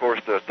 And, of course,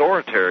 the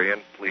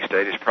authoritarian police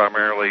state is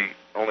primarily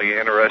only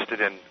interested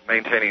in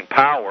maintaining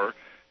power.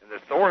 And the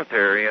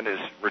authoritarian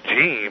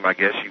regime, I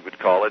guess you would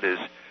call it, is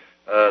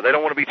they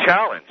don't want to be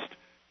challenged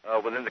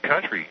within the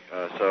country.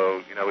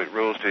 So, it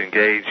rules to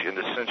engage in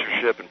the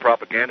censorship and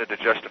propaganda to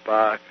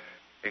justify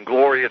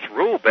inglorious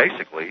rule,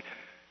 basically.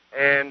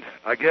 And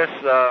I guess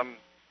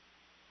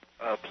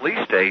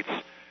police states,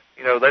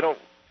 they don't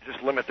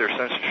just limit their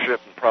censorship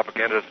and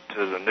propaganda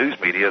to the news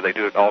media. They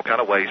do it all kind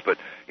of ways. But,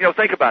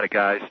 think about it,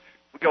 guys.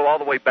 We go all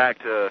the way back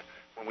to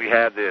when we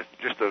had the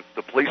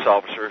police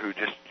officer who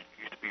just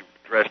used to be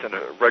dressed in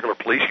a regular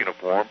police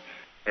uniform.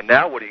 And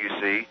now what do you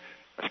see,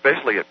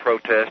 especially at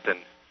protests and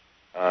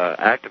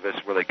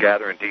activists where they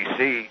gather in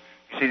D.C.,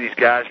 you see these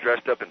guys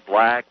dressed up in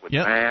black with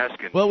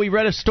masks. Well, we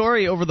read a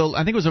story I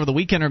think it was over the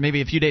weekend or maybe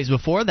a few days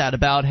before that,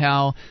 about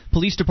how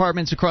police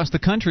departments across the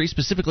country,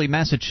 specifically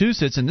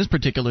Massachusetts in this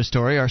particular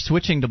story, are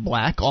switching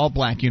to all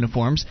black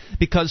uniforms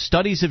because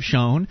studies have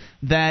shown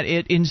that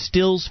it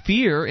instills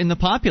fear in the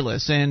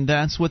populace, and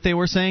that's what they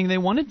were saying they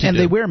wanted to do. And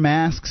they wear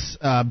masks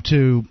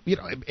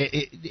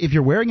if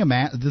you're wearing a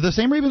mask, the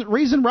same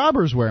reason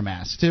robbers wear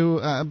masks, to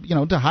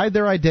hide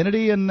their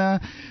identity and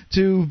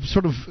to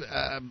sort of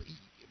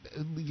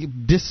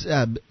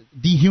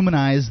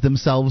dehumanize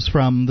themselves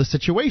from the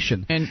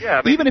situation. And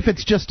even if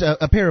it's just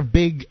a pair of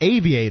big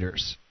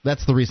aviators,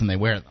 that's the reason they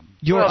wear them.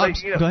 Go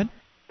ahead.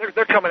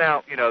 They're coming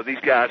out,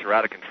 these guys are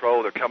out of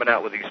control. They're coming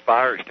out with these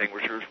fire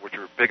extinguishers, which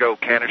are big old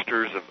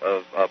canisters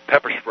of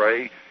pepper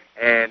spray,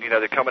 and,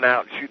 they're coming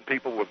out and shooting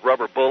people with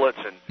rubber bullets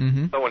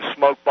and throwing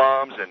smoke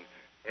bombs and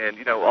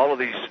all of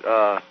these...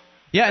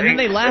 and then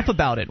they laugh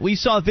about it. We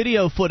saw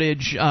video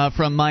footage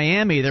from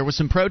Miami. There was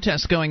some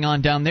protests going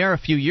on down there a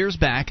few years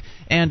back,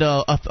 and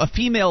a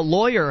female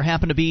lawyer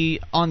happened to be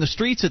on the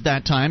streets at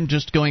that time,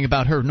 just going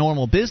about her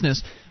normal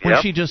business,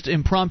 when she just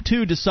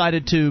impromptu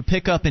decided to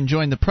pick up and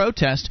join the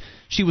protest.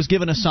 She was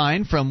given a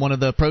sign from one of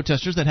the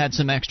protesters that had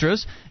some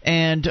extras,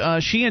 and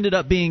she ended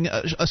up being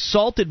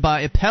assaulted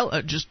by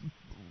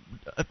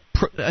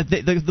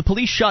the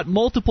police shot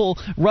multiple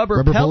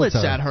rubber pellets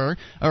at her,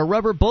 or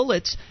rubber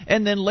bullets,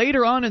 and then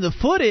later on in the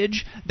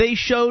footage, they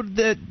showed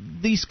that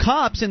these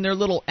cops in their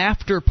little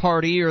after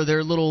party or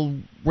their little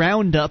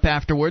roundup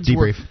afterwards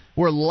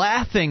were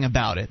laughing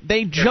about it.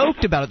 They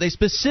joked about it. They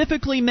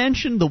specifically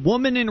mentioned the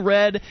woman in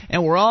red,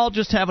 and we're all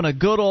just having a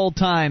good old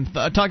time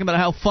talking about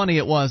how funny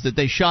it was that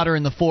they shot her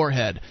in the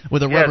forehead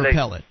with a rubber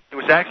pellet. It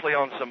was actually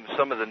on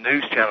some of the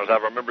news channels. I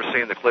remember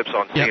seeing the clips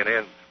on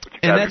CNN.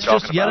 And that's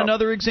just yet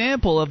another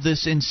example of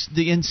this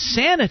the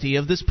insanity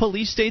of this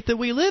police state that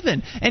we live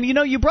in. And,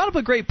 you brought up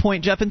a great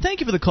point, Jeff, and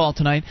thank you for the call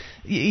tonight.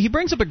 He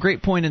brings up a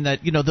great point in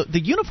that,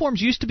 the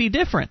uniforms used to be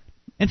different.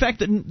 In fact,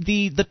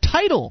 the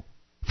title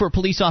for a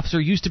police officer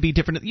used to be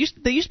different.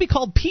 They used to be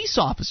called peace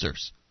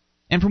officers.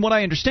 And from what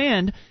I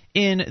understand,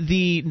 in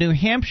the New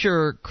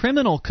Hampshire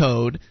Criminal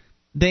Code,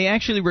 they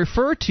actually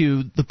refer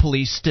to the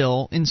police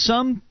still in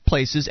some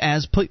places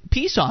as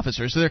peace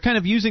officers. So they're kind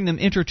of using them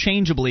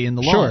interchangeably in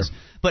the laws. Sure.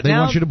 But they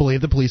want you to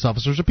believe the police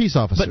officers are peace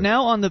officers. But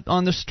now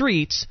on the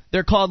streets,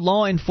 they're called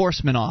law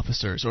enforcement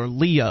officers, or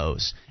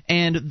LEOs.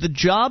 And the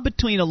job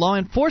between a law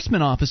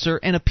enforcement officer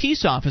and a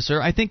peace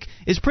officer, I think,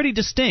 is pretty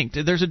distinct.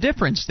 There's a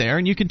difference there,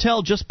 and you can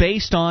tell just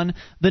based on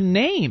the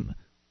name.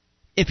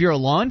 If you're a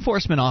law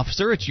enforcement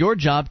officer, it's your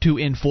job to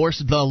enforce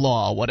the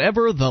law.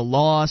 Whatever the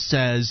law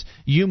says,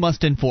 you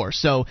must enforce.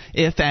 So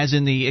if, as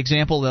in the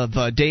example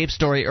of Dave's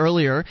story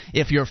earlier,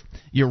 if you're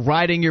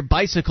riding your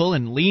bicycle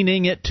and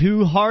leaning it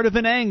too hard of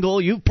an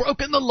angle, you've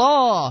broken the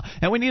law,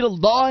 and we need a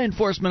law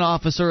enforcement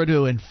officer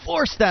to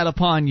enforce that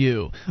upon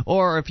you.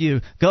 Or if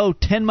you go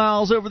 10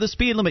 miles over the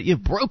speed limit,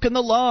 you've broken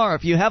the law. Or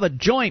if you have a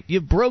joint,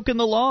 you've broken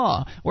the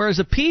law. Whereas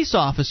a peace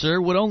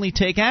officer would only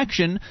take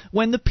action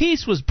when the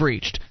peace was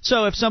breached.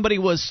 So if somebody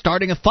was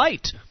starting a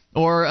fight,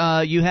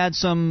 or you had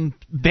some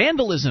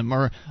vandalism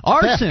or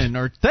arson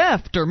or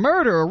theft or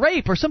murder or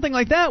rape or something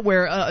like that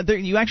where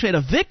you actually had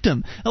a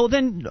victim,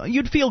 then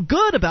you'd feel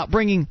good about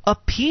bringing a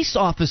peace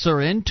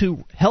officer in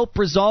to help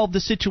resolve the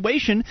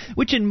situation,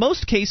 which in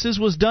most cases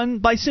was done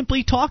by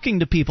simply talking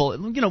to people.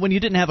 When you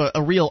didn't have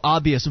a real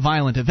obvious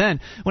violent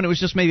event, when it was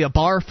just maybe a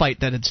bar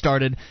fight that had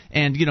started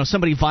and,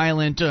 somebody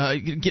violent,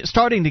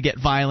 starting to get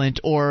violent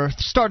or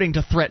starting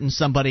to threaten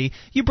somebody,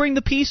 you bring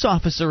the peace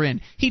officer in.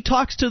 He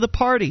talks to the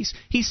parties.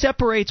 He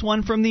separates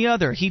one from the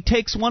other. He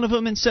takes one of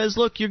them and says,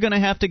 "Look, you're going to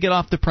have to get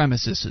off the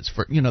premises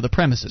for the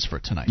premises for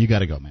tonight. You got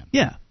to go, man."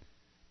 Yeah.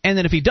 And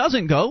then if he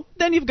doesn't go,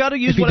 then you've got to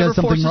use whatever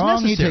force is necessary.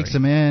 If he does something wrong, he takes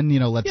him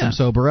in, lets him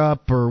sober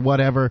up or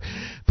whatever.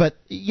 But,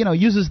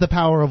 uses the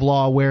power of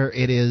law where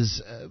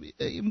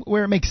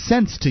it makes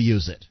sense to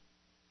use it.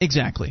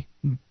 Exactly.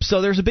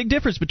 So there's a big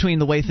difference between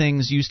the way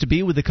things used to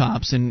be with the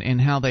cops and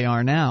how they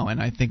are now.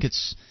 And I think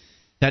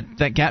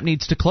that gap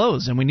needs to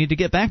close, and we need to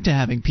get back to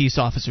having peace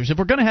officers. If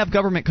we're going to have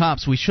government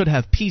cops, we should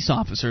have peace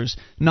officers,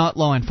 not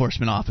law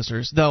enforcement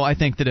officers. Though I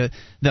think that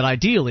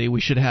ideally we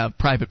should have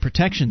private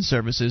protection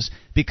services,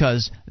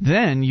 because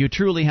then you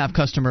truly have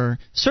customer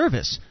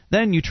service.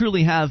 Then you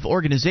truly have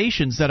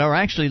organizations that are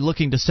actually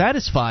looking to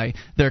satisfy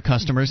their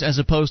customers, as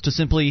opposed to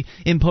simply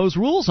impose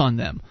rules on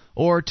them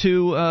or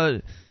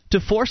to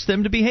force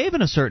them to behave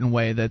in a certain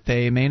way that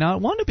they may not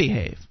want to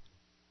behave.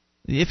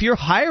 If you're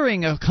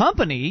hiring a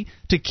company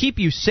to keep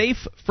you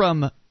safe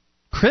from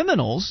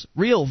criminals,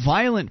 real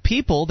violent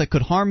people that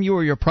could harm you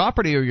or your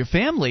property or your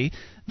family,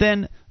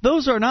 then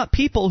those are not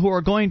people who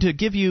are going to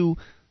give you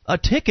a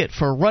ticket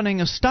for running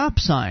a stop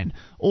sign,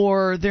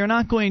 or they're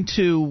not going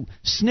to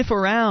sniff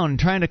around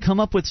trying to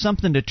come up with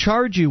something to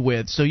charge you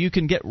with so you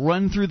can get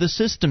run through the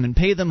system and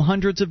pay them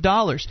hundreds of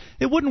dollars.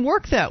 It wouldn't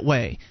work that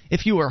way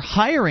if you were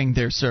hiring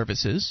their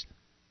services.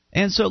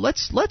 And so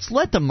let's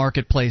let the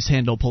marketplace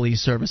handle police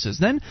services.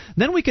 Then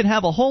we could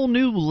have a whole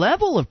new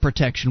level of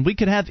protection. We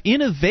could have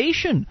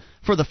innovation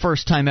for the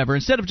first time ever.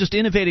 Instead of just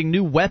innovating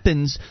new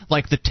weapons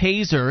like the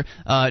taser,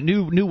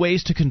 new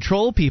ways to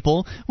control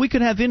people, we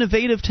could have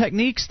innovative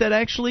techniques that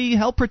actually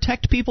help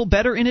protect people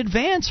better in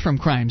advance from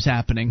crimes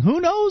happening.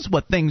 Who knows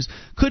what things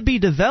could be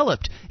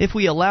developed if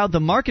we allowed the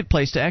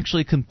marketplace to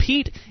actually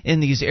compete in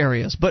these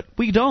areas. But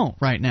we don't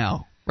right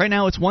now. Right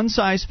now, it's one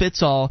size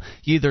fits all.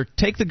 You either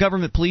take the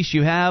government police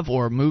you have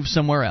or move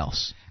somewhere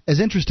else. As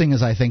interesting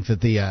as I think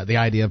that the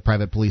idea of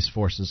private police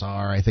forces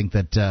are, I think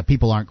that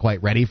people aren't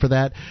quite ready for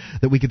that.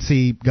 That we could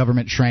see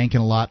government shrank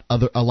in a lot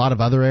of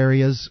other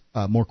areas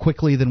more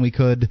quickly than we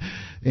could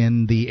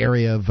in the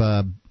area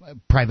of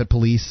private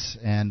police.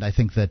 And I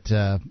think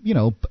that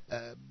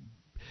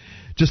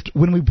just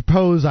when we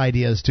propose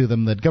ideas to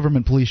them, that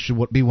government police should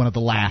be one of the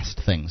last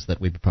things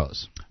that we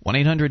propose.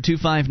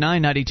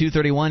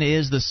 1-800-259-9231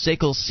 is the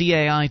SACL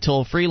CAI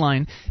toll-free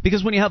line,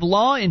 because when you have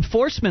law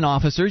enforcement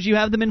officers, you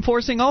have them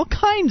enforcing all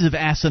kinds of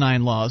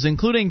asinine laws,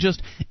 including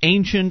just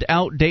ancient,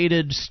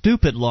 outdated,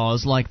 stupid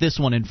laws like this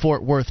one in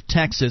Fort Worth,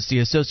 Texas. The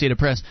Associated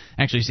Press,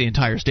 actually it's the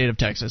entire state of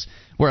Texas,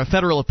 where a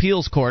federal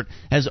appeals court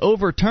has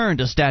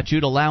overturned a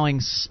statute outlawing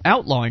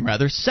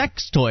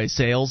sex toy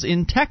sales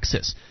in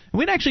Texas.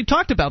 We'd actually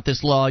talked about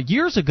this law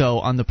years ago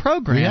on the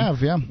program. We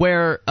have, yeah.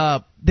 Where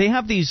they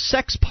have these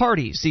sex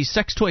parties, these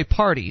sex toy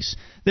parties.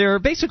 They're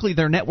basically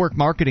network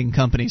marketing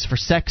companies for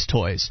sex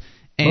toys.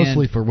 And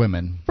mostly for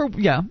women.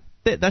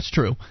 That's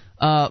true.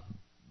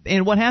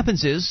 And what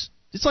happens is,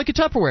 it's like a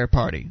Tupperware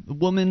party. The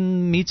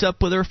woman meets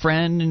up with her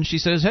friend, and she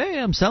says, hey,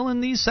 I'm selling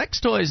these sex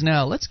toys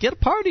now. Let's get a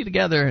party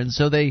together. And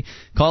so they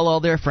call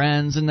all their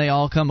friends, and they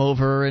all come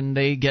over, and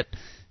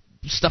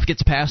stuff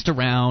gets passed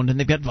around, and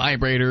they've got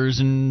vibrators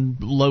and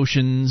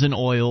lotions and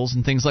oils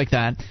and things like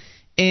that.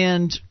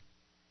 And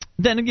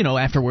then,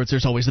 afterwards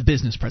there's always the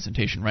business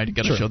presentation, right? You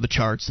got to show the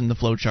charts and the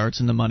flow charts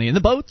and the money and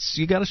the boats.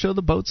 You got to show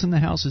the boats and the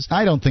houses.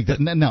 I don't think that.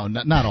 No,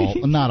 not all.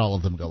 Not all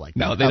of them go like that.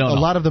 No, they don't. A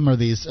lot of them are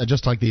these,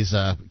 just like these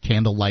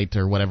candlelight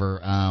or whatever.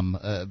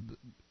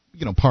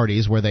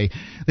 Parties where they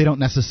don't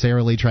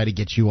necessarily try to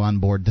get you on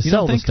board to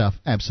sell the stuff.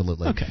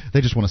 Absolutely. Okay.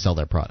 They just want to sell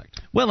their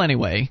product. Well,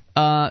 anyway,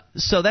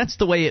 so that's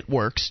the way it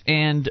works.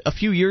 And a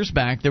few years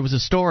back, there was a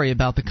story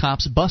about the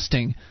cops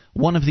busting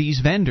one of these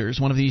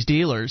vendors, one of these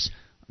dealers,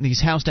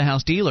 these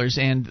house-to-house dealers,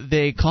 and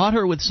they caught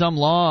her with some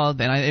law,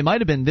 and it might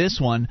have been this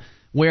one,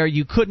 where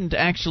you couldn't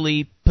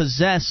actually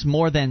possess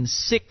more than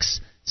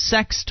 6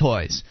 sex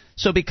toys.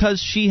 So because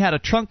she had a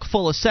trunk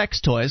full of sex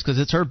toys, because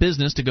it's her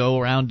business to go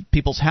around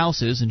people's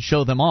houses and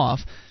show them off,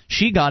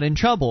 she got in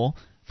trouble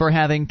for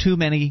having too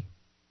many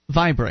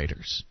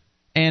vibrators.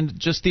 And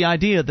just the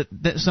idea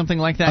that something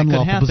like that could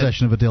happen. Unlawful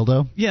possession of a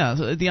dildo?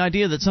 Yeah, the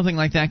idea that something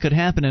like that could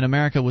happen in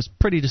America was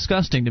pretty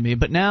disgusting to me.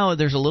 But now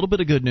there's a little bit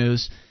of good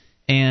news.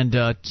 And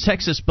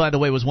Texas, by the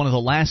way, was one of the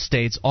last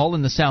states, all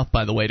in the South,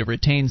 by the way, to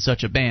retain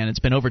such a ban. It's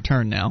been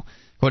overturned now.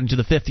 According to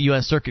the 5th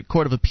U.S. Circuit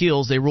Court of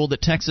Appeals, they ruled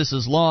that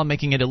Texas's law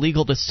making it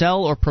illegal to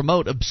sell or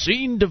promote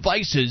obscene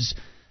devices,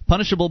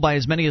 punishable by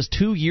as many as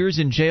 2 years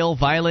in jail,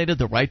 violated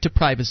the right to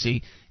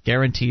privacy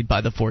guaranteed by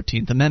the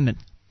 14th Amendment.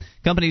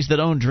 Companies that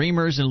own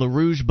Dreamers and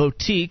LaRouge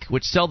Boutique,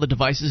 which sell the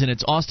devices in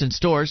its Austin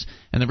stores,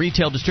 and the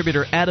retail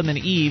distributor Adam and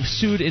Eve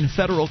sued in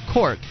federal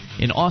court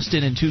in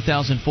Austin in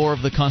 2004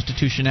 of the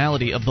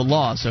constitutionality of the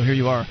law. So here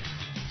you are.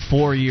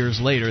 4 years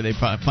later, they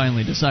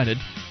finally decided.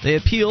 They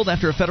appealed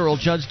after a federal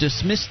judge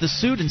dismissed the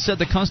suit and said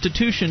the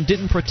Constitution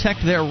didn't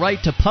protect their right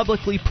to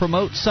publicly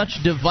promote such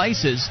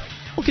devices.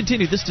 We'll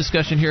continue this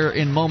discussion here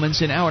in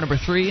moments in hour number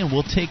 3, and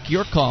we'll take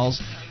your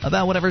calls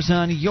about whatever's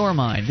on your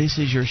mind. This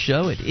is your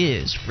show. It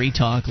is Free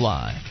Talk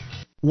Live.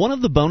 One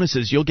of the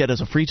bonuses you'll get as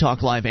a Free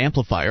Talk Live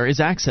amplifier is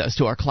access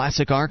to our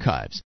classic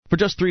archives. For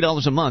just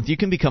 $3 a month, you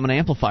can become an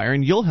amplifier,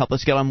 and you'll help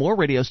us get on more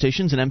radio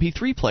stations and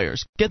MP3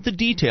 players. Get the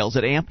details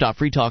at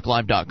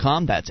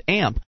amp.freetalklive.com. That's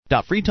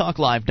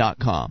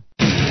amp.freetalklive.com.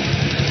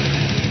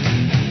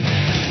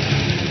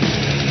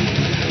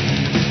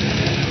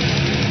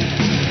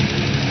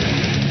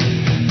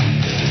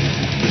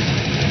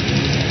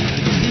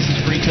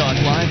 Talk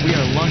Live. We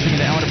are launching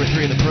into hour number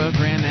 3 of the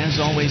program. As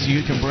always,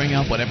 you can bring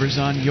up whatever's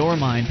on your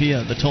mind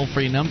via the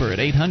toll-free number at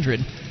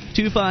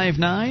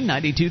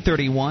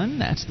 800-259-9231.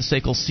 That's the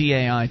SACL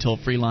CAI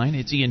toll-free line.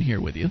 It's Ian here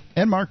with you.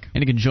 And Mark.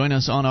 And you can join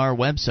us on our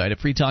website at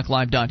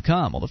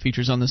freetalklive.com. All the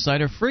features on the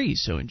site are free,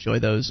 so enjoy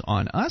those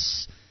on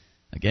us.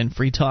 Again,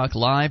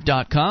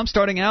 freetalklive.com.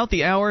 Starting out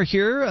the hour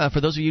here,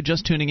 for those of you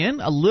just tuning in,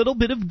 a little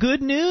bit of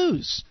good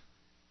news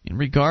in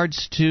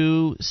regards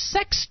to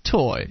sex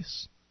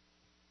toys.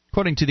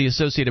 According to the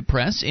Associated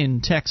Press,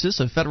 in Texas,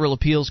 a federal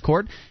appeals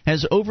court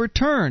has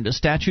overturned a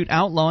statute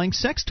outlawing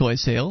sex toy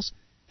sales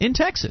in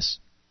Texas.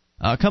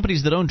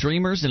 Companies that own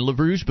Dreamers and Le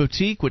Rouge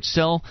Boutique, which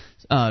sell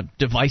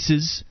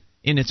devices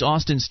in its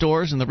Austin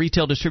stores, and the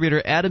retail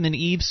distributor Adam and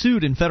Eve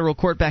sued in federal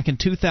court back in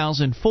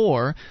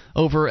 2004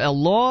 over a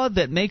law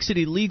that makes it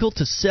illegal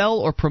to sell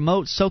or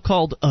promote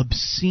so-called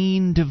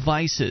obscene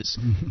devices,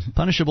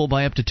 punishable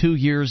by up to 2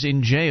 years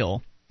in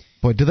jail.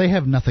 Boy, do they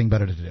have nothing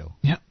better to do.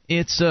 Yeah,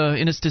 it's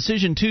in its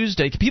decision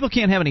Tuesday. People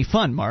can't have any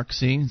fun, Mark.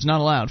 See, it's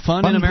not allowed.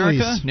 Fun in America?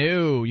 Please.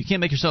 No, you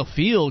can't make yourself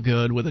feel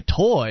good with a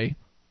toy.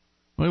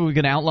 What, are we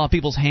going to outlaw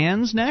people's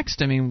hands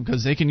next? I mean,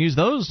 because they can use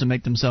those to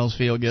make themselves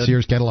feel good.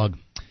 Sears catalog.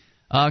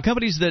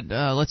 Companies that,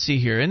 let's see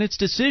here. In its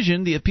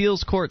decision, the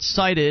appeals court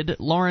cited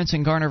Lawrence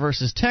and Garner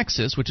versus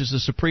Texas, which is a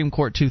Supreme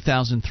Court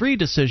 2003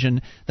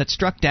 decision that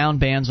struck down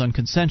bans on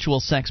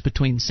consensual sex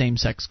between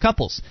same-sex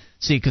couples.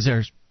 See, because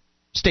there's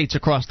states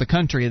across the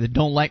country that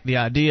don't like the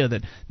idea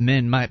that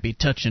men might be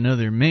touching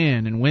other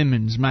men and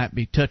women's might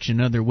be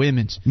touching other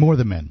women's. More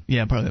than men.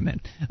 Yeah, probably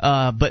men.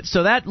 But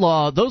so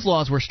those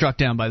laws were struck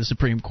down by the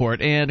Supreme Court,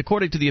 and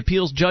according to the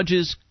appeals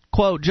judges,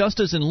 quote,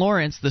 just as in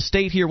Lawrence, the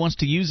state here wants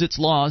to use its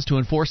laws to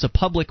enforce a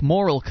public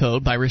moral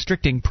code by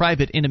restricting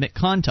private intimate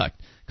conduct.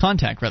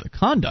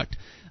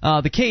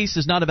 The case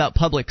is not about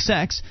public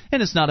sex,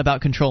 and it's not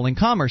about controlling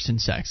commerce in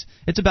sex.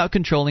 It's about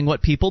controlling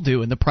what people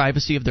do in the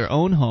privacy of their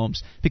own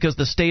homes because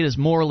the state is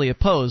morally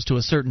opposed to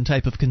a certain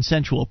type of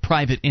consensual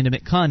private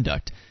intimate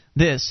conduct.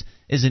 This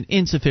is an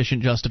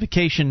insufficient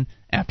justification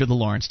after the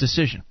Lawrence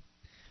decision.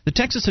 The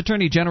Texas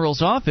Attorney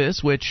General's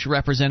office, which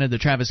represented the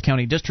Travis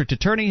County District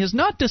Attorney, has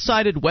not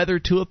decided whether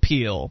to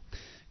appeal.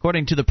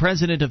 According to the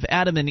president of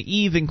Adam and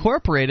Eve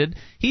Incorporated,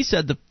 he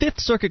said the Fifth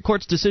Circuit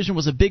Court's decision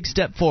was a big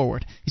step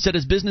forward. He said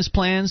his business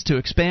plans to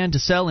expand to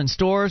sell in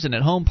stores and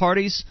at home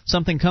parties,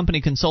 something company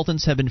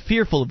consultants have been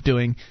fearful of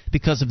doing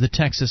because of the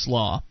Texas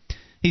law.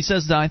 He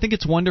says, I think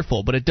it's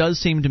wonderful, but it does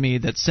seem to me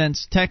that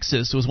since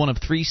Texas was one of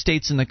 3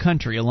 states in the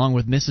country, along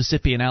with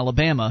Mississippi and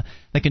Alabama,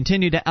 that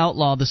continued to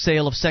outlaw the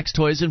sale of sex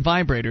toys and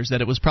vibrators, that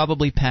it was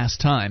probably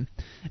past time.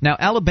 Now,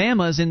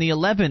 Alabama is in the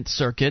 11th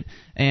Circuit,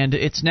 and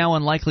it's now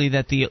unlikely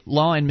that the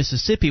law in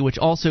Mississippi, which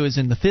also is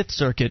in the 5th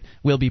Circuit,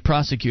 will be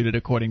prosecuted,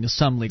 according to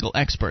some legal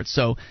experts.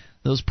 So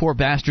those poor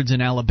bastards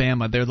in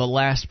Alabama, they're the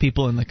last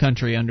people in the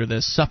country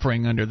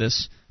suffering under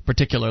this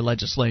particular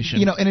legislation.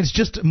 You know, and it's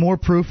just more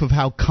proof of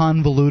how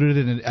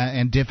convoluted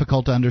and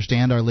difficult to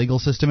understand our legal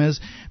system is,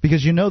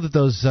 because you know that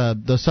those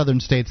southern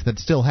states that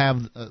still have,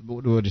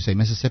 what would you say,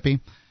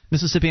 Mississippi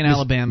and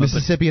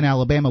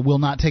Alabama will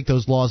not take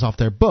those laws off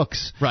their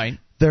books. Right.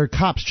 Their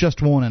cops just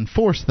won't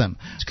enforce them.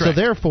 That's correct.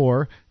 So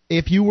therefore,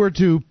 if you were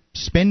to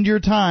spend your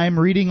time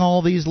reading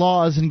all these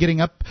laws and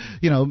getting up,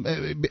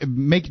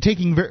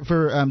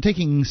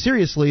 taking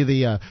seriously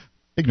the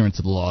ignorance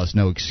of the law is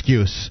no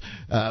excuse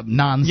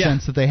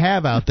nonsense that they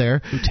have out there.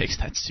 Who takes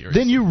that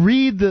seriously? Then you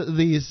read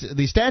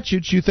these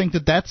statutes, you think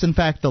that that's in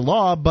fact the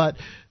law, but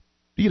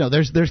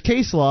there's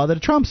case law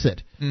that trumps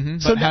it. Mm-hmm.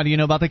 So how do you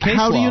know about the case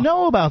law? How do you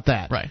know about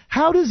that? Right.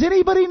 How does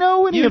anybody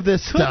know any of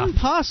this stuff? You couldn't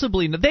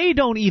possibly know. They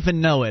don't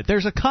even know it.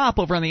 There's a cop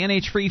over on the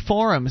NH Free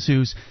forums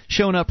who's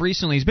shown up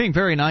recently. He's being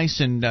very nice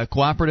and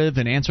cooperative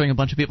and answering a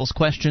bunch of people's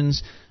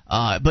questions.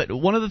 But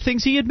one of the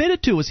things he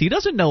admitted to was he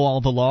doesn't know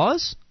all the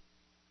laws.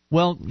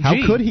 Well, how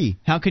could he?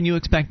 How can you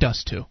expect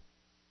us to?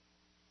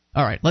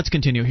 All right, let's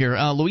continue here.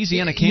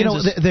 Louisiana,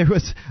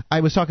 Kansas.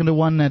 I was talking to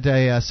one at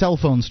a cell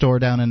phone store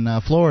down in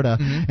Florida,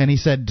 and he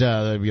said,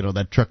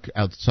 that truck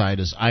outside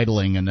is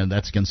idling, and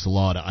that's against the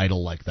law to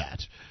idle like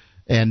that.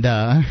 And,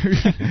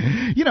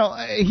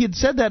 he had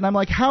said that, and I'm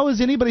like, how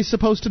is anybody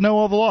supposed to know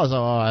all the laws?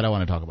 Oh, I don't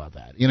want to talk about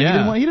that. He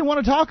didn't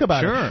want to talk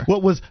about it.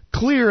 What was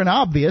clear and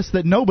obvious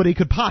that nobody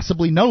could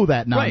possibly know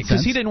that nonsense. Right,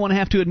 because he didn't want to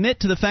have to admit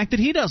to the fact that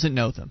he doesn't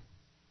know them.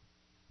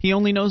 He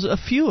only knows a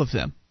few of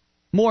them.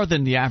 More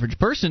than the average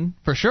person,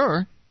 for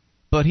sure,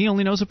 but he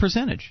only knows a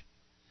percentage.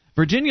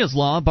 Virginia's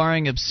law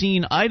barring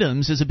obscene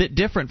items is a bit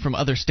different from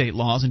other state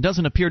laws and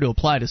doesn't appear to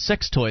apply to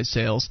sex toy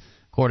sales.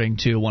 according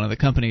to one of the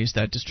companies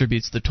that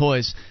distributes the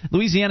toys.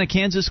 Louisiana,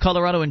 Kansas,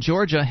 Colorado, and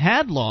Georgia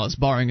had laws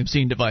barring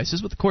obscene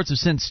devices, but the courts have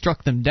since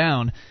struck them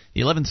down.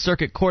 The 11th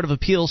Circuit Court of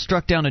Appeals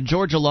struck down a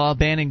Georgia law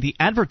banning the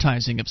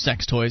advertising of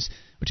sex toys,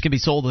 which can be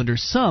sold under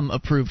some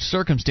approved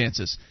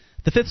circumstances.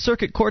 The Fifth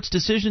Circuit Court's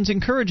decision's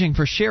encouraging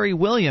for Sherry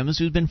Williams,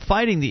 who's been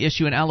fighting the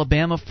issue in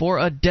Alabama for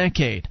a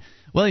decade.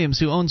 Williams,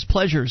 who owns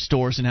pleasure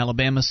stores in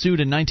Alabama, sued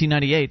in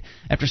 1998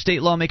 after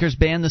state lawmakers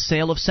banned the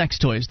sale of sex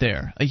toys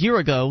there. A year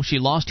ago, she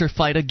lost her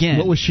fight again.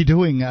 What was she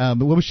doing?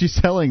 What was she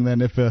selling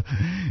then if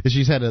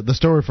she's had the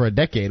store for a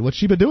decade? What's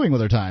she been doing with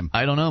her time?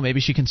 I don't know.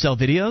 Maybe she can sell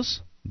videos?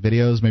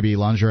 Videos, maybe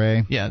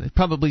lingerie? Yeah,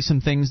 probably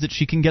some things that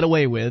she can get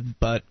away with,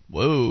 but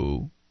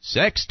whoa,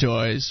 sex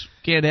toys.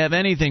 Can't have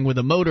anything with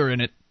a motor in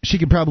it. She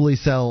could probably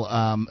sell,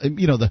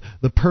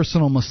 the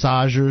personal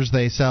massagers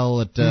they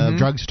sell at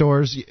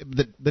drugstores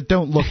that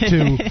don't look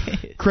too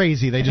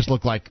crazy. They just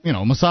look like,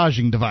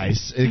 massaging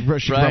device. She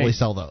could probably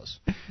sell those.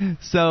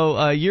 So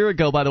a year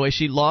ago, by the way,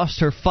 she lost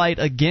her fight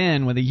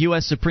again when the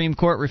U.S. Supreme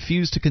Court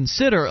refused to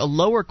consider a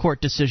lower court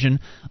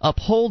decision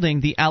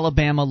upholding the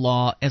Alabama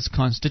law as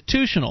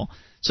constitutional.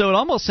 So it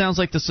almost sounds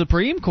like the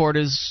Supreme Court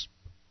is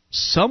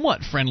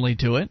somewhat friendly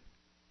to it.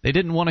 They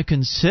didn't want to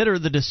consider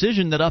the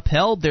decision that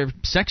upheld their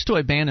sex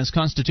toy ban as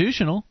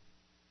constitutional.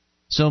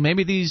 So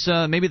maybe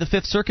the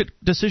Fifth Circuit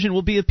decision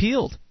will be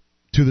appealed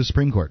to the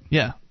Supreme Court.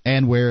 Yeah,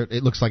 and where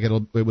it looks like it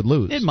would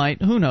lose. It might.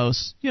 Who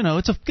knows?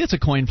 It's a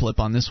coin flip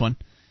on this one.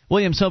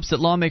 Williams hopes that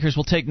lawmakers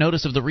will take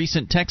notice of the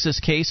recent Texas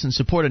case and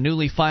support a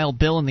newly filed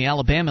bill in the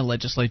Alabama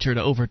legislature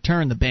to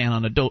overturn the ban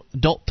on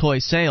adult toy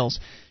sales.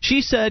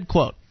 She said,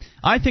 quote,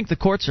 "I think the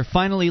courts are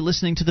finally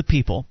listening to the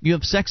people. You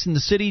have Sex and the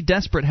City,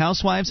 Desperate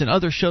Housewives, and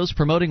other shows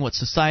promoting what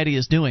society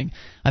is doing.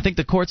 I think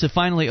the courts have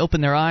finally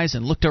opened their eyes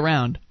and looked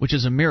around, which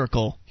is a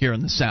miracle here in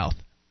the South."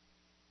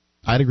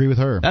 I'd agree with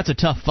her. That's a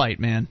tough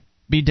fight, man.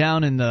 Be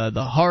down in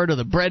the heart of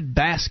the bread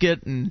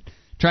basket and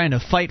trying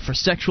to fight for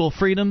sexual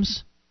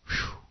freedoms.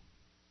 Whew.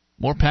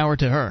 More power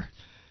to her.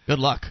 Good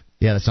luck.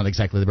 Yeah, that's not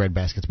exactly the bread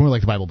basket. It's more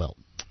like the Bible Belt.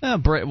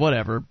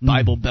 Whatever.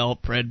 Bible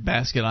Belt, bread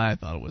basket, I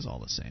thought it was all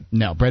the same.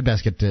 No, bread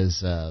basket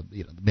is the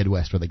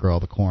Midwest where they grow all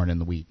the corn and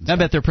the wheat. And I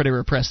bet they're pretty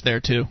repressed there,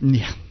 too.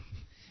 Yeah.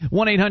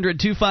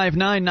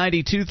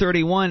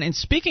 1-800-259-9231. And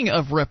speaking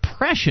of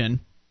repression,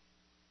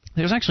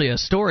 there's actually a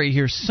story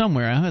here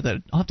somewhere. I'll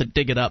have to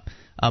dig it up.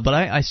 But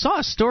I saw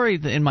a story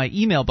in my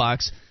email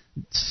box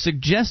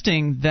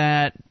suggesting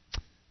that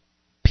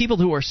people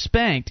who are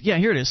spanked,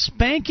 here it is,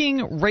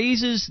 spanking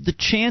raises the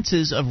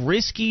chances of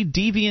risky,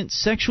 deviant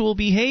sexual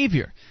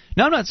behavior.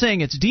 Now, I'm not saying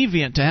it's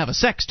deviant to have a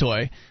sex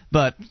toy,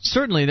 but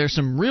certainly there's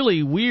some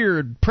really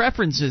weird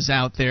preferences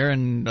out there,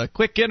 and a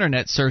quick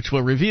internet search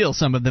will reveal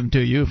some of them to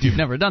you if you've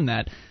never done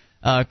that.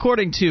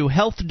 According to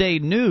Health Day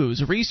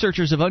News,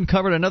 researchers have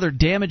uncovered another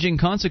damaging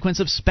consequence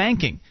of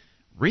spanking: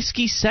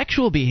 risky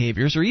sexual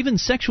behaviors or even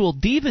sexual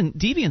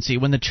deviancy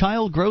when the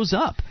child grows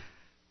up.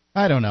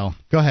 I don't know.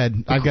 Go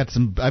ahead. I've got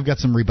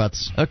some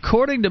rebuts.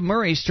 According to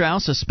Murray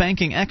Strauss, a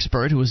spanking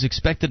expert who was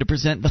expected to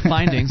present the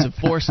findings of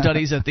 4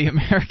 studies at the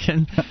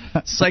American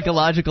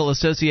Psychological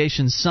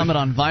Association's Summit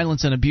on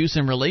Violence and Abuse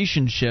in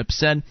Relationships,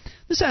 said,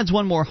 "This adds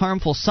one more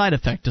harmful side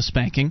effect to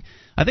spanking.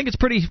 I think it's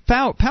pretty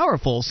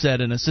powerful," said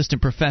an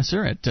assistant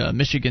professor at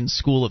Michigan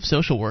School of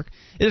Social Work.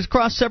 "It has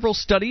crossed several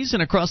studies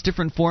and across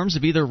different forms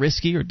of either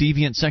risky or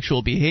deviant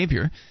sexual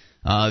behavior."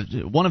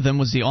 One of them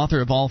was the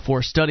author of all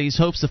 4 studies,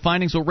 hopes the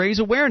findings will raise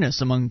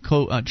awareness among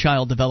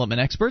child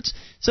development experts.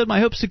 Said, "My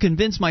hopes to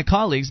convince my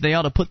colleagues they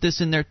ought to put this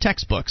in their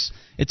textbooks.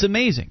 It's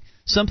amazing.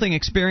 Something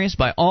experienced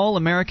by all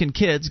American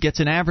kids gets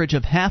an average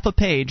of half a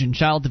page in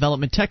child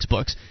development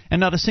textbooks, and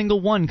not a single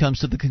one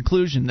comes to the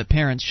conclusion that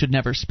parents should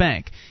never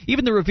spank.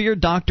 Even the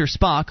revered Dr.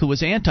 Spock, who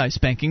was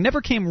anti-spanking,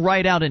 never came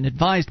right out and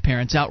advised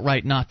parents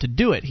outright not to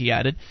do it," he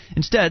added.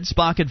 Instead,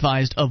 Spock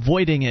advised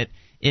avoiding it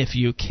if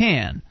you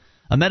can.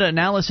 A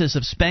meta-analysis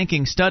of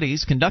spanking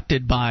studies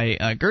conducted by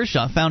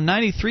Gershaw found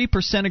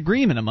 93%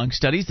 agreement among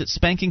studies that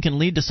spanking can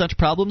lead to such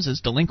problems as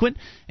delinquent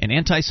and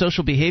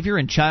antisocial behavior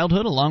in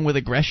childhood, along with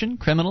aggression,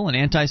 criminal and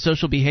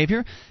antisocial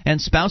behavior,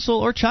 and spousal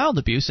or child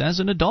abuse as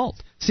an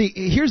adult. See,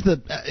 here's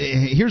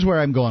where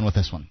I'm going with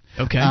this one.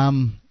 Okay.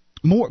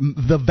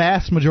 The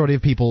vast majority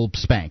of people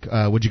spank.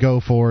 Would you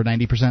go for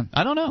 90%?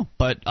 I don't know,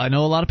 but I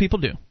know a lot of people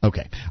do.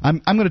 Okay. I'm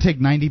going to take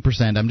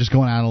 90%. I'm just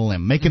going out on a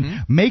limb.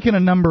 Making a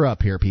number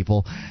up here,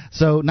 people.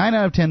 So 9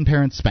 out of 10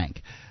 parents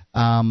spank.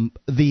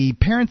 The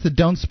parents that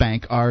don't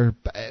spank are,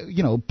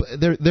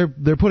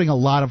 they're putting a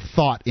lot of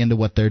thought into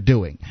what they're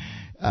doing.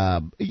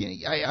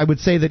 I would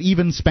say that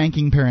even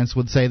spanking parents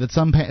would say that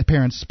some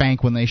parents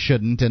spank when they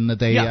shouldn't, and that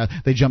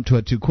they jump to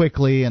it too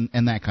quickly,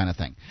 and that kind of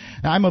thing.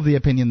 Now, I'm of the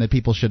opinion that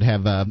people should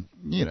have,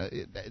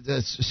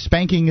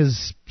 spanking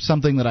is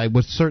something that I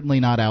would certainly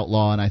not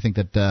outlaw, and I think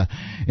that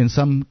in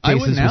some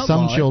cases with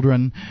some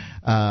children,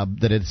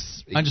 that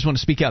it's. I just want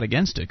to speak out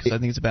against it because I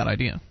think it's a bad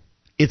idea.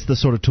 It's the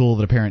sort of tool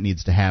that a parent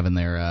needs to have in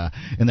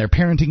their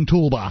parenting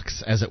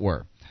toolbox, as it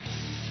were.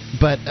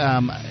 But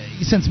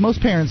since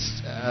most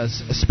parents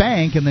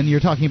spank, and then you're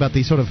talking about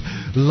these sort of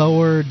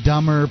lower,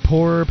 dumber,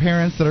 poorer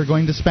parents that are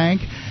going to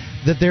spank,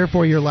 that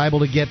therefore you're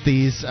liable to get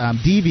these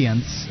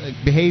deviance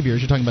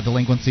behaviors. You're talking about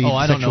delinquency,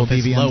 I don't know if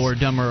deviance. it's lower,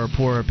 dumber, or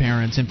poorer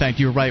parents. In fact,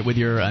 you're right with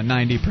your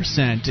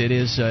 90%. It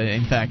is,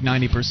 in fact,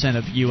 90%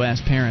 of U.S.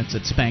 parents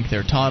that spank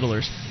their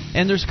toddlers.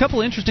 And there's a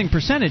couple interesting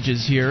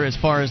percentages here as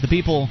far as the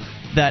people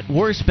that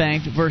were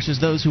spanked versus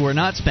those who were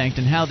not spanked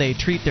and how they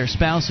treat their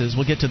spouses.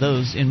 We'll get to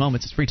those in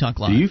moments. It's Free Talk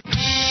Live. This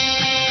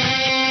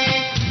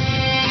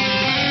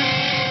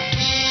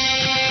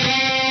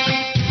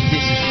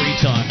is Free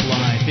Talk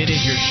Live. It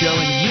is your show,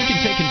 and you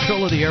can take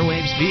control of the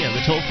airwaves via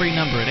the toll-free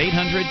number at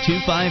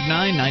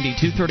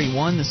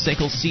 800-259-9231, the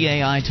SACL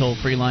CAI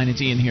toll-free line.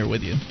 It's Ian here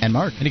with you. And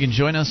Mark. And you can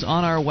join us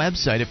on our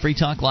website at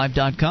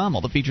freetalklive.com.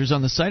 All the features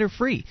on the site are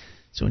free,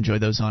 so enjoy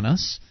those on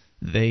us.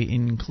 They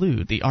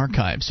include the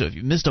archive. So if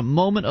you missed a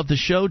moment of the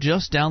show,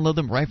 just download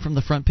them right from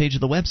the front page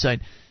of the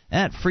website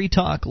at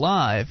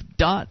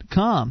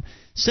freetalklive.com.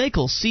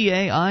 SACL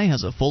CAI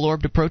has a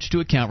full-orbed approach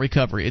to account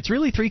recovery. It's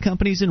really three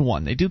companies in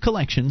one. They do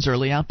collections,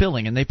 early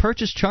outbilling, and they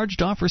purchase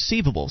charged-off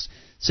receivables.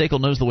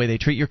 SACL knows the way they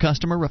treat your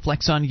customer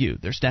reflects on you.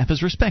 Their staff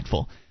is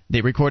respectful.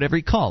 They record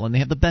every call, and they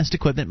have the best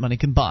equipment money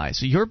can buy,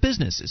 so your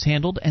business is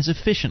handled as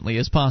efficiently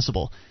as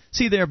possible.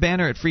 See their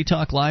banner at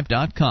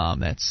freetalklive.com.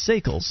 That's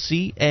SACL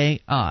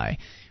CAI.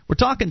 We're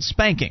talking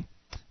spanking,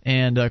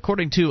 and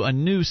according to a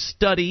new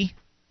study,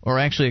 or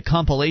actually a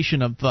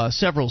compilation of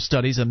several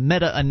studies, a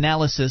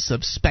meta-analysis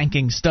of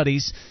spanking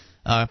studies,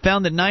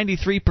 found that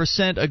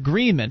 93%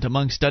 agreement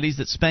among studies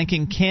that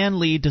spanking can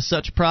lead to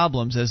such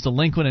problems as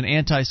delinquent and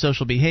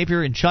antisocial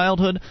behavior in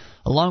childhood,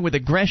 along with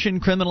aggression,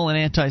 criminal and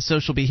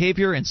antisocial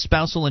behavior, and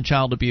spousal and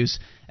child abuse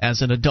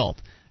as an adult.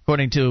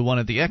 According to one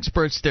of the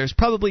experts, there's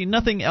probably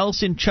nothing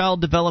else in child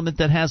development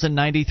that has a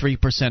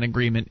 93%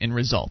 agreement in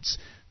results.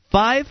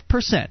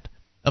 5%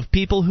 of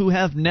people who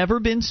have never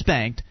been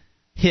spanked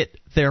hit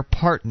their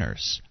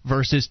partners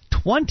versus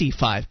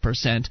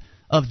 25%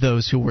 of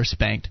those who were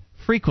spanked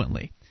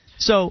frequently.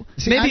 So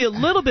maybe a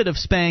little bit of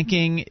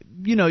spanking,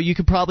 you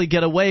could probably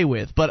get away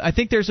with. But I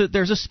think there's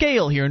a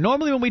scale here.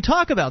 Normally when we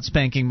talk about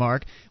spanking,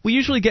 Mark, we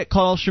usually get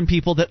calls from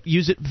people that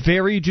use it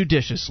very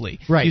judiciously.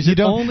 Right. You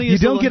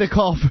don't get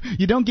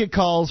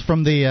calls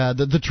from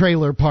the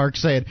trailer park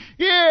saying,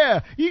 "Yeah,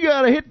 you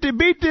got to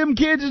beat them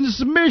kids into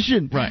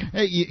submission." Right.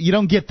 You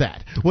don't get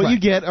that. What you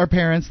get are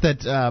parents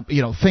that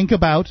think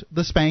about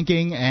the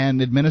spanking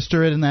and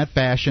administer it in that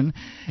fashion.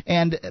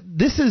 And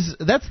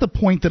that's the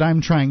point that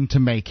I'm trying to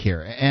make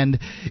here. And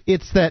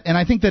it's that, and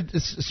I think that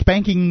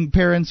spanking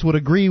parents would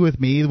agree with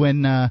me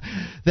when that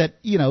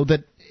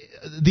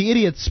the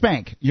idiots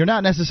spank. You're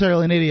not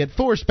necessarily an idiot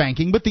for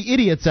spanking, but the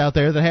idiots out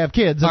there that have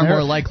kids are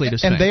more likely to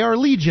spank. And they are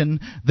legion.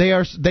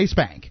 They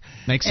spank.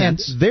 Makes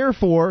sense. And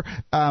therefore,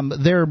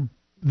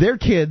 their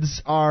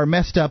kids are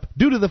messed up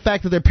due to the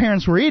fact that their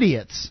parents were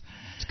idiots.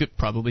 It's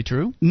probably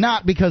true.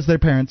 Not because their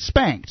parents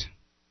spanked.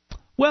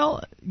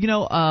 Well,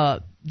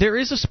 there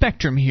is a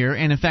spectrum here,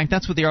 and in fact,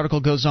 that's what the article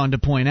goes on to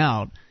point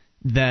out.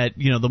 That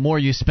the more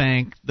you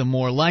spank, the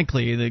more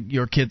likely that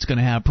your kid's going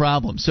to have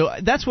problems. So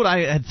that's what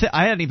I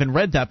hadn't even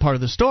read that part of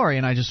the story,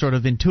 and I just sort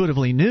of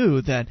intuitively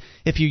knew that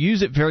if you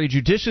use it very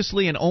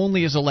judiciously and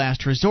only as a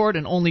last resort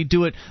and only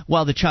do it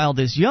while the child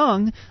is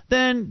young,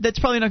 then that's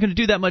probably not going to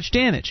do that much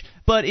damage.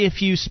 But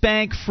if you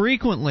spank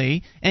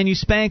frequently and you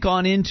spank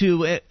on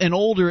into an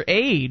older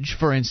age,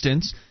 for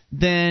instance,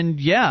 then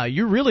yeah,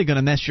 you're really going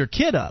to mess your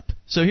kid up.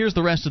 So here's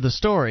the rest of the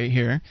story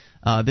here.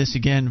 This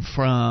again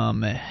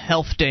from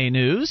Health Day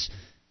News.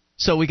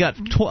 So we got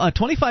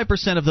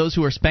 25% of those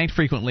who are spanked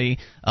frequently,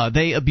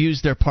 they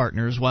abuse their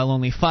partners, while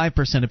only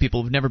 5% of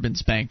people who've never been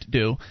spanked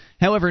do.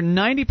 However,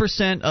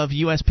 90% of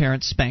U.S.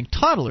 parents spank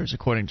toddlers,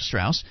 according to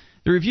Strauss.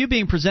 The review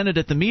being presented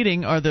at the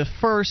meeting are the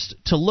first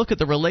to look at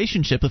the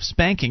relationship of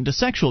spanking to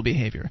sexual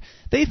behavior.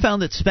 They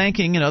found that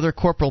spanking and other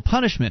corporal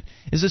punishment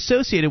is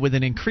associated with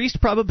an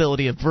increased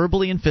probability of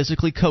verbally and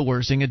physically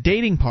coercing a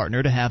dating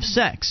partner to have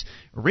sex,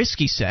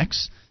 risky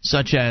sex,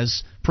 such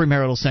as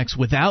premarital sex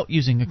without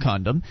using a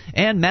condom,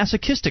 and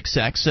masochistic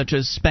sex, such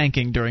as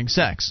spanking during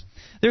sex.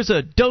 There's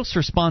a dose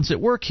response at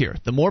work here.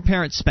 The more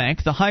parents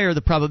spank, the higher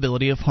the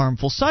probability of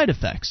harmful side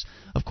effects.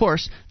 Of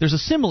course, there's a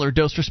similar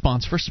dose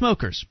response for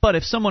smokers, but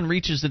if someone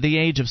reaches the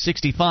age of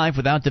 65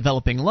 without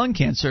developing lung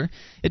cancer,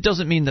 it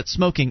doesn't mean that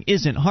smoking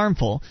isn't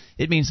harmful.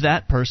 It means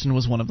that person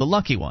was one of the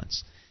lucky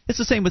ones. It's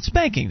the same with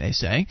spanking, they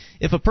say.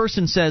 If a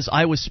person says,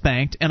 "I was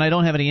spanked and I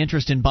don't have any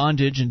interest in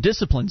bondage and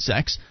discipline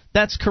sex,"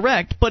 that's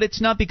correct, but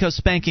it's not because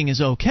spanking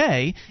is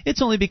okay.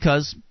 It's only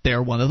because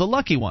they're one of the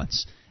lucky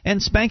ones.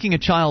 And spanking a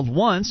child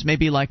once may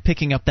be like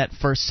picking up that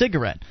first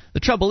cigarette. The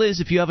trouble is,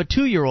 if you have a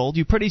 2-year-old,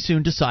 you pretty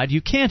soon decide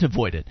you can't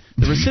avoid it.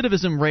 The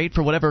recidivism rate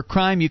for whatever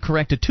crime you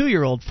correct a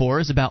 2-year-old for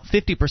is about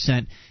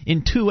 50%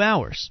 in 2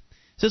 hours.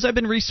 says, I've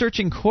been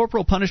researching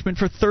corporal punishment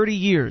for 30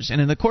 years,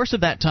 and in the course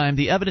of that time,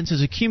 the evidence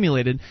has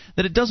accumulated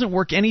that it doesn't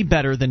work any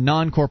better than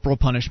non-corporal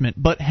punishment,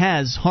 but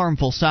has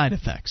harmful side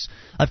effects.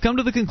 I've come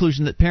to the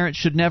conclusion that parents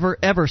should never,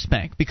 ever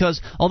spank,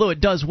 because although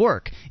it does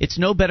work, it's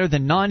no better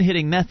than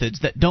non-hitting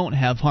methods that don't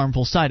have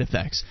harmful side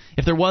effects.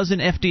 If there was an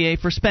FDA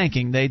for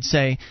spanking, they'd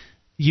say,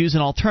 use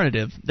an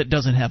alternative that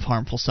doesn't have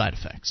harmful side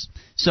effects.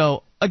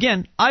 So,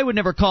 again, I would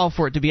never call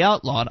for it to be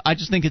outlawed. I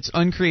just think it's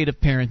uncreative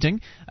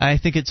parenting. I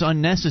think it's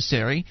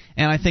unnecessary,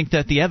 and I think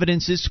that the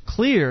evidence is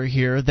clear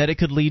here that it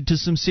could lead to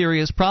some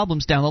serious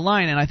problems down the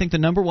line, and I think the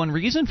number one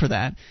reason for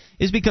that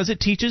is because it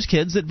teaches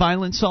kids that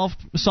violence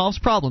solves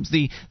problems.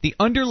 The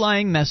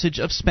underlying message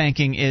of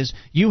spanking is,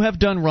 you have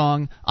done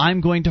wrong,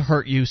 I'm going to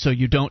hurt you so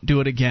you don't do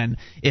it again.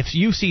 If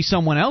you see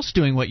someone else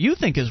doing what you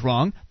think is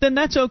wrong, then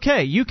that's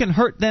okay. You can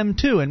hurt them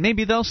too, and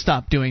maybe they'll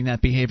stop doing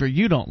that behavior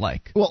you don't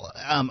like. Well,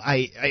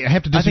 I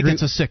have to disagree. I think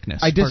it's a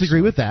sickness. I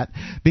disagree with that,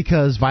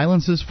 because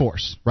violence is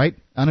force, right?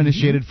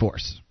 Uninitiated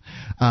force.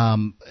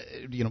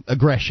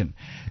 Aggression.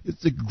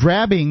 It's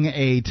grabbing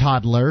a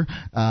toddler,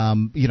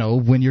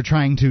 when you're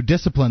trying to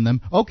discipline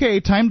them. Okay,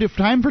 time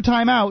for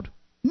time out.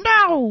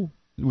 No!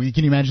 Can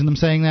you imagine them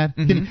saying that?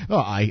 Mm-hmm.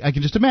 I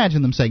can just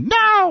imagine them saying,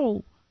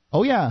 no!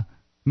 Oh, yeah,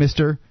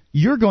 mister,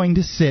 you're going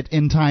to sit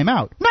in time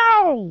out.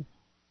 No!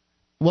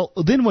 Well,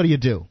 then what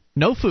do?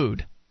 No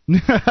food. We're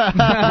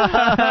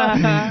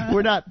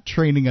not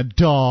training a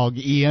dog,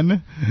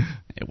 Ian.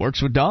 It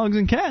works with dogs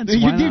and cats.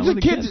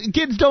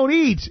 Kids don't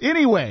eat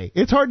anyway.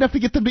 It's hard enough to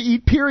get them to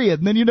eat, period,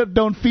 and then you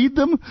don't feed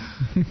them?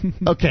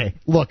 Okay,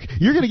 look,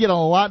 you're going to get a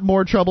lot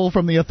more trouble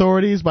from the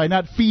authorities by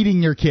not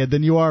feeding your kid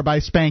than you are by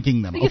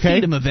spanking them, You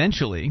feed them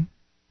eventually.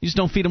 You just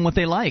don't feed them what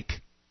they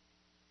like.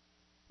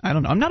 I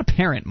don't know. I'm not a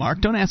parent,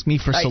 Mark. Don't ask me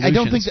for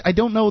solutions. I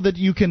don't know that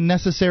you can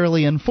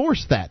necessarily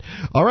enforce that.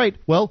 All right,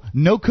 well,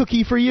 no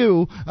cookie for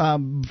you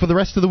for the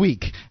rest of the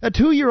week. A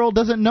 2-year-old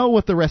doesn't know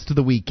what the rest of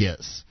the week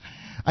is.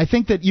 I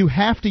think that you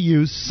have to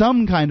use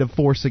some kind of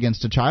force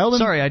against a child.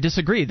 Sorry, I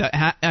disagree.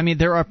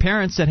 There are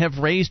parents that have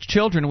raised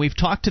children, and we've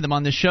talked to them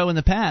on this show in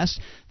the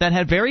past, that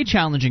had very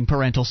challenging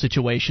parental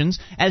situations,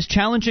 as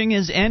challenging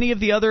as any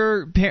of the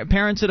other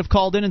parents that have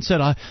called in and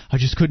said, I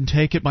just couldn't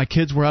take it, my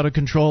kids were out of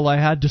control, I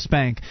had to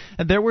spank.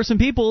 And there were some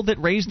people that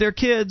raised their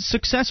kids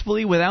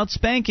successfully without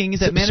spanking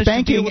that managed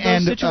to deal with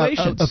those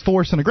situations. A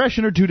force and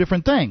aggression are two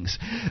different things.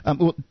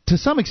 To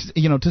some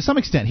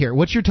extent here,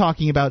 what you're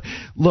talking about,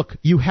 look,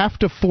 you have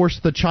to force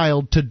the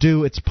child to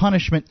do its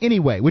punishment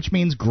anyway, which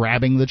means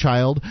grabbing the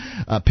child,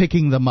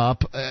 picking them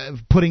up,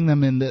 putting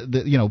them in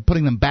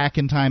putting them back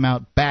in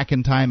timeout, back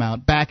in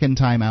timeout, back in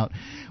timeout.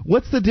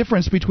 What's the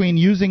difference between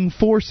using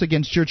force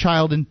against your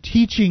child and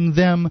teaching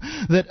them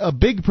that a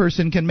big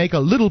person can make a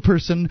little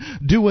person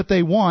do what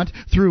they want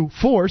through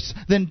force,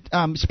 than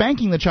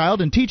spanking the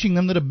child and teaching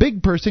them that a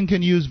big person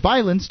can use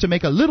violence to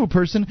make a little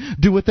person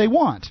do what they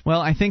want? Well,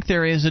 I think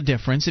there is a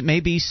difference. It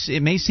may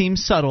seem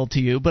subtle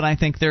to you, but I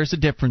think there's a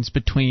difference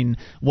between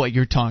what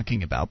you're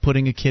talking about,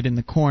 putting a kid in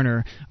the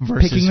corner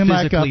versus picking them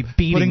physically back up,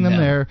 beating putting them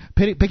there,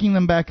 picking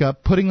them back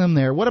up, putting them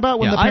there. What about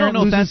when the parent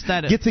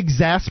gets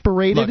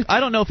exasperated? Look,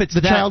 I don't know if it's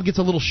the child gets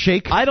a little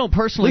shake. I don't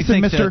personally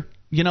think that.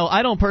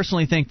 I don't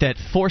personally think that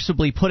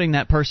forcibly putting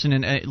that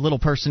little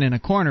person in a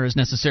corner is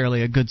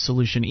necessarily a good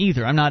solution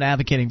either. I'm not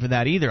advocating for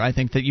that either. I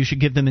think that you should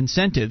give them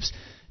incentives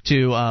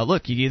to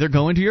look. You either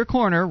go into your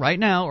corner right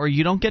now, or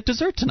you don't get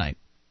dessert tonight.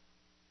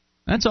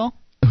 That's all.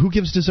 Who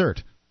gives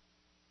dessert?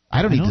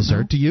 I don't eat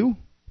dessert. Do you?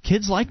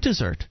 Kids like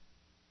dessert.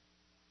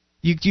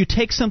 You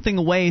take something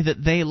away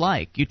that they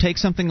like. You take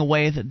something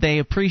away that they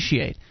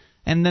appreciate,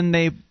 and then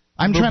they.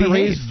 I'm trying to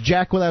raise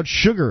Jack without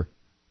sugar.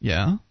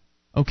 Yeah.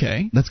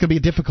 Okay. That's going to be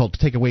difficult to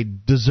take away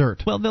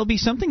dessert. Well, there'll be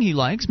something he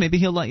likes. Maybe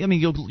he'll like.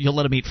 You'll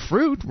let him eat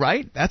fruit,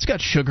 right? That's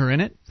got sugar in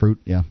it. Fruit,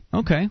 yeah.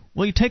 Okay.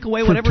 Well, you take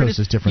away whatever it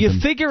is.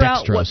 You figure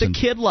out what the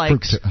kid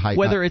likes,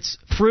 whether it's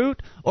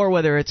fruit or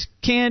whether it's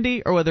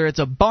candy or whether it's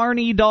a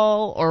Barney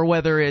doll or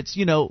whether it's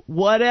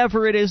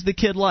whatever it is the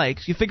kid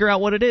likes. You figure out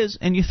what it is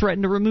and you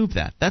threaten to remove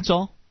that. That's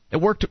all. It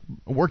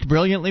worked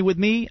brilliantly with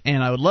me,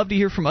 and I would love to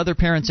hear from other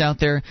parents out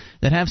there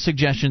that have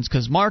suggestions,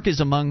 because Mark is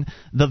among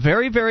the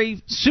very,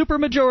 very super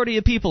majority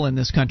of people in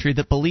this country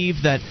that believe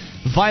that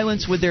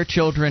violence with their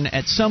children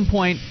at some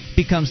point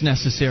becomes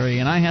necessary,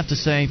 and I have to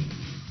say,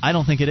 I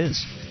don't think it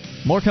is.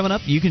 More coming up.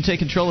 You can take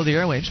control of the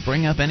airwaves.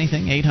 Bring up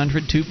anything.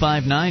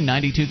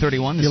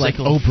 800-259-9231. You're like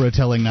Oprah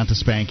telling not to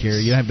spank here.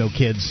 You have no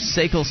kids.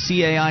 SACL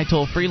CAI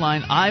toll-free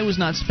line. I was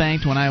not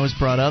spanked when I was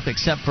brought up,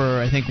 except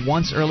for, I think,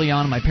 once early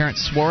on. My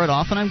parents swore it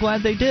off, and I'm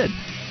glad they did.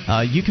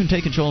 You can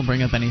take control and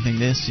bring up anything.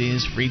 This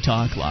is Free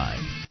Talk Live.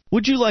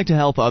 Would you like to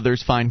help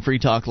others find Free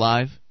Talk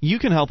Live? You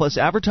can help us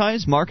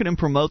advertise, market, and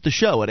promote the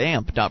show at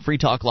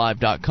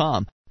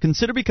amp.freetalklive.com.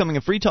 Consider becoming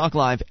a Free Talk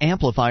Live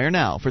amplifier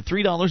now for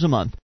 $3 a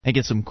month and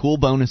get some cool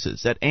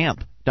bonuses at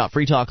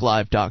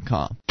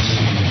amp.freetalklive.com.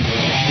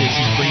 This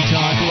is Free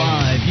Talk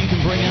Live. You can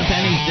bring up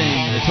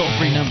anything. The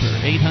toll-free number,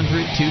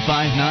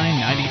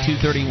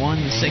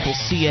 800-259-9231, the SACL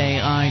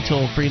CAI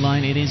toll-free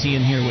line. It is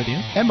Ian here with you.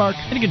 And Mark.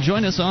 And you can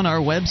join us on our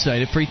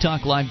website at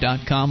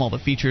freetalklive.com. All the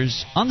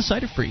features on the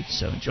site are free,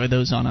 so enjoy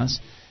those on us.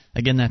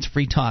 Again, that's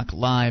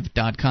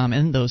freetalklive.com,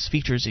 and those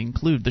features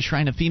include the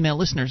Shrine of Female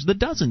Listeners, the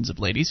dozens of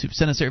ladies who've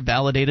sent us their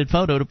validated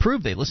photo to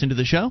prove they listen to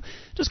the show.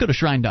 Just go to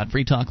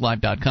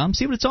shrine.freetalklive.com,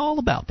 see what it's all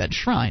about. That's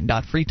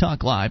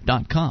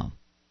shrine.freetalklive.com.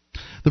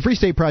 The Free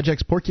State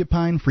Project's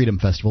Porcupine Freedom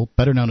Festival,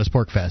 better known as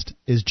PorcFest,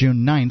 is June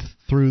 9th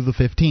through the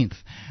 15th.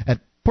 At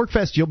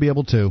PorcFest, you'll be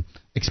able to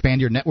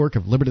expand your network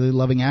of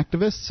liberty-loving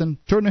activists and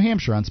tour New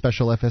Hampshire on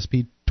special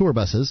FSP tour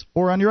buses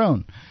or on your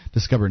own.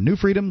 Discover new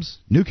freedoms,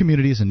 new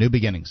communities, and new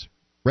beginnings.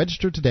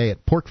 Register today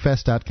at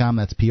porcfest.com.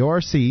 That's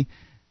PORCFEST.com.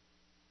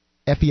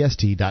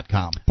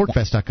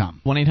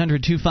 Porcfest.com.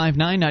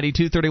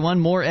 1-800-259-9231.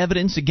 More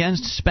evidence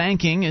against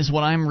spanking is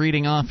what I'm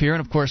reading off here.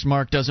 And, of course,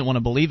 Mark doesn't want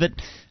to believe it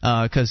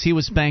because he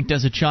was spanked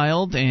as a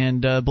child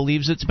and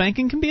believes that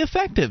spanking can be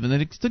effective and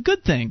that it's a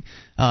good thing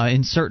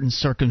in certain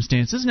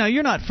circumstances. Now,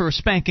 you're not for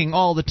spanking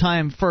all the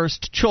time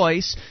first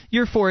choice.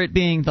 You're for it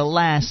being the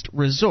last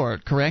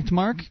resort, correct,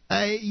 Mark?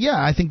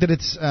 Yeah, I think that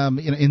it's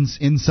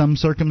in some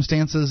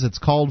circumstances it's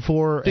called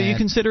for. Do you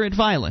consider it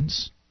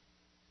violence?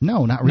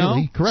 No, not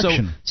really. No?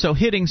 Correction. So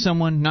hitting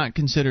someone not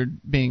considered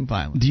being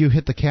violent. Do you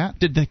hit the cat?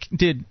 Did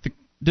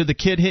the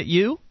kid hit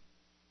you?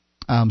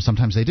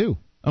 Sometimes they do.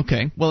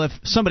 Okay. Well, if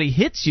somebody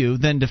hits you,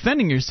 then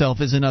defending yourself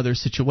is another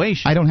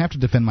situation. I don't have to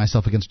defend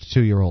myself against a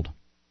 2-year-old.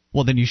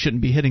 Well, then you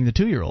shouldn't be hitting the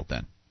 2-year-old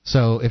then.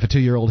 So if a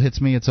 2-year-old hits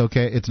me, it's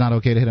okay. It's not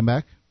okay to hit him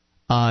back?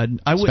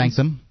 Spank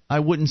them? I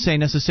wouldn't say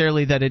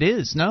necessarily that it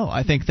is. No,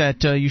 I think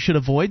that you should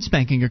avoid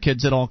spanking your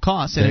kids at all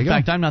costs. And in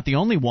fact, I'm not the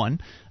only one.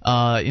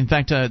 In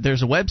fact,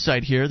 there's a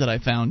website here that I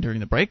found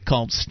during the break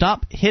called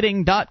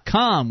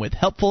StopHitting.com with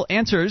helpful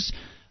answers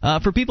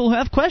for people who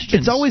have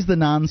questions. It's always the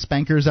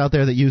non-spankers out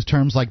there that use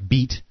terms like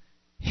beat,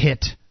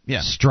 hit,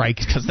 strike.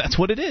 Because that's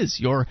what it is.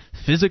 You're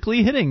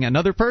physically hitting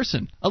another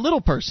person, a little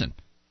person,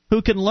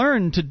 who can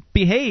learn to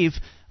behave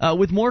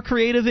with more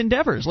creative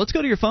endeavors. Let's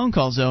go to your phone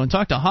calls, though, and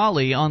talk to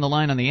Holly on the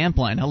line on the amp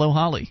line. Hello,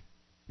 Holly,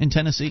 in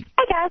Tennessee.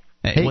 Hi, guys.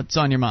 Hey, what's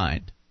on your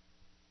mind?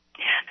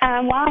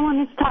 Well, I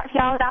wanted to talk to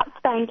y'all about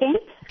spanking.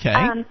 Okay.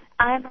 I'm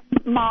a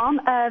mom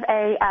of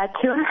a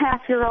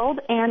 2.5-year-old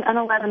and an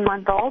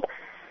 11-month-old,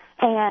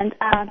 and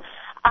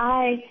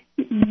I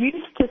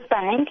used to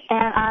spank,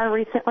 and I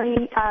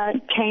recently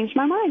changed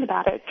my mind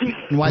about it.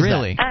 Why is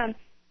really?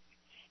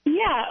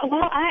 Yeah,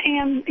 well, I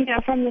am,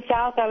 from the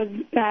South. I was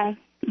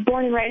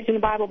born and raised in the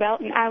Bible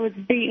Belt, and I was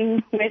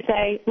beaten with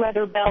a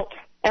leather belt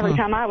every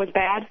time I was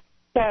bad.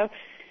 So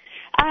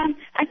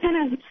I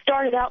kind of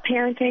started out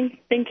parenting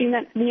thinking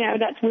that,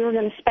 that we were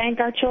going to spank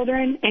our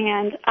children,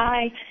 and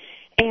I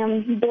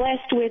am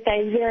blessed with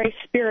a very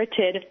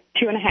spirited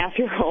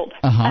 2.5-year-old.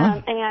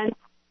 And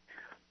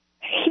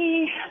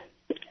he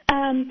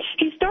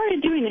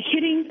started doing the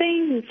hitting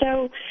thing, and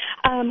so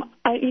I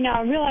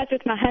realized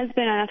with my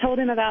husband, and I told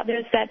him about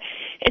this, that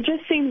it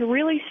just seemed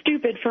really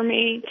stupid for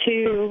me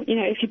to,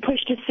 if you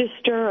pushed his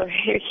sister or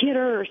hit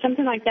her or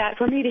something like that,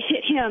 for me to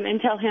hit him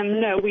and tell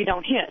him, no, we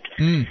don't hit.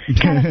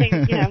 Kind of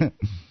thing,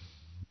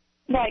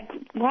 like,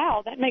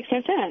 wow, that makes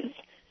no sense.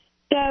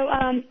 So,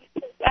 and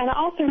I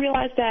also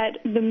realized that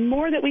the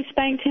more that we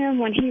spanked him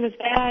when he was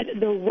bad,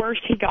 the worse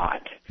he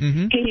got.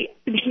 Mm-hmm.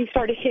 He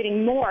started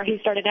hitting more. He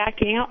started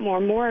acting out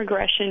more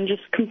aggression,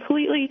 just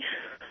completely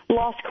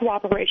lost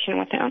cooperation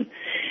with him.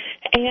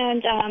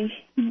 And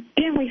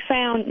then we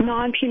found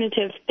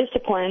non-punitive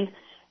discipline,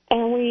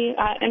 and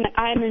and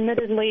I'm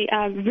admittedly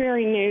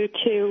very new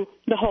to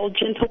the whole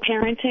gentle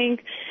parenting,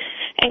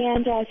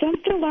 and so I'm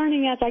still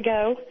learning as I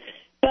go.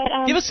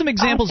 But, give us some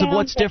examples of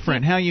what's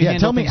different. How you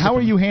handle tell me, how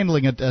are you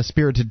handling a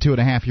spirited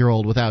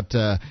 2.5-year-old without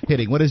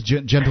hitting? What is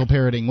gentle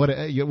parenting?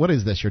 What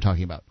is this you're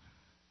talking about?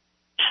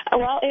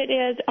 Well, it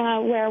is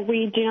where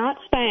we do not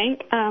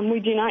spank, we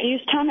do not use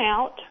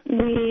timeout,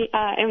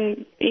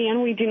 and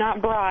we do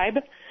not bribe.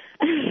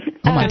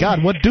 Oh my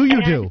God! What do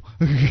you do?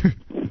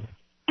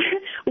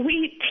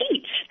 We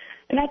teach.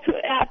 And that's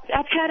what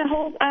I've had a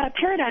whole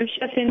paradigm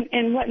shift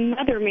in what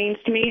mother means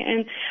to me,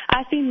 and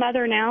I see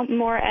mother now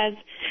more as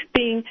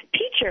being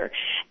teacher.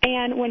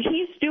 And when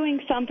he's doing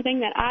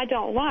something that I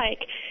don't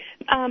like,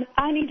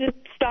 I need to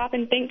stop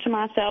and think to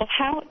myself,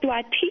 how do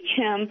I teach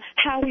him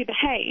how we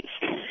behave?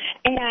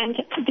 And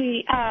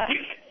hi,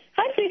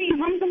 sweetie,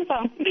 Mom's on the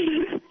phone.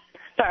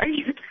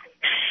 Sorry.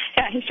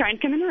 Yeah, he's trying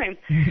to come in the room.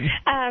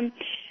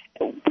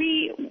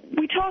 We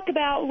talk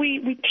about, we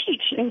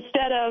teach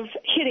instead of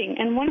hitting.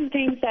 And one of the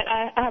things that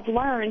I've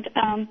learned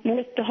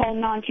with the whole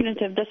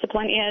non-punitive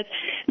discipline is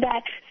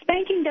that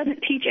spanking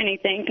doesn't teach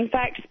anything. In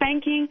fact,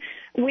 spanking,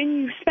 when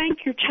you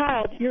spank your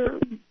child,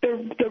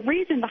 the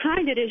reason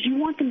behind it is you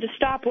want them to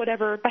stop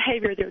whatever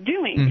behavior they're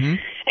doing. Mm-hmm.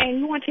 And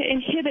you want to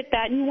inhibit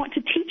that, and you want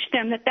to teach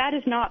them that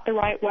is not the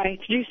right way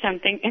to do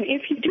something. And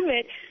if you do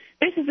it,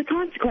 this is the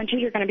consequences.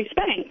 You're going to be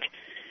spanked.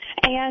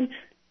 And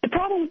the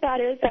problem with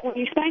that is that when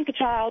you spank a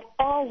child,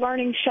 all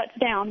learning shuts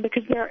down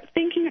because they're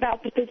thinking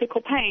about the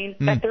physical pain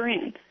that they're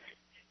in.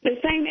 The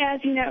same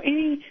as,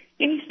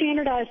 any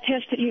standardized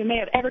test that you may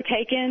have ever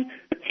taken,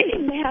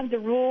 they have the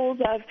rules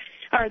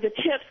or the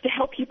tips to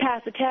help you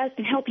pass a test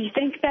and help you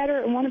think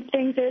better. And one of the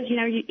things is,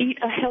 you eat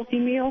a healthy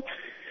meal,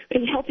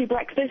 a healthy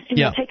breakfast, and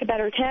you'll take a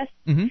better test.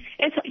 Mm-hmm.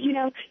 It's,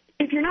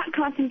 if you're not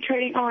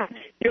concentrating on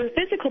your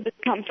physical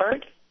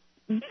discomfort,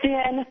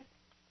 then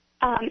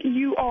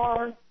you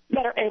are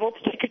better able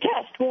to take your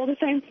test. Well, the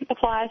same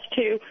applies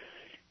to,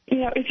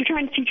 if you're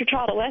trying to teach your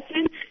child a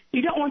lesson,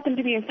 you don't want them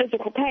to be in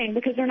physical pain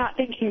because they're not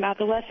thinking about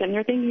the lesson.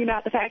 They're thinking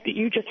about the fact that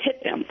you just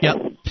hit them. Yep.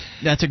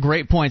 That's a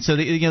great point. So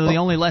the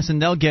only lesson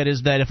they'll get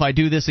is that if I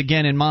do this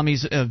again in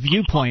Mommy's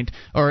viewpoint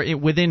or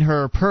within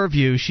her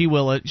purview,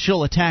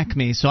 she'll attack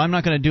me. So I'm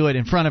not going to do it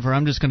in front of her.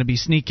 I'm just going to be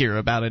sneakier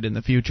about it in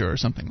the future or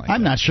something like that.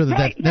 I'm not sure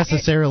that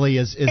necessarily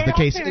is the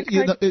case.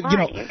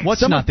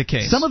 What's not the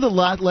case? Some of the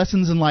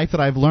lessons in life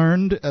that I've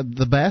learned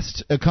the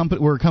best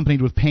were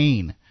accompanied with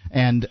pain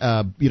and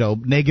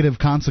negative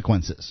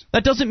consequences.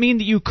 That doesn't mean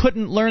that you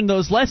couldn't learn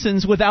those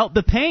lessons without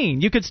the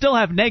pain. You could still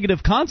have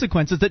negative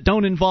consequences that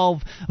don't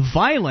involve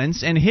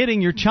violence and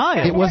hitting your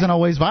child. It wasn't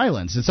always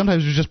violence.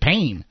 Sometimes it was just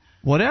pain.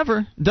 Whatever.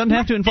 It doesn't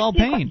have to involve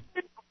pain.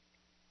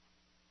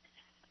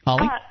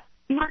 Holly?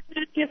 Mark, can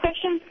I ask you a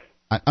question?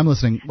 I'm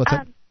listening. What's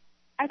up?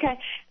 Okay.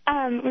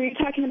 We were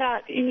talking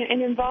about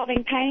and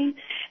involving pain.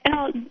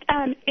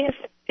 And if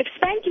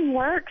spanking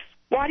works,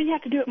 why do you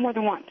have to do it more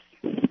than once?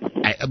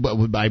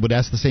 I would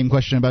ask the same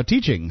question about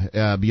teaching,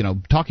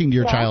 talking to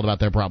your child about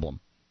their problem.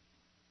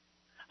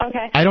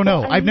 Okay. I don't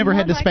know. I've never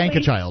had to spank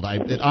a child.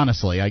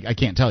 Honestly, I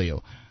can't tell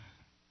you.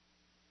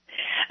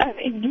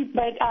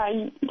 But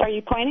are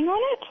you planning on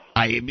it?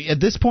 At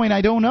this point,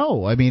 I don't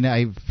know. I mean,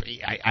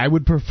 I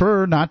would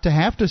prefer not to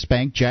have to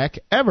spank Jack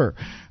ever.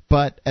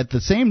 But at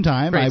the same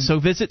time... Right, so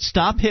visit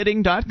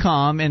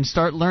StopHitting.com and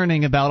start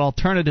learning about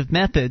alternative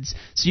methods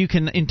so you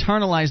can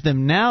internalize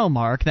them now,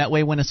 Mark. That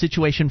way when a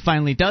situation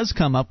finally does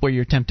come up where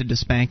you're tempted to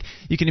spank,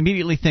 you can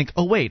immediately think,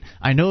 oh, wait,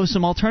 I know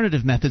some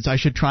alternative methods I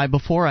should try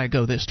before I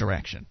go this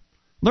direction.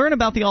 Learn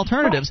about the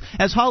alternatives.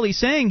 As Holly's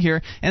saying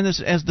here, and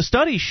as the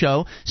studies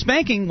show,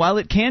 spanking, while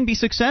it can be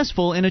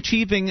successful in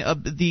achieving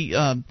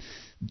the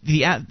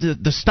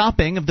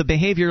stopping of the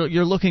behavior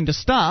you're looking to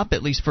stop,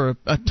 at least for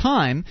a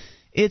time,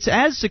 it's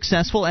as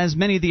successful as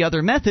many of the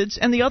other methods,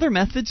 and the other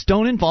methods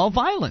don't involve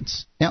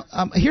violence. Now,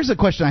 here's a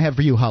question I have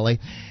for you, Holly.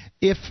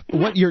 If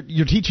what you're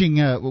teaching,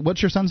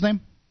 what's your son's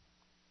name?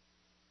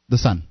 The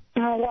son.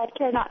 I'd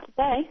care not to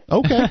say.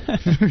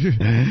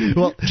 Okay.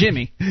 Well,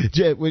 Jimmy.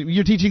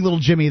 You're teaching little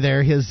Jimmy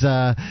there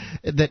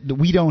that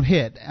we don't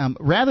hit.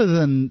 Rather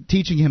than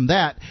teaching him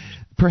that,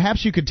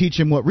 perhaps you could teach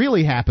him what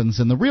really happens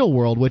in the real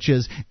world, which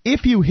is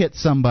if you hit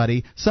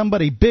somebody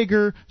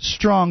bigger,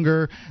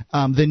 stronger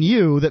than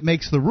you that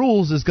makes the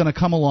rules is going to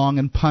come along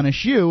and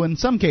punish you, in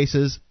some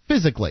cases,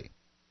 physically.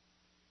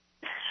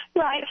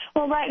 Right.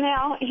 Well, right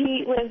now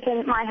he lives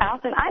in my house,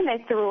 and I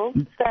make the rules.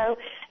 So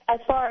as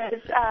far as,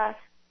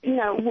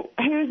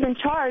 who's in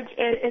charge,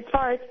 as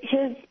far as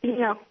his,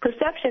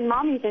 perception,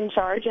 Mommy's in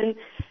charge. And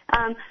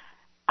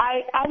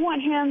I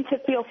want him to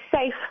feel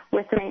safe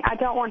with me. I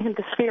don't want him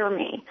to fear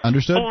me.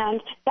 Understood.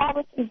 And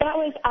I'm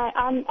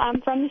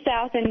from the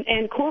South,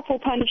 and corporal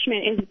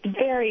punishment is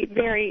very,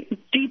 very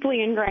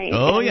deeply ingrained.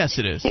 Oh, yes,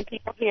 it is. In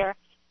people here,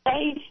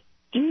 they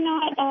do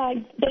not.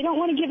 They don't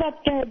want to give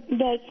up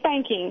the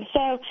spanking.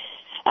 So,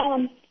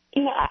 I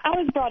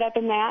was brought up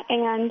in that,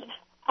 and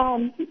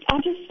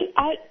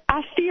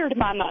I feared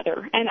my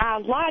mother, and I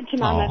lied to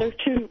my mother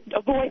to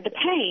avoid the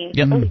pain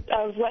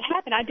of what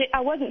happened.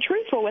 I wasn't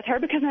truthful with her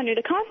because I knew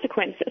the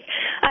consequences,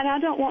 and I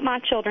don't want my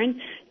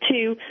children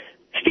to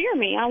fear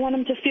me. I want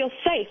them to feel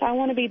safe. I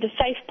want to be the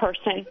safe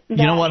person.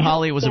 You know what,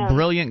 Holly? It was a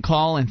brilliant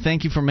call, and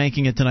thank you for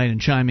making it tonight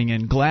and chiming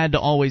in. Glad to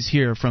always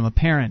hear from a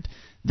parent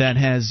that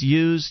has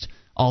used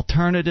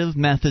alternative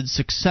methods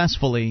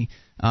successfully.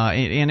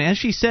 And as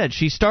she said,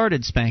 she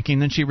started spanking,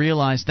 then she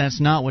realized that's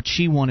not what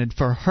she wanted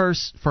for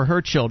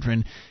her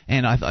children.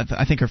 And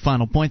I think her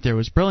final point there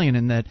was brilliant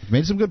in that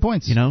made some good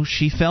points.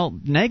 She felt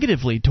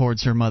negatively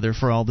towards her mother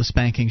for all the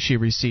spanking she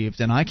received,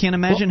 and I can't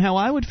imagine how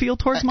I would feel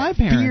towards my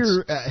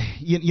parents.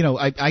 Fear,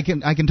 I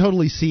can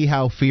totally see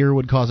how fear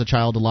would cause a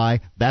child to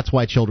lie. That's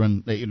why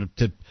children,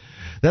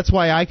 That's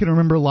why I can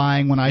remember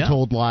lying when I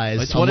told lies.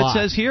 That's what it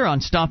says here on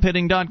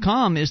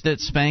StopHitting.com is that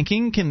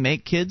spanking can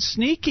make kids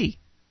sneaky.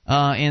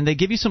 And they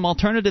give you some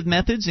alternative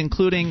methods,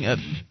 including,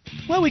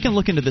 we can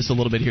look into this a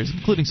little bit here,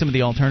 including some of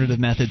the alternative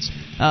methods.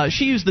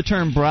 She used the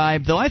term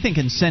bribe, though I think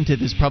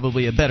incentive is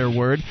probably a better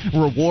word.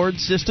 Reward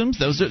systems,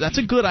 that's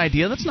a good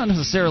idea. That's not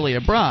necessarily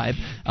a bribe.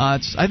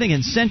 I think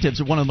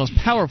incentives are one of the most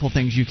powerful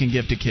things you can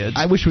give to kids.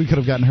 I wish we could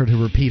have gotten her to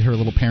repeat her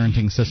little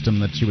parenting system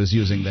that she was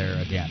using there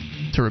again.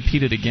 To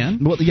repeat it again?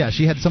 Well, yeah,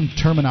 she had some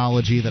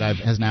terminology that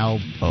has now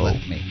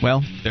left me.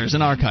 Well, there's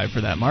an archive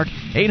for that, Mark.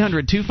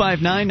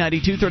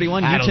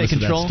 800-259-9231. You take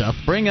control. Stuff.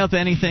 Bring up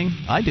anything.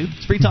 I do.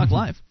 It's Free Talk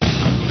Live.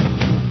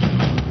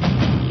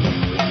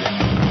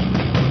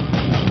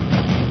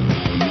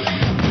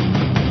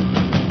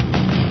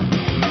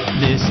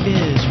 This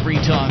is Free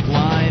Talk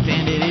Live,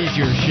 and it is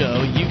your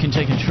show. You can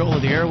take control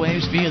of the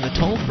airwaves via the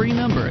toll-free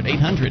number at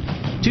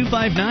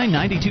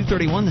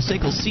 800-259-9231, the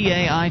SACL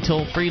CAI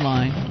toll-free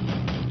line.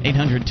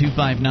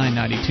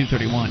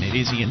 800-259-9231. It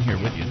is Ian here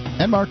with you.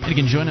 And Mark. And you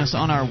can join us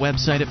on our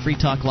website at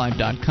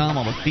freetalklive.com.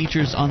 All the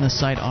features on the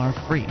site are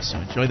free, so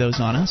enjoy those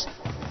on us.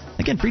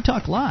 Again,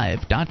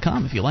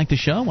 freetalklive.com. If you like the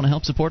show, want to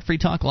help support Free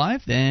Talk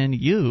Live, then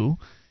you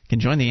can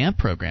join the AMP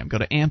program. Go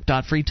to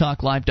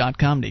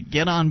amp.freetalklive.com to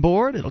get on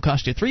board. It'll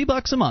cost you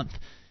 $3 a month.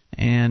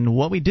 And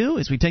what we do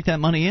is we take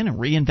that money in and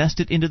reinvest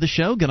it into the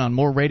show, get on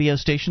more radio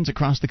stations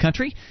across the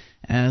country,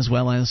 as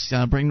well as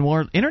bring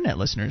more Internet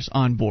listeners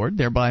on board,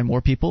 thereby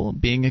more people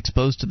being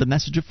exposed to the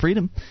message of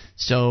freedom.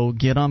 So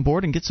get on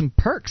board and get some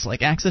perks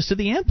like access to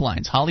the AMP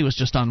lines. Holly was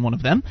just on one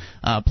of them.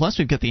 Plus,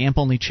 we've got the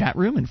AMP-only chat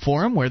room and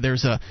forum where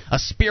there's a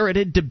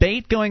spirited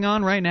debate going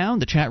on right now in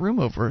the chat room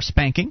over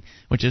spanking,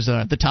 which is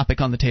the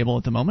topic on the table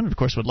at the moment. Of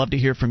course, we'd love to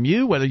hear from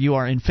you, whether you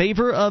are in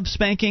favor of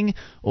spanking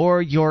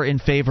or you're in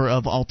favor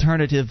of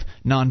alternative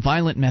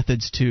nonviolent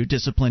methods to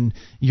discipline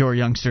your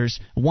youngsters.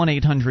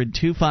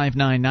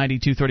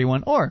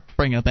 1-800-259-9231, or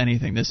bring up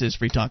anything. This is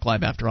Free Talk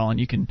Live after all, and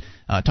you can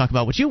talk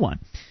about what you want.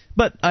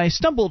 But I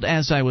stumbled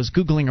as I was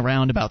Googling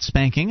around about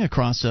spanking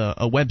across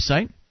a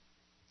website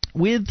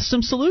with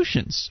some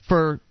solutions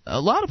for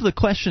a lot of the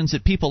questions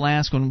that people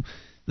ask when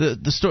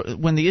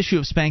when the issue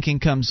of spanking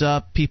comes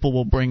up. People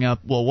will bring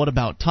up, well, what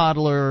about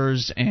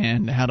toddlers,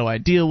 and how do I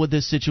deal with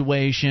this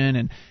situation?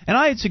 And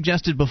I had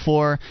suggested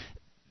before,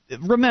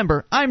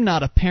 remember, I'm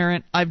not a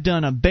parent. I've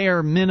done a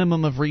bare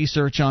minimum of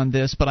research on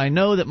this, but I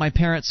know that my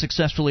parents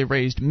successfully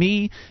raised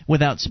me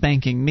without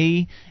spanking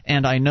me,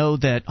 and I know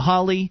that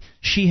Holly,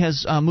 she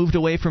has moved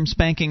away from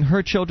spanking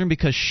her children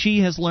because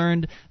she has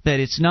learned that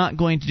it's not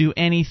going to do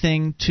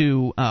anything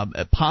to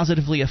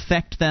positively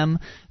affect them,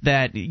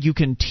 that you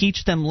can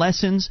teach them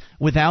lessons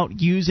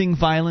without using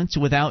violence,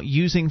 without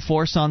using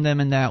force on them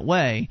in that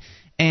way.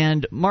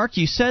 And, Mark,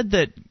 you said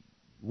that,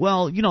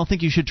 well, you don't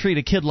think you should treat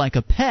a kid like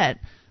a pet.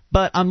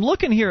 But I'm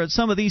looking here at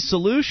some of these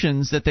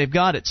solutions that they've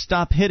got at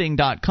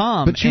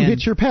StopHitting.com. But you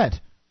hit your pet.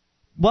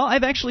 Well,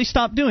 I've actually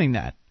stopped doing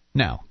that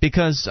now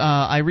because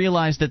I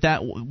realized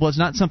that was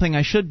not something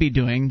I should be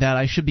doing, that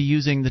I should be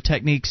using the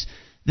techniques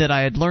that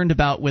I had learned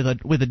about with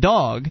a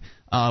dog,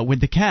 with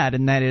the cat,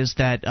 and that is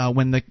that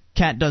when the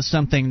cat does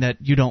something that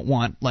you don't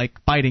want, like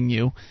biting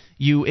you,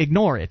 you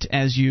ignore it,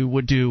 as you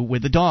would do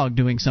with the dog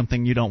doing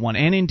something you don't want.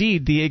 And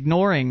indeed, the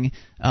ignoring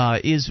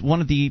is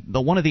one of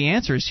the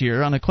answers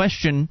here on a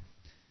question.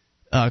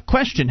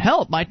 Question,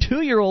 help, my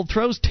 2-year-old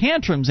throws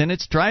tantrums and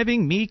it's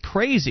driving me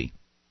crazy.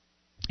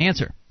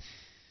 Answer.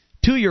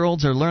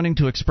 2-year-olds are learning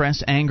to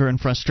express anger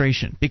and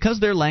frustration. Because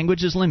their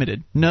language is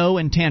limited, no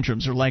and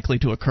tantrums are likely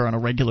to occur on a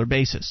regular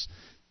basis.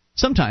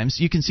 Sometimes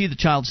you can see the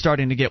child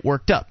starting to get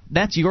worked up.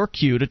 That's your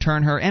cue to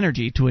turn her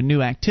energy to a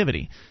new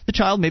activity. The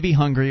child may be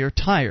hungry or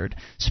tired.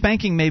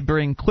 Spanking may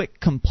bring quick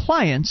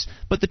compliance,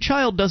 but the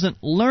child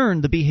doesn't learn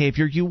the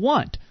behavior you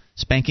want.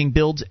 Spanking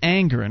builds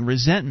anger and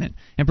resentment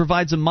and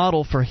provides a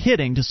model for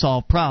hitting to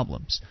solve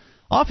problems.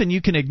 Often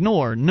you can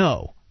ignore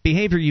no.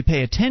 Behavior you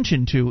pay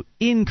attention to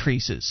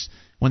increases.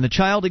 When the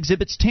child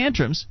exhibits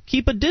tantrums,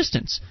 keep a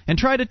distance and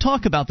try to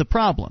talk about the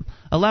problem.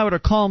 Allow her to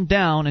calm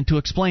down and to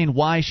explain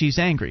why she's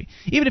angry.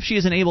 Even if she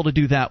isn't able to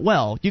do that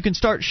well, you can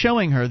start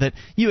showing her that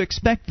you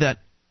expect that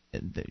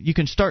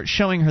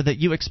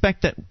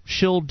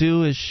she'll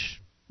do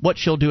what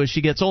she'll do as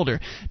she gets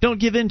older. Don't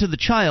give in to the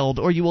child,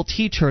 or you will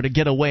teach her to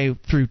get her way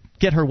through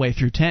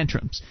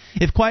tantrums.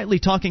 If quietly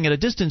talking at a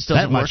distance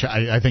doesn't work,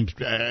 I think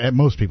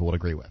most people would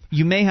agree with.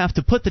 You may have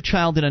to put the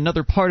child in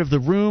another part of the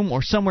room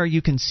or somewhere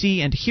you can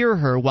see and hear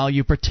her while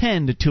you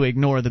pretend to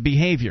ignore the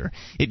behavior.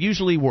 It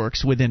usually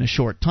works within a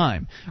short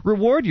time.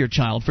 Reward your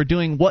child for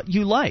doing what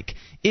you like.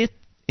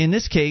 In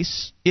this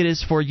case, it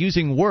is for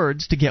using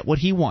words to get what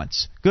he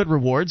wants. Good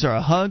rewards are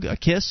a hug, a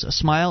kiss, a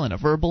smile, and a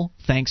verbal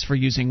thanks for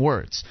using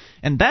words.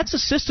 And that's a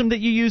system that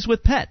you use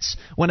with pets.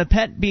 When a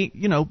pet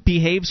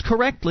behaves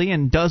correctly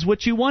and does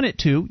what you want it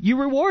to, you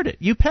reward it.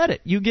 You pet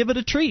it. You give it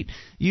a treat.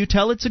 You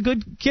tell it's a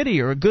good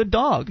kitty or a good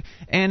dog.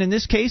 And in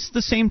this case,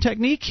 the same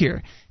technique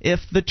here.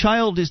 If the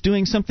child is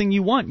doing something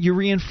you want, you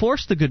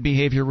reinforce the good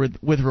behavior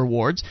with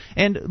rewards.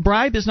 And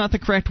bribe is not the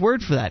correct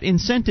word for that.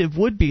 Incentive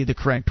would be the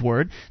correct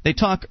word. They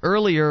talk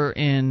earlier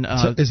in...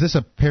 So is this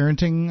a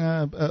parenting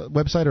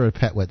website or a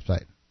pet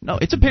website? No,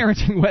 it's a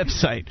parenting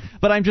website.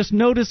 But I'm just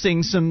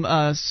noticing some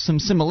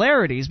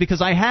similarities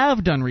because I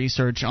have done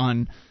research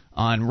on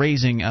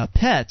raising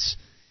pets,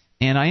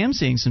 and I am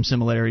seeing some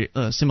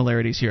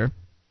similarities here.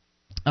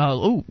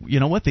 You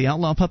know what? The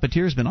Outlaw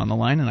Puppeteer has been on the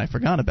line, and I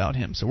forgot about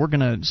him. So we're going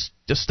to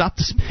just stop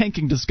the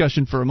spanking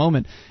discussion for a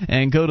moment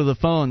and go to the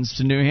phones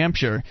to New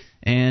Hampshire.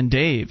 And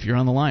Dave, you're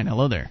on the line.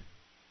 Hello there.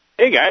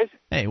 Hey, guys.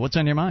 Hey, what's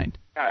on your mind?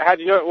 How'd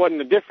you know it wasn't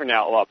a different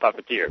Outlaw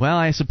Puppeteer? Well,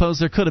 I suppose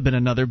there could have been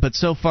another, but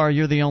so far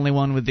you're the only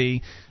one with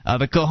the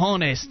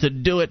cojones to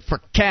do it for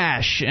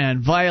cash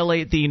and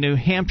violate the New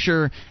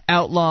Hampshire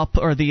outlaw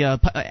or the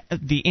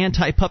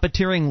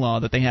anti-puppeteering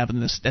law that they have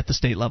at the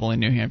state level in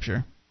New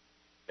Hampshire.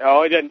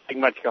 Oh, it doesn't take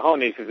much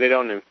cojones because they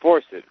don't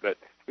enforce it. But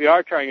we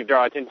are trying to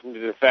draw attention to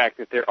the fact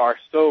that there are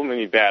so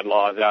many bad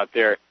laws out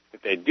there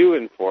that they do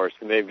enforce,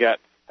 and they've got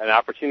an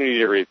opportunity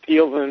to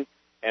repeal them,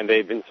 and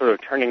they've been sort of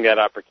turning that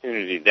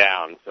opportunity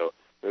down. So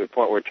the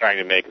point we're trying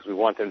to make is we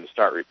want them to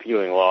start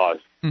repealing laws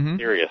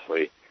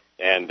seriously,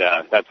 and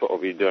that's what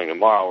we'll be doing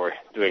tomorrow. We're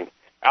doing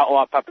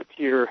Outlaw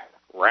Puppeteer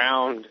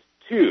Round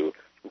 2.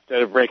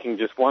 Instead of breaking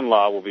just one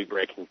law, we'll be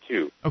breaking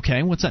two.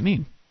 Okay, what's that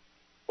mean?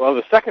 Well,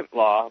 the second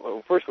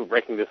law, first we're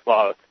breaking this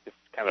law, this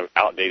kind of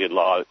outdated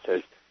law that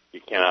says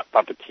you cannot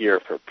puppeteer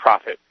for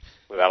profit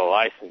without a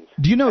license.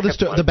 Do you know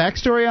the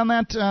backstory on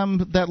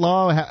that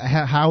law?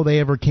 How they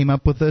ever came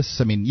up with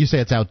this? I mean, you say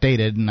it's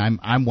outdated, and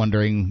I'm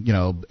wondering,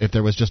 if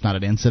there was just not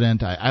an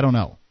incident. I don't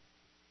know.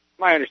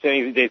 My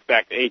understanding is it dates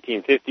back to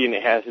 1850, and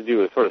it has to do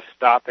with sort of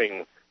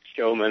stopping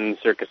showmen,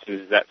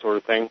 circuses, that sort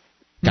of thing.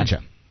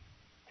 Gotcha.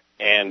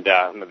 And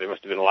there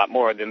must have been a lot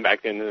more of them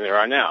back then than there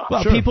are now.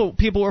 Well, sure.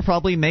 People were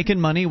probably making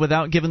money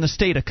without giving the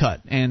state a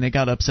cut, and they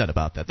got upset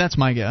about that. That's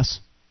my guess.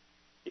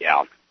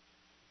 Yeah.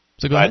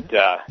 So go ahead.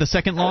 The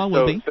second law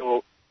will be?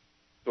 So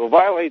we'll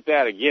violate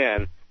that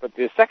again, but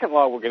the second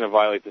law we're going to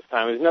violate this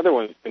time is another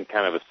one that's been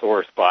kind of a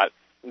sore spot,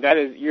 and that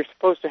is you're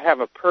supposed to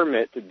have a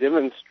permit to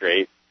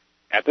demonstrate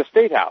at the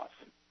State House.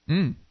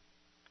 Mm.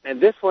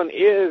 And this one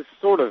is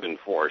sort of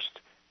enforced.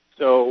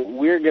 So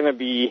we're going to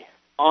be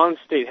on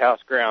State House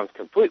grounds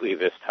completely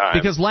this time.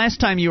 Because last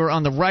time you were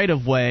on the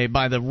right-of-way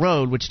by the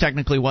road, which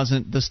technically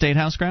wasn't the State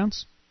House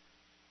grounds?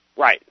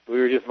 Right. We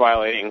were just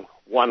violating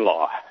one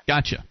law.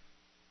 Gotcha.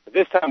 But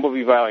this time we'll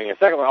be violating a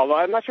second law, although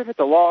I'm not sure if it's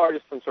a law or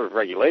just some sort of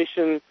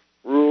regulation,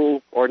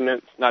 rule,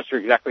 ordinance, not sure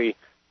exactly.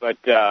 But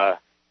there's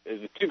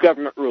the two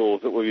government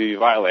rules that we'll be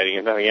violating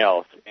and nothing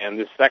else. And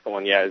this second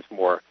one, is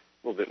a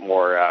little bit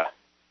more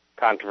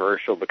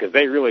controversial because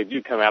they really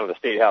do come out of the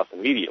State House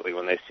immediately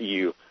when they see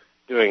you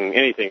doing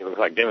anything that looks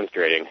like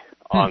demonstrating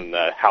on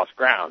the House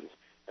grounds,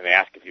 and they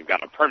ask if you've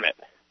got a permit.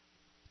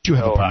 Do you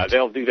have a permit?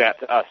 They'll do that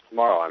to us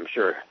tomorrow, I'm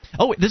sure.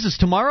 Oh, this is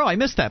tomorrow? I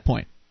missed that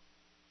point.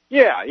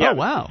 Yeah. Oh,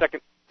 wow.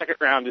 The second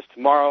round is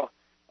tomorrow,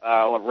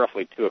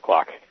 roughly 2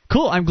 o'clock.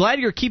 Cool. I'm glad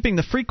you're keeping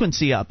the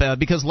frequency up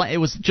because it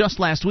was just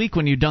last week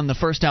when you'd done the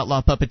first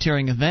Outlaw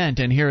Puppeteering event,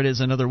 and here it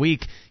is another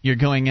week. You're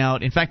going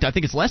out. In fact, I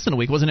think it's less than a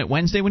week. Wasn't it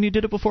Wednesday when you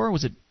did it before, or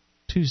was it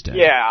Tuesday?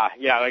 Yeah.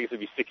 I guess it would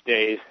be 6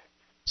 days.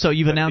 So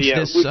you've announced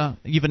this.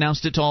 You've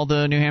announced it to all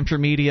the New Hampshire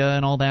media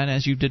and all that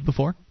as you did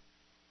before.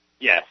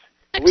 Yes.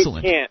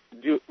 Excellent.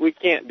 We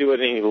can't do it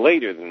any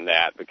later than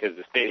that because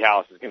the State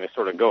House is going to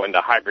sort of go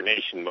into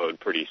hibernation mode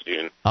pretty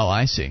soon. Oh,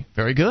 I see.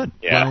 Very good.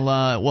 Yeah.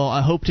 Well,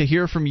 I hope to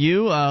hear from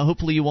you.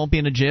 Hopefully, you won't be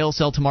in a jail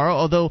cell tomorrow.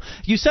 Although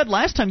you said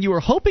last time you were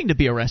hoping to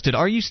be arrested.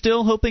 Are you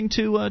still hoping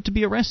to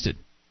be arrested?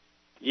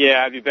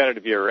 Yeah, it'd be better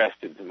to be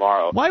arrested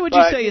tomorrow. Why would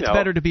you say it's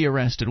better to be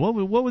arrested? What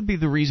would be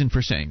the reason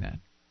for saying that?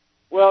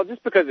 Well,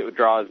 just because it would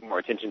draw more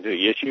attention to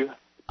the issue.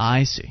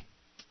 I see.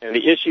 And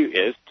the issue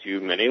is too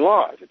many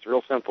laws. It's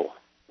real simple.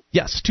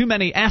 Yes, too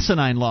many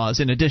asinine laws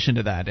in addition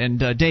to that. And,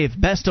 Dave,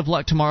 best of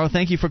luck tomorrow.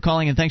 Thank you for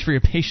calling, and thanks for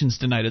your patience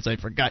tonight, as I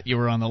forgot you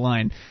were on the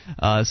line.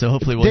 So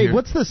hopefully we'll Dave,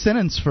 what's the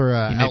sentence for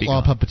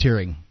outlaw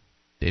puppeteering?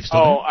 Dave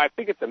still there? I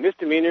think it's a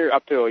misdemeanor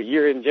up to a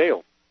year in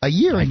jail. A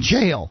year in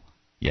jail?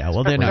 Yeah,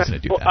 well, they're not going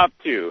to do that. Up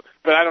to.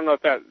 But I don't know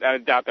if I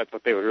doubt that's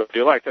what they would really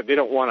do. Like I said, they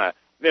don't want to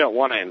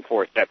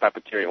enforce that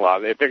puppeteering law.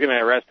 If they're going to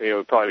arrest me, it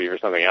would probably be for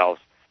something else.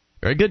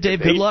 Very good,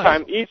 Dave. Good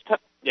luck.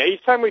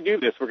 Each time we do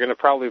this, we're going to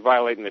probably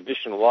violate an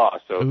additional law.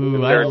 So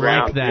ooh, I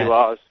like that.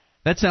 Laws,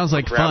 that sounds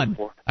like fun.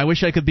 I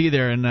wish I could be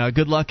there, and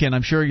good luck, and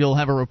I'm sure you'll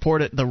have a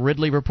report at the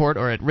Ridley Report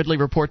or at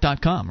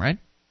ridleyreport.com, right?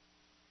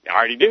 I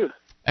already do.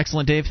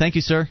 Excellent, Dave. Thank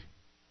you, sir.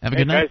 Have a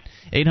good night.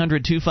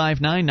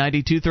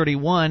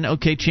 800-259-9231.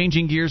 Okay,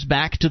 changing gears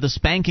back to the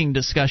spanking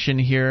discussion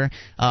here.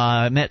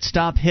 I'm at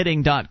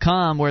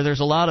stophitting.com where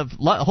there's a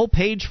whole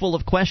page full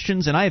of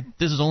questions, and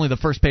this is only the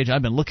first page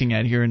I've been looking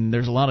at here, and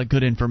there's a lot of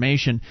good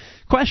information.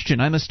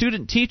 Question: I'm a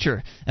student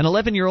teacher. An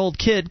 11-year-old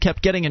kid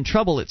kept getting in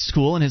trouble at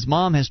school, and his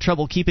mom has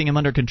trouble keeping him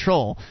under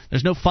control.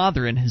 There's no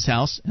father in his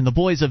house, and the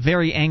boy's a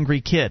very angry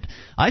kid.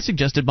 I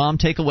suggested mom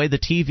take away the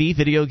TV,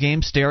 video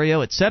game,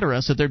 stereo,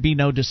 etc., so there'd be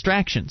no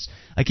distractions.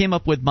 I came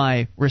up with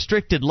my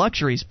restricted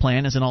luxuries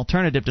plan as an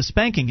alternative to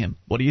spanking him.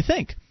 What do you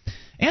think?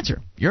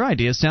 Answer: your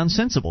idea sounds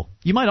sensible.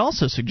 You might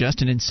also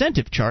suggest an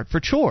incentive chart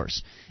for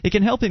chores. It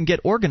can help him get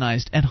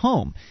organized at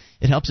home.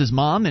 It helps his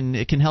mom, and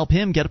it can help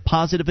him get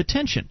positive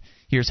attention.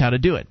 Here's how to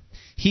do it.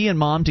 He and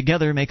mom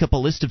together make up a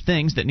list of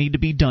things that need to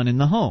be done in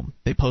the home.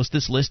 They post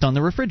this list on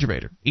the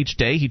refrigerator. Each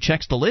day he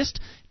checks the list,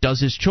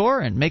 does his chore,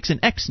 and makes an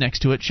X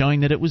next to it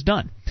showing that it was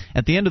done.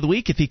 At the end of the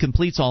week, if he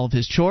completes all of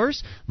his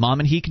chores, mom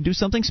and he can do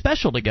something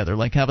special together,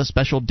 like have a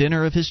special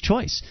dinner of his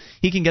choice.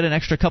 He can get an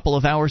extra couple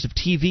of hours of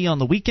TV on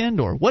the weekend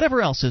or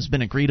whatever else has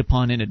been agreed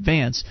upon in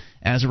advance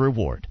as a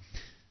reward.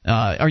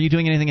 Are you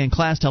doing anything in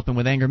class to help them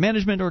with anger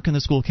management, or can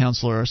the school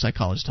counselor or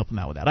psychologist help them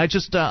out with that?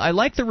 I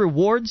like the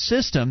reward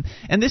system,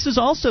 and this is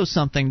also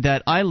something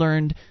that I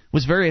learned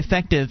was very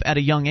effective at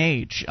a young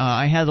age.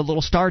 I had a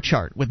little star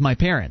chart with my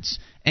parents,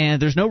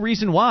 and there's no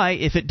reason why,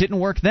 if it didn't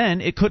work then,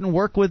 it couldn't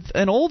work with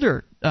an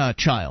older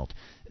child,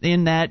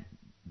 in that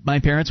my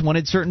parents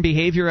wanted certain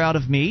behavior out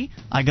of me.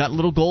 I got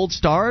little gold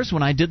stars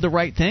when I did the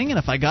right thing, and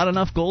if I got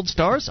enough gold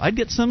stars, I'd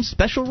get some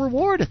special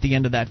reward at the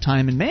end of that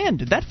time. And man,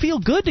 did that feel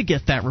good to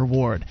get that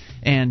reward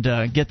and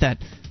get that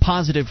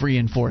positive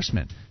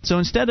reinforcement. So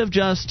instead of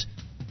just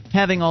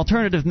having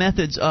alternative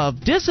methods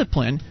of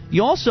discipline,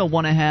 you also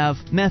want to have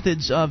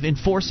methods of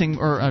enforcing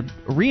or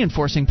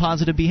reinforcing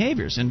positive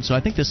behaviors. And so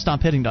I think this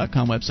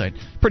StopHitting.com website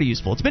pretty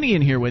useful. It's been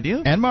Ian here with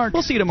you. And Mark.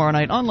 We'll see you tomorrow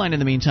night online. In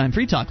the meantime,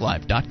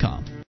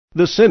 freetalklive.com.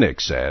 The cynic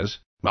says,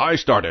 I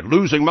started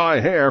losing my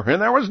hair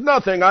and there was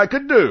nothing I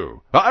could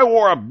do. I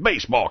wore a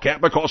baseball cap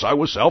because I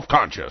was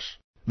self-conscious.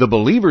 The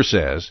believer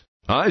says,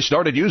 I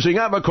started using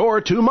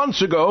Avocor 2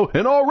 months ago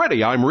and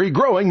already I'm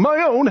regrowing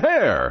my own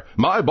hair.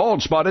 My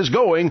bald spot is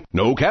going.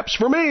 No caps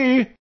for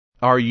me.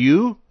 Are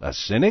you a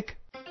cynic?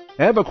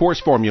 Avocor's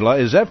formula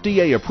is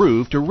FDA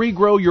approved to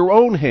regrow your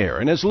own hair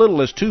in as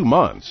little as 2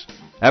 months.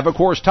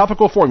 Avocor's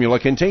topical formula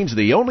contains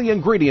the only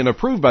ingredient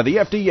approved by the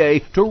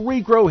FDA to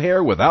regrow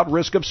hair without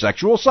risk of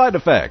sexual side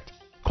effect.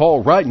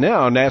 Call right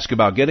now and ask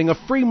about getting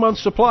a free month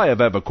supply of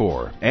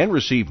Avocor and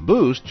receive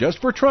Boost just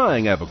for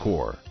trying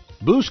Avocor.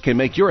 Boost can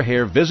make your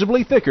hair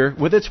visibly thicker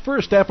with its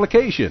first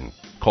application.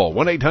 Call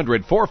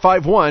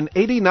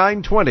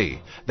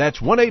 1-800-451-8920. That's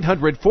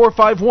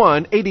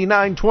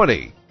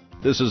 1-800-451-8920.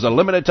 This is a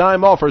limited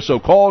time offer, so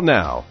call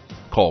now.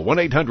 Call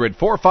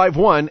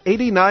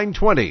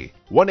 1-800-451-8920.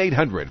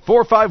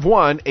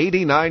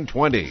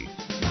 1-800-451-8920.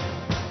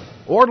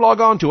 Or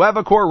log on to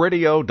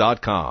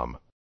AvocorRadio.com.